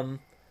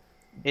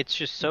 It's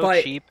just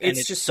so cheap, and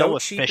it's just so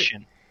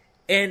efficient.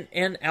 And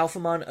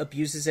Alphamon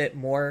abuses it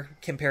more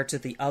compared to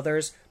the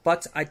others,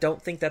 but I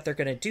don't think that they're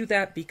going to do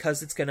that,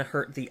 because it's going to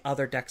hurt the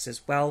other decks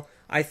as well.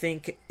 I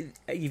think,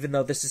 even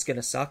though this is going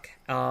to suck,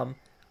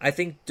 I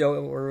think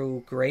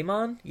Doru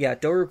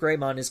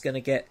Greymon is going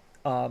to get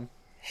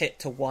hit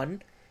to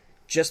 1,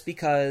 just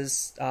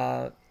because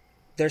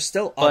there's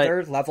still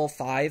other level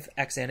 5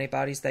 X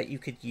antibodies that you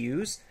could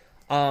use.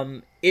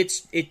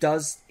 It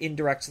does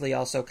indirectly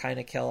also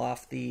kind of kill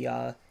off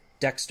the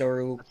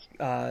Dexdoru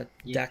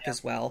deck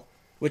as well,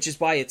 which is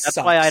why it sucks.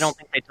 That's why I don't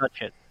think they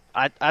touch it.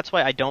 That's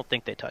why I don't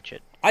think they touch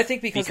it. I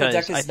think because the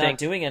deck is not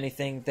doing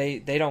anything, they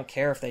don't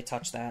care if they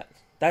touch that.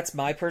 That's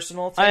my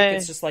personal take.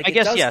 It's just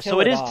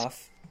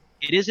off.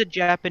 It is a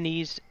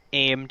Japanese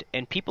aimed,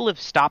 and people have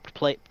stopped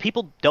play.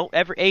 People don't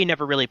ever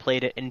never really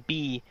played it, and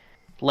B,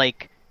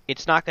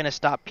 it's not going to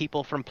stop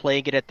people from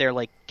playing it at their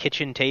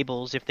kitchen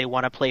tables if they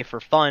want to play for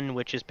fun,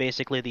 which is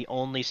basically the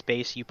only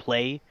space you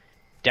play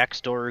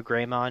Dexdoru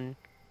Greymon,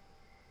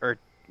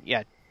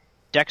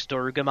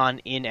 Dexdorugamon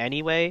in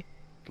anyway.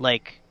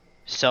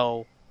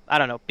 So I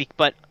don't know,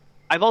 but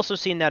I've also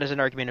seen that as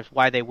an argument of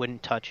why they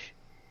wouldn't touch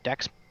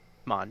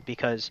Dexmon,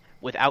 because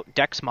without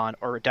Dexmon,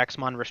 or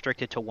Dexmon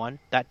restricted to 1,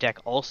 that deck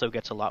also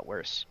gets a lot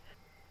worse.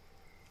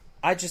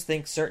 I just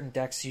think certain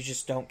decks you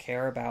just don't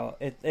care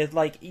about.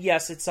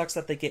 Yes, it sucks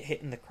that they get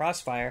hit in the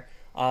crossfire.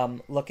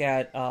 Look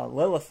at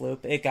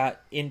Lilithloop. It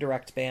got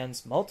indirect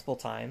bans multiple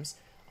times,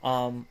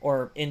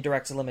 or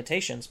indirect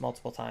limitations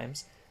multiple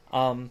times.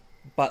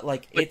 but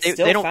like But it they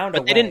still don't. found a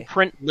But they way. didn't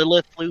print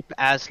Lilith Loop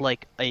as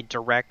like a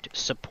direct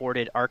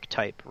supported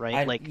archetype,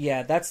 right? Like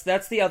Yeah, that's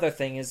the other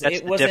thing is that's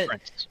it the wasn't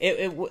difference.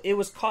 it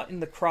was caught in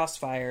the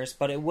crossfires,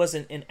 but it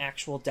wasn't an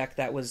actual deck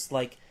that was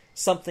like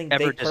something they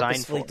Ever designed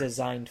purposely for.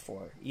 designed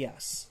for.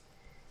 Yes.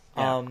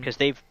 Yeah, because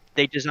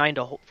they designed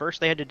a whole.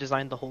 First, they had to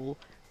design the whole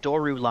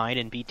Doru line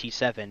in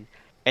BT7,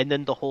 and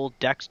then the whole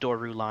Dex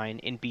Doru line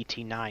in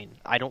BT9.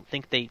 I don't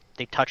think they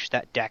touched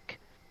that deck.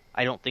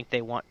 I don't think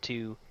they want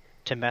to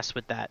mess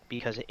with that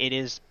because it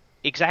is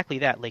exactly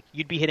that. Like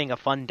you'd be hitting a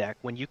fun deck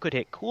when you could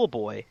hit Cool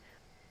Boy,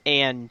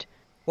 and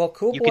Well,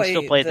 Cool you can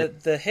still Boy, play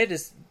the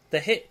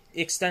hit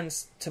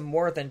extends to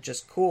more than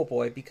just Cool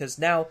Boy because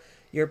now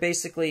you're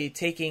basically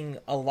taking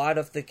a lot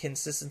of the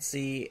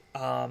consistency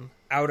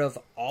out of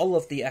all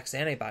of the X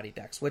antibody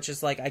decks, which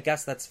is like I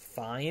guess that's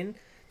fine.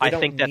 They I don't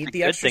think that's need a the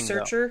good extra thing,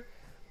 though. searcher,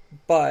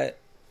 but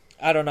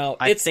I don't know.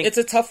 I It's think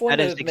a tough one that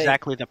to is make.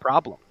 exactly the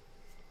problem.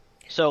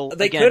 So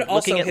They again, could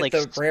also looking at hit like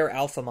the rare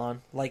Alphamon,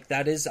 like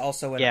that is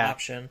also an Yeah.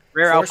 option.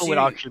 Rare Force Alpha would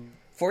you- actually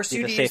force be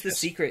you the to use the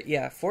safest. secret.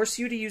 Yeah, force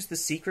you to use the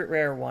secret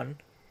rare one.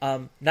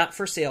 Not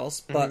for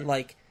sales, but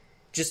like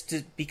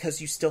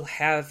because you still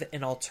have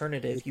an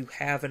alternative, you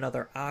have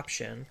another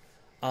option.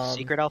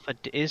 Secret Alpha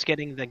is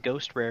getting the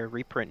Ghost Rare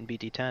reprint in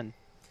BT10.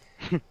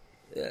 Force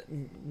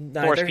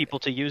Neither people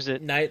to use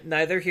it.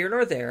 neither here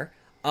nor there.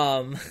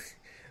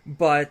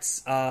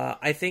 But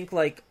I think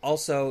like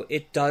also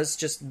it does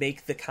just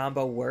make the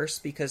combo worse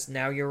because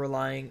now you're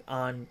relying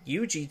on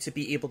Yuji to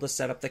be able to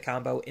set up the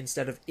combo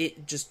instead of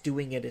it just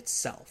doing it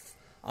itself.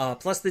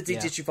 Plus the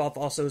Digivolve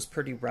also is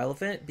pretty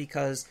relevant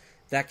because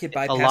that could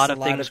bypass A lot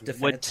of things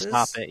defenses. would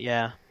stop it.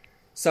 Yeah.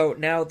 So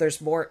now there's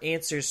more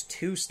answers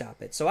to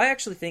stop it. So I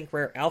actually think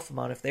Rare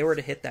Alphamon, if they were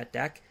to hit that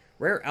deck,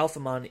 Rare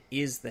Alphamon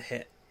is the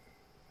hit.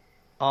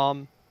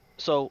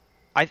 So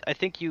I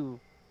think you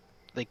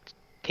like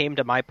came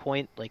to my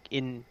point like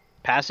in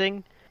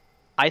passing.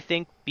 I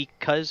think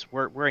because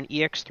we're in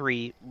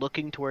EX3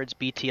 looking towards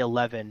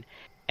BT11,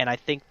 and I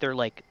think they're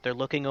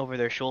looking over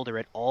their shoulder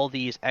at all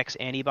these X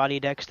antibody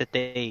decks that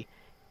they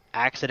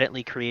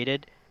accidentally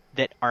created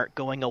that aren't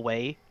going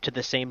away to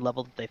the same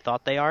level that they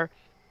thought they are.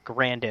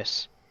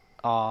 Grandis,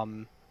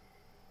 Grandis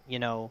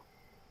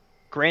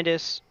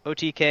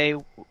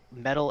OTK,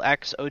 Metal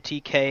X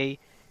OTK,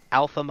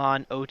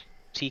 Alphamon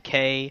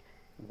OTK,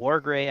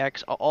 Wargrey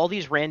X, all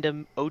these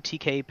random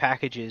OTK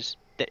packages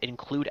that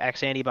include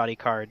X antibody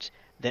cards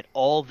that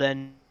all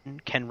then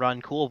can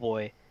run Cool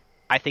Boy.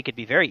 I think it'd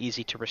be very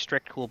easy to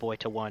restrict Cool Boy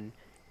to one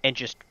and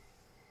just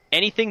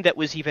anything that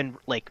was even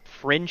like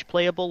fringe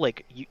playable,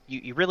 like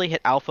you really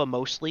hit alpha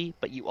mostly,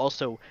 but you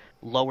also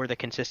lower the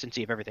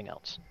consistency of everything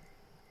else.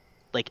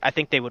 Like I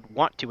think they would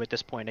want to at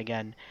this point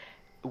again.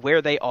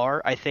 Where they are,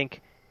 I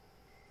think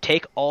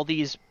take all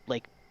these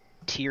like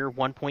tier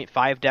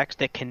 1.5 decks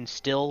that can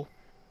still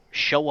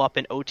show up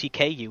and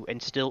OTK you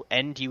and still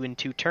end you in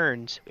 2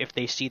 turns if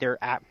they see their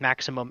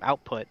maximum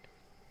output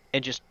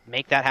and just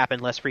make that happen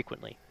less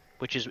frequently,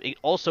 which is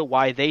also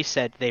why they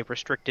said they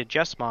restricted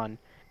Jessamon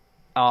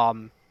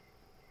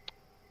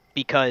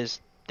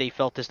because they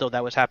felt as though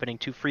that was happening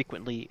too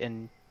frequently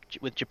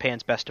with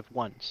Japan's best of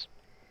ones.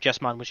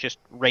 Jessamon was just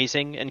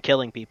raising and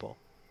killing people.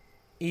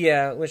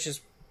 Yeah, which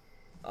is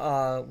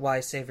why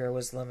Savior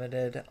was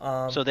limited.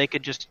 So they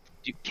could just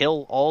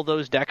kill all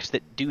those decks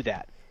that do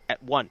that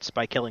at once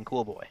by killing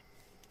Cool Boy.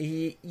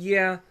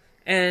 Yeah,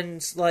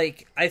 and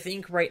like I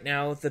think right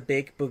now the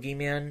big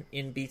boogeyman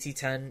in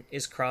BT10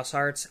 is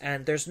Crosshearts,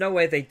 and there's no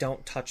way they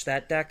don't touch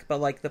that deck.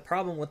 But like the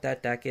problem with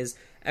that deck is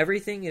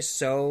everything is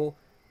so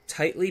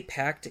tightly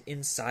packed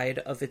inside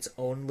of its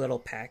own little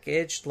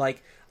package.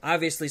 Like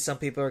obviously some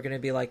people are going to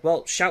be like,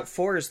 well, Shout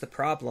 4 is the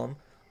problem.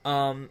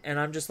 And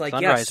I'm just like,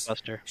 Sunrise yes,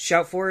 Buster.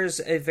 Shout 4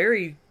 is a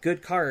very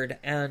good card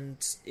and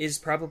is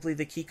probably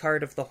the key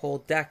card of the whole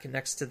deck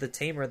next to the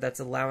Tamer that's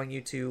allowing you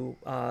to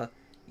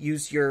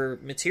use your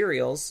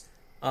materials,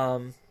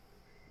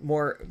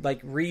 more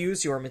like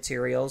reuse your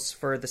materials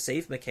for the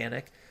save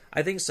mechanic.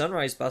 I think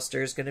Sunrise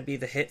Buster is going to be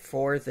the hit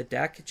for the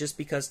deck just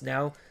because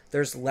now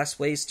there's less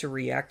ways to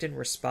react and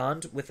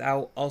respond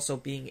without also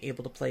being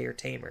able to play your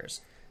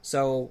Tamers.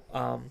 So,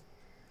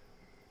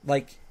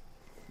 like,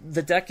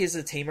 the deck is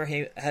a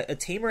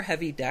tamer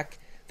heavy deck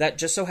that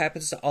just so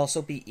happens to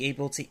also be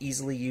able to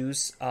easily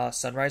use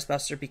Sunrise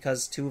Buster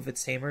because 2 of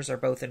its Tamers are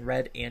both in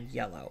red and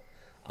yellow.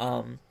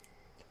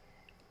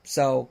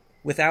 So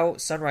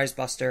without Sunrise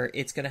Buster,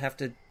 it's going to have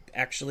to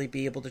actually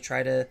be able to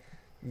try to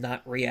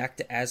not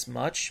react as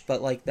much, but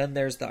like then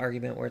there's the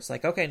argument where it's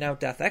like, okay, now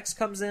Death X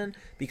comes in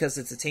because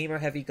it's a tamer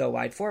heavy go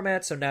wide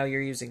format, so now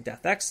you're using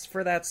Death X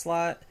for that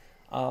slot.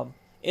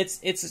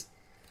 It's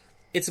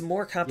a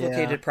more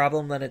complicated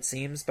problem than it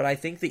seems, but I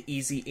think the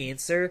easy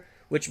answer,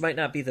 which might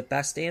not be the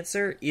best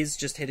answer, is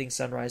just hitting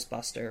Sunrise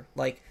Buster.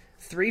 Like,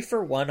 3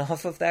 for 1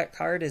 off of that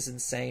card is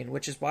insane,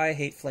 which is why I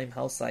hate Flame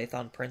Hellscythe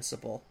on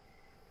principle.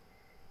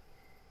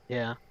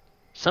 Yeah.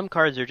 Some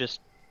cards are just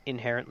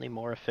inherently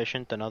more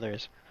efficient than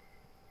others.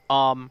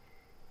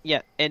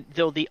 Yeah, and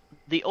though the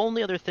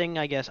only other thing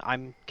I guess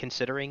I'm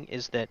considering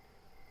is that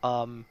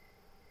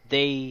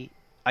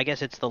I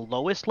guess it's the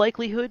lowest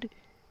likelihood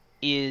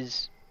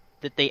is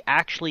that they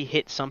actually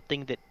hit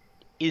something that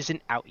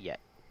isn't out yet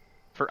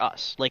for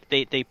us. Like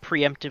they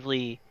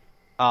preemptively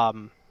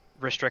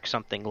restrict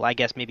something. I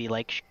guess maybe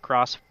like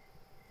Cross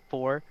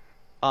 4.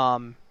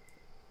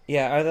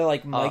 Yeah, are they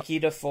like Mikey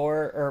to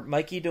 4 or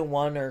Mikey to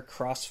 1 or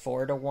Cross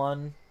 4 to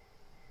 1?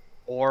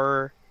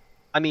 Or,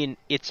 I mean,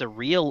 it's a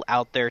real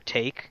out there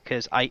take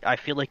because I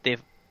feel like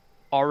they've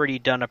already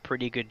done a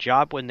pretty good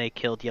job when they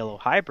killed Yellow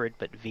Hybrid,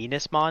 but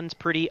Venusmon's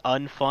pretty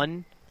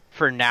unfun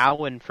for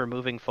now and for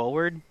moving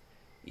forward.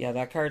 Yeah,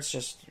 that card's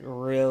just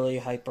really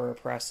hyper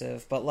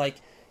oppressive. But like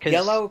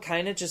Yellow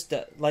kind of just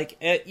like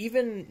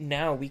even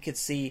now we could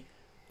see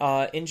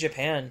in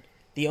Japan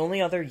the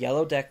only other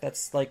Yellow deck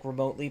that's like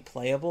remotely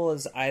playable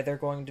is either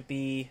going to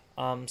be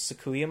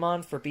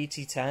Sakuyamon for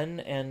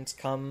BT10 and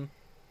come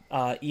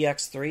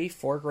EX3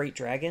 4 Great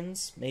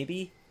Dragons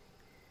maybe.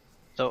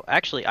 So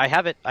actually, I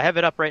have it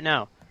up right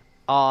now.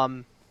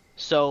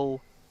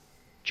 So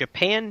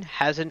Japan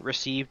hasn't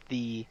received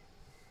the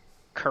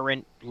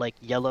current like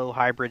Yellow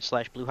Hybrid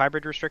 / Blue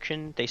Hybrid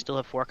restriction. They still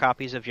have 4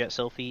 copies of Jet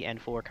Sylphie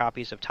and 4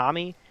 copies of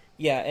Tommy.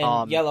 Yeah,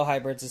 and Yellow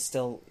Hybrids is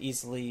still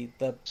easily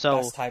the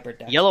best hybrid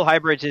deck. Yellow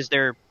Hybrids is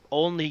their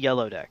only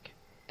yellow deck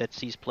that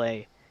sees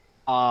play,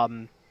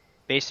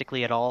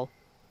 basically at all.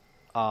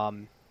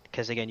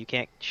 Because again, you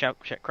can't shout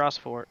Cross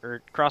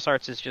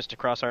Arts is just a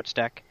Cross Arts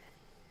deck.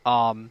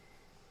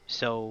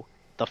 So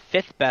the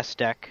 5th best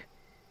deck,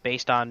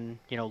 based on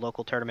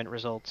local tournament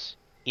results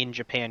in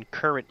Japan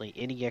currently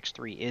in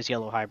EX3 is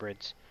Yellow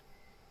Hybrids,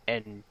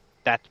 and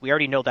that we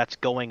already know that's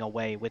going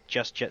away with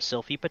just Jet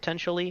Sylphie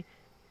potentially.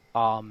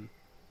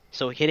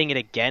 So hitting it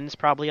again is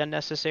probably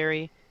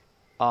unnecessary.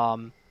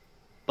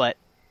 But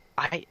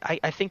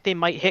I think they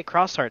might hit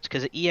Cross Hearts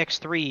because at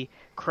EX3,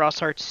 Cross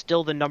Hearts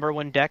still the number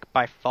 1 deck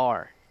by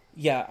far.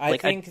 Yeah, I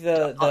think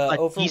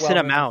the decent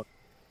amount.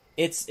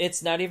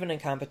 It's not even in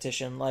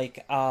competition.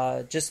 Like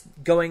just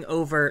going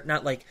over,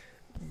 not like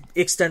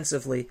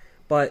extensively,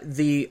 but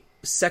the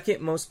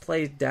second most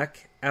played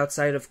deck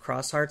outside of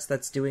Cross Hearts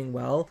that's doing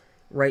well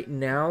right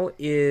now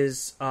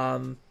is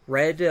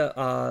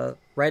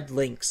Red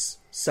Lynx.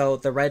 So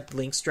the Red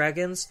Lynx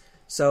Dragons.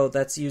 So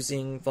that's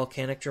using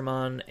Volcanic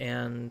Dramon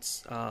and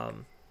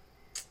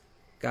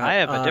I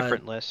have a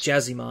different list.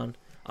 Jazzymon.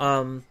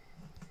 I'm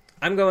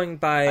going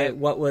by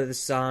what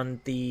was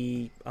on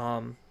the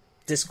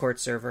Discord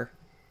server.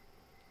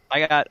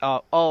 I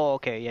got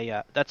okay,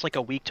 yeah. That's like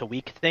a week to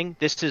week thing.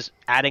 This is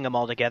adding them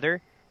all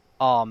together.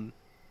 Bloom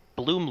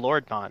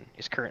Lordmon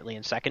is currently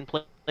in 2nd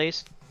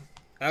place.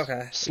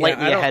 Okay.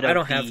 Slightly ahead of I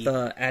don't have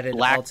the added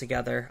all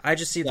together. I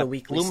just see the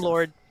weekly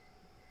stuff.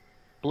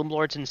 Bloom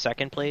Lord's in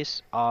 2nd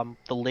place.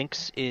 The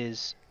Lynx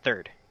is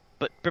 3rd,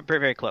 but very,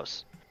 very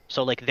close.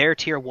 So like their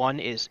tier 1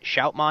 is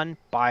Shoutmon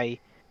by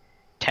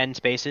 10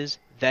 spaces,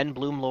 then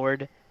Bloom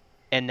Lord,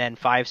 and then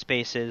 5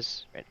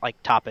 spaces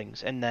like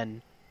toppings, and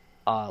then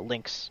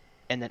Lynx,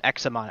 and then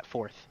Examon at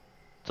 4th.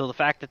 So the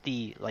fact that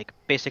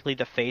basically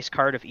the face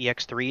card of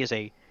EX3 is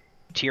a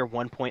tier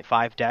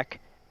 1.5 deck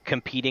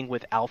competing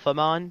with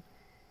Alphamon.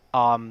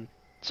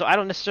 So I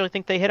don't necessarily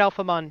think they hit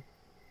Alphamon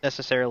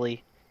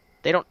necessarily.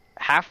 They don't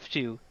have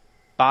to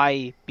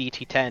buy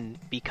BT10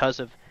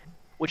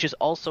 which is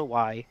also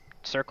why,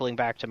 circling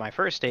back to my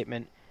first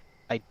statement,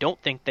 I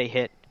don't think they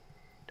hit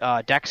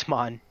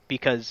Dexmon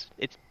because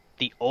it's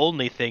the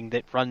only thing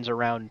that runs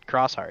around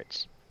Cross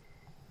Hearts.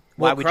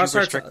 Why would you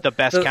restrict the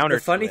best counter?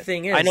 The funny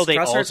thing is, I know they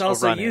Cross Hearts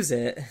also use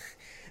it.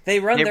 They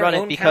run their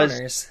own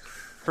counters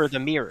for the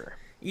mirror.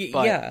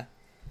 Yeah.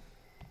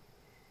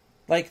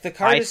 Like the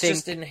card is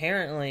just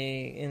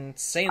inherently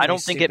insanely. I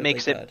don't think it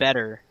makes good. It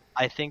better.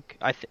 I think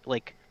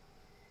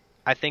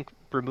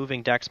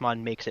removing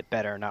Dexmon makes it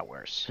better, not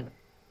worse.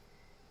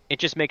 It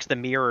just makes the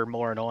mirror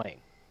more annoying.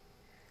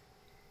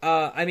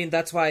 I mean,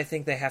 that's why I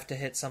think they have to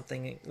hit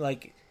something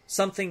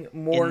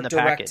more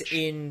direct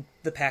in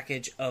the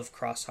package of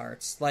Cross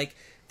Hearts. Like,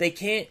 they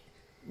can't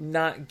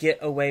not get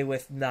away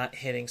with not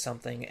hitting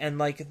something. And,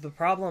 like, the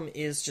problem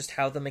is just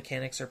how the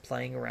mechanics are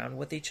playing around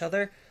with each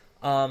other.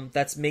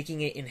 That's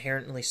making it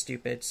inherently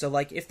stupid. So,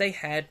 like, if they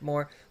had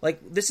more... Like,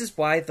 this is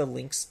why the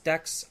Lynx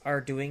decks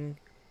are doing...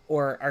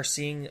 or are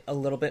seeing a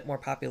little bit more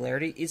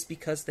popularity, is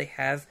because they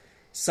have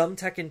some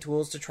tech and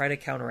tools to try to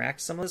counteract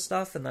some of the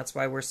stuff, and that's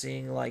why we're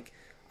seeing, like,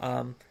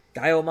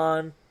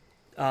 Gaiomon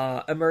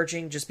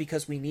emerging, just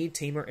because we need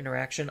tamer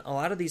interaction. A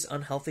lot of these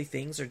unhealthy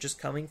things are just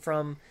coming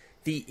from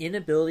the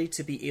inability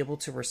to be able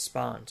to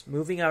respond.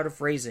 Moving out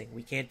of raising,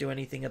 we can't do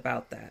anything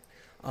about that.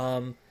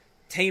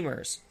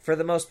 Tamers, for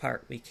the most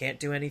part, we can't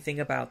do anything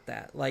about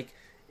that. Like,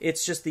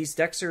 it's just these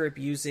decks are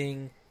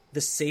abusing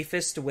the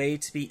safest way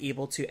to be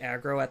able to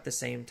aggro at the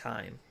same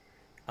time.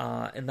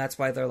 And that's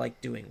why they're, like,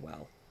 doing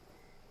well.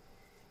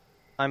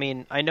 I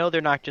mean, I know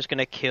they're not just going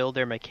to kill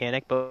their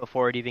mechanic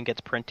before it even gets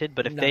printed,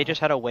 but if they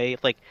just had a way,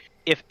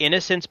 if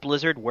Innocence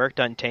Blizzard worked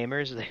on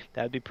Tamers,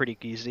 that would be pretty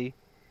easy.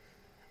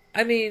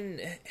 I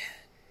mean,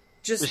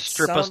 just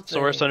strip a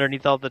source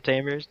underneath all the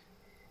Tamers?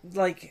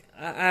 like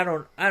I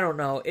don't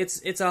know.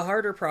 It's a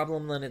harder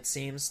problem than it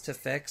seems to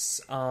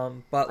fix.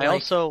 But I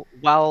also,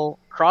 while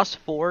Cross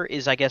 4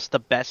 is, I guess, the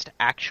best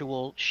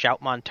actual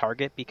Shoutmon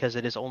target because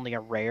it is only a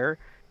rare,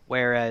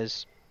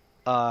 whereas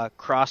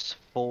Cross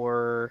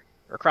 4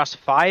 or Cross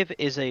 5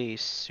 is a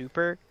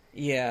super,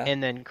 yeah,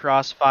 and then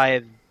Cross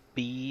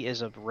 5B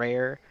is a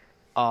rare.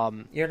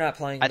 you're not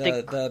playing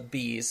the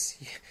bees.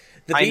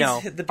 The I bees,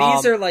 know. the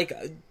bees are like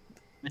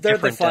they're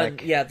the fun.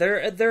 Deck. Yeah,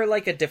 they're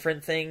like a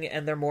different thing,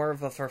 and they're more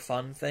of a for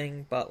fun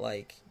thing. But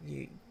like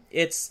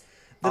it's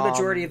the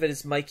majority of it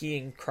is Mikey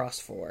and Cross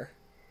 4.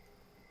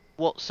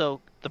 Well,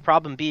 so the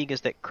problem being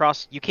is that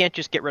you can't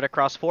just get rid of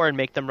Cross 4 and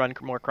make them run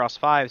more Cross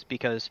 5s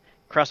because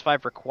Cross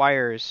 5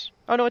 requires...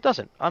 Oh, no, it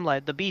doesn't. I'm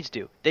lying. The bees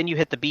do. Then you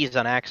hit the bees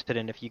on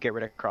accident if you get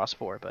rid of Cross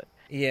 4, but...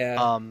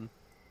 Yeah.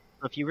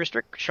 If you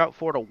restrict Shout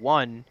 4 to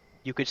 1,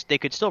 they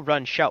could still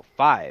run Shout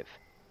 5,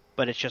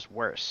 but it's just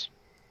worse.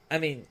 I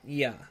mean,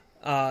 yeah.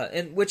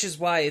 And which is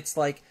why it's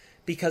like,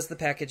 because the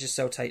package is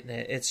so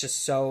tight-knit, it's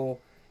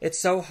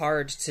so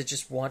hard to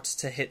just want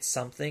to hit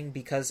something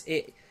because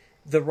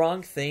the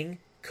wrong thing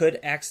could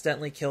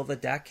accidentally kill the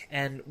deck,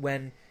 and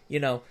when,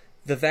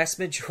 the vast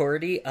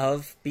majority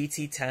of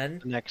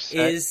BT10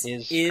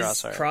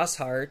 is Cross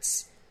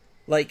Hearts.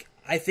 Like,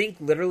 I think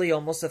literally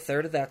almost a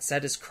third of that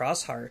set is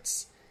Cross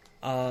Hearts.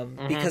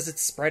 Because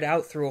it's spread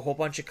out through a whole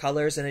bunch of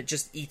colors, and it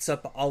just eats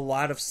up a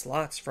lot of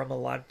slots from a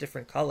lot of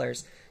different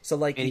colors. So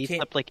like it eats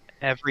up like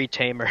every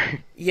tamer.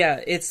 Yeah,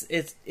 it's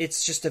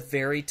just a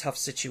very tough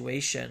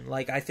situation.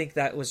 Like I think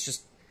that was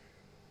just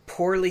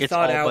poorly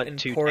thought out and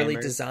poorly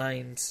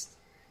designed.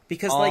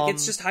 Because like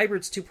it's just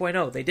Hybrids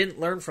 2.0. They didn't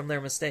learn from their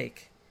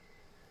mistake.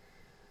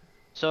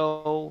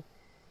 So,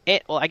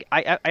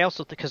 I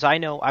also, because I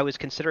know I was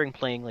considering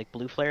playing like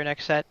Blue Flare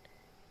next set,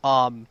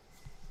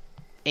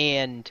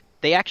 and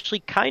they actually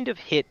kind of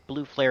hit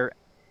Blue Flare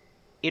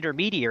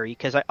intermediary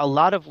because a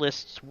lot of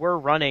lists were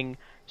running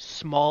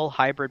small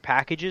hybrid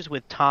packages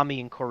with Tommy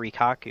and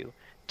Korikaku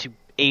to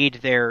aid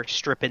their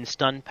strip and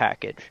stun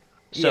package.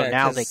 So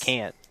now they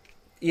can't.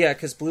 Yeah,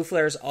 because Blue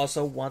Flares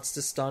also wants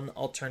to stun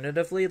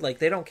alternatively. Like,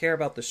 they don't care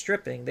about the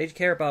stripping. They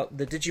care about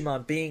the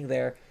Digimon being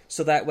there,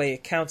 so that way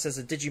it counts as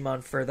a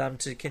Digimon for them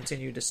to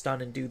continue to stun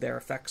and do their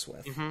effects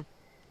with. Mm-hmm.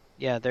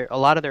 Yeah, a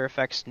lot of their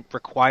effects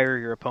require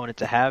your opponent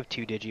to have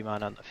 2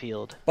 Digimon on the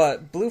field.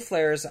 But Blue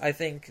Flares, I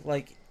think,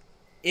 like,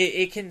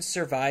 it can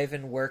survive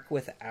and work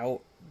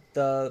without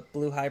the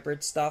Blue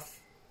Hybrid stuff.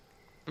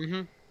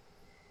 Mm-hmm.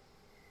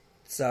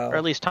 So, or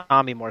at least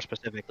Tommy more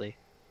specifically.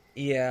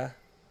 Yeah.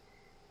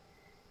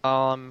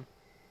 So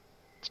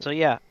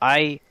yeah,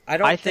 I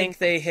don't think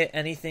they hit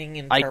anything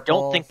in purple. I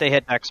don't think they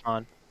hit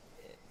Dexmon.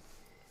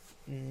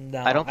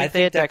 No, I don't think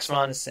they hit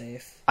Dexmon. Is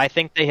safe. I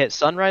think they hit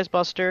Sunrise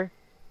Buster.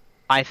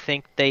 I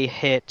think they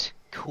hit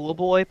Cool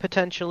Boy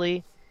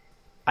potentially.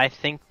 I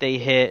think they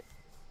hit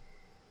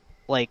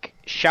like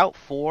Shout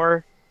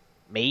 4,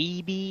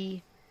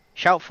 maybe.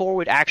 Shout 4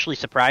 would actually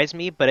surprise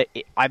me, but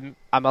I'm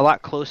a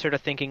lot closer to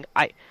thinking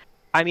I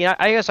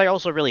guess I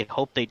also really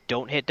hope they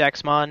don't hit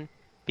Dexmon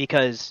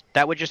because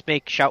that would just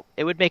make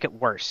it would make it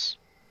worse.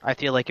 I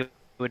feel like it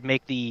would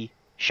make the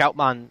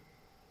Shoutmon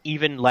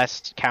even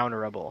less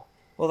counterable.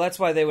 Well, that's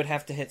why they would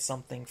have to hit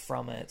something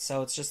from it.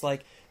 So it's just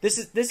like this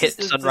is the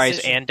Sunrise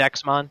decision. and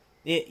Dexmon.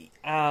 They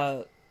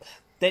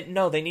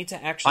need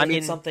to actually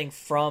hit something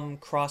from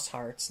Cross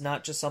Hearts,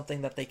 not just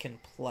something that they can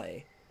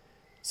play.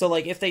 So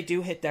like if they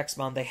do hit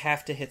Dexmon, they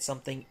have to hit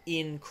something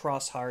in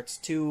Cross Hearts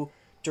to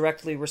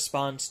directly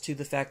respond to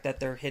the fact that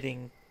they're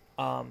hitting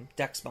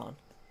Dexmon.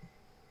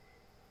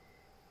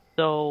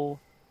 So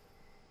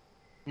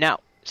now,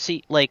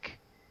 see, like,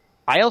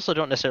 I also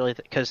don't necessarily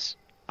because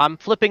I'm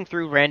flipping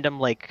through random,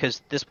 like,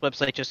 because this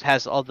website just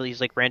has all these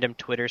like random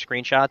Twitter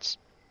screenshots.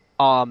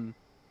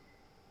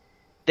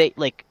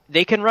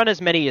 They can run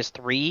as many as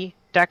 3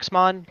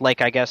 Dexmon,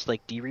 like I guess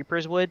like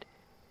D-Reapers would,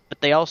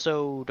 but they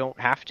also don't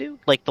have to.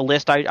 Like the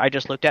list I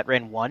just looked at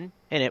ran 1,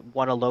 and it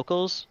won a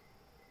locals.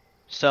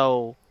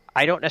 So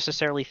I don't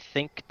necessarily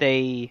think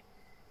they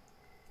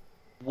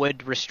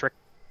would restrict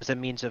as a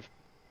means of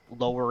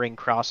lowering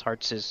Cross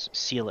Hearts'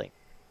 ceiling.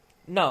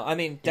 No, I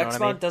mean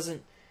Dexmon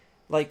doesn't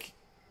like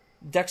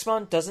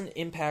Dexmon doesn't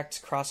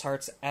impact Cross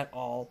Hearts at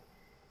all.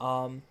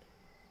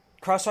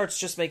 Cross Hearts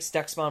just makes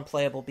Dexmon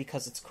playable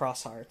because it's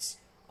Cross Hearts.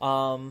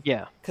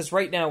 Yeah. Because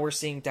right now we're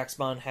seeing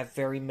Dexmon have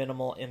very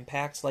minimal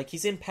impact. Like,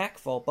 he's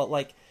impactful, but,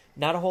 like,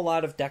 not a whole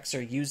lot of decks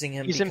are using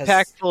him He's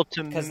impactful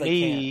to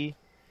me.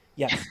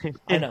 Yeah,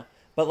 I know.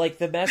 But, like,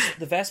 the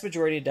vast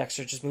majority of decks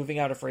are just moving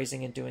out of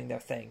Raising and doing their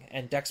thing.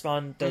 And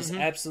Dexmon does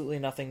absolutely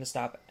nothing to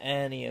stop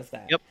any of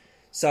that. Yep.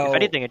 So, if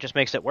anything, it just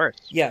makes it worse.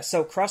 Yeah,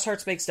 so Cross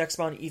Hearts makes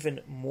Dexmon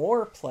even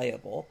more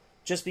playable,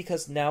 just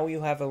because now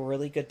you have a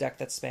really good deck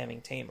that's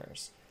spamming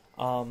Tamers.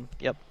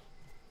 Yep.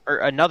 Or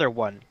another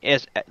one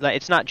is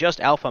it's not just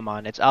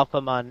Alphamon, it's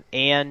Alphamon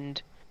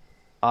and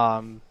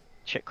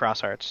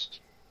Cross Hearts.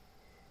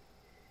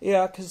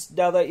 Yeah, because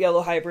now that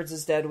Yellow Hybrids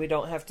is dead, we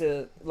don't have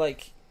to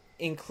like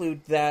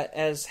include that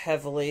as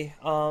heavily.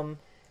 And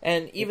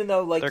even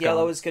though like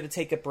Yellow is going to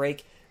take a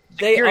break,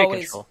 Security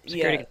always control.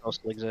 Security yeah control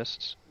still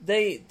exists.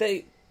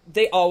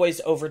 they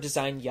always over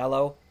design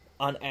yellow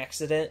on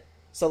accident.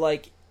 So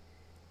like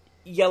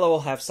yellow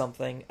will have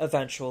something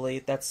eventually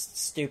that's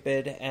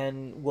stupid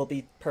and will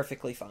be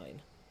perfectly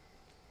fine.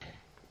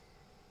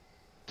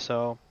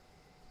 So,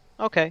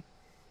 okay.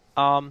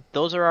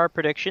 Those are our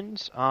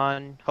predictions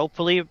on.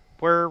 Hopefully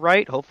we're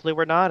right. Hopefully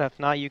we're not. If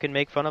not, you can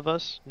make fun of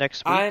us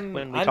next week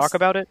when we talk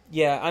about it.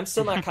 Yeah, I'm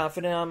still not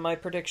confident on my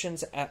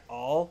predictions at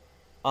all.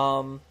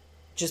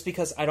 Just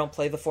because I don't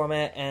play the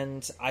format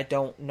and I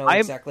don't know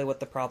exactly what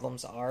the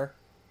problems are.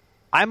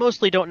 I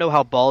mostly don't know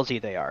how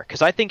ballsy they are,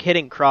 because I think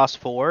hitting cross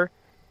 4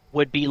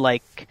 would be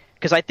like...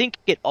 Because I think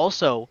it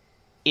also...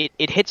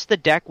 It hits the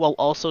deck while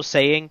also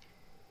saying,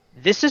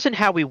 this isn't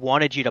how we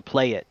wanted you to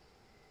play it.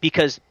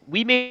 Because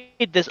we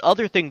made this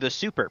other thing the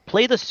super.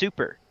 Play the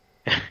super.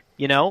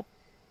 You know?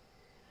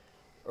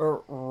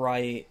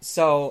 Right.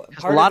 So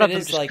part a lot of them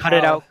just like cut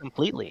it out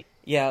completely.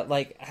 Yeah,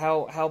 like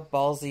how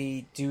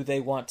ballsy do they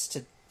want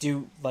to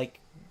do, like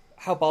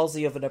how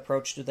ballsy of an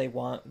approach do they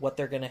want, what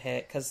they're going to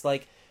hit? Because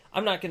like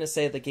I'm not going to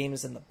say the game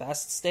is in the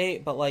best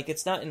state, but like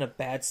it's not in a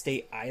bad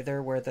state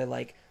either where they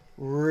like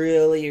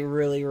really,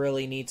 really,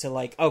 really need to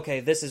like, okay,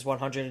 this is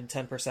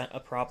 110% a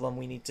problem,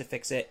 we need to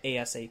fix it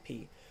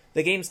ASAP.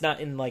 The game's not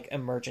in like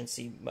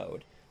emergency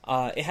mode.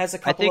 It has a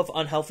couple of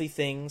unhealthy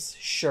things,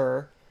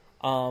 sure,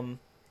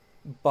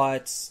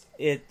 but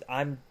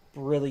I'm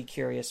really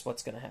curious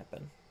what's going to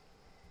happen.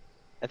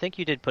 I think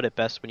you did put it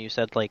best when you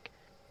said like,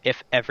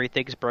 if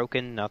everything's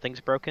broken,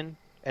 nothing's broken,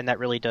 and that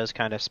really does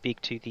kind of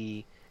speak to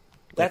the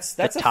that's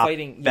the a top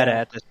fighting meta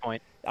at this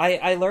point.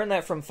 I learned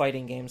that from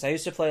fighting games. I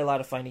used to play a lot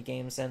of fighting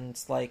games, and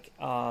like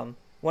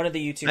one of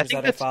the YouTubers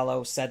that I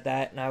follow said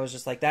that, and I was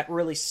just like, that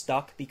really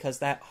stuck because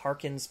that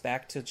harkens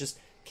back to just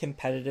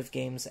competitive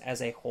games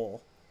as a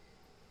whole.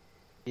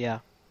 Yeah,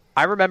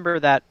 I remember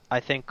that. I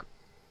think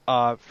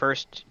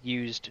first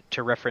used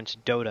to reference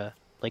Dota,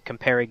 like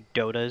comparing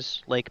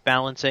Dota's like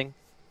balancing.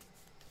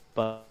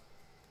 But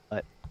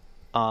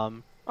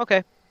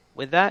okay.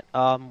 With that,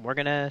 we're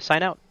gonna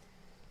sign out.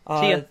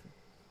 See ya.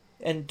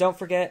 And don't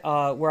forget,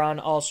 we're on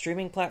all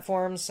streaming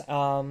platforms.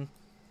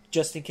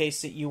 Just in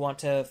case that you want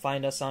to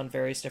find us on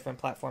various different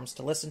platforms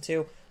to listen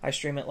to, I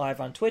stream it live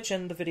on Twitch,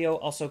 and the video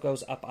also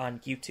goes up on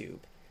YouTube.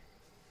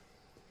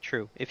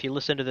 True. If you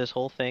listen to this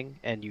whole thing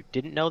and you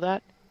didn't know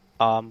that,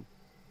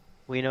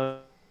 we know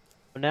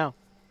now.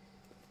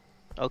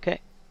 Okay,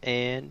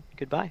 and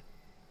goodbye.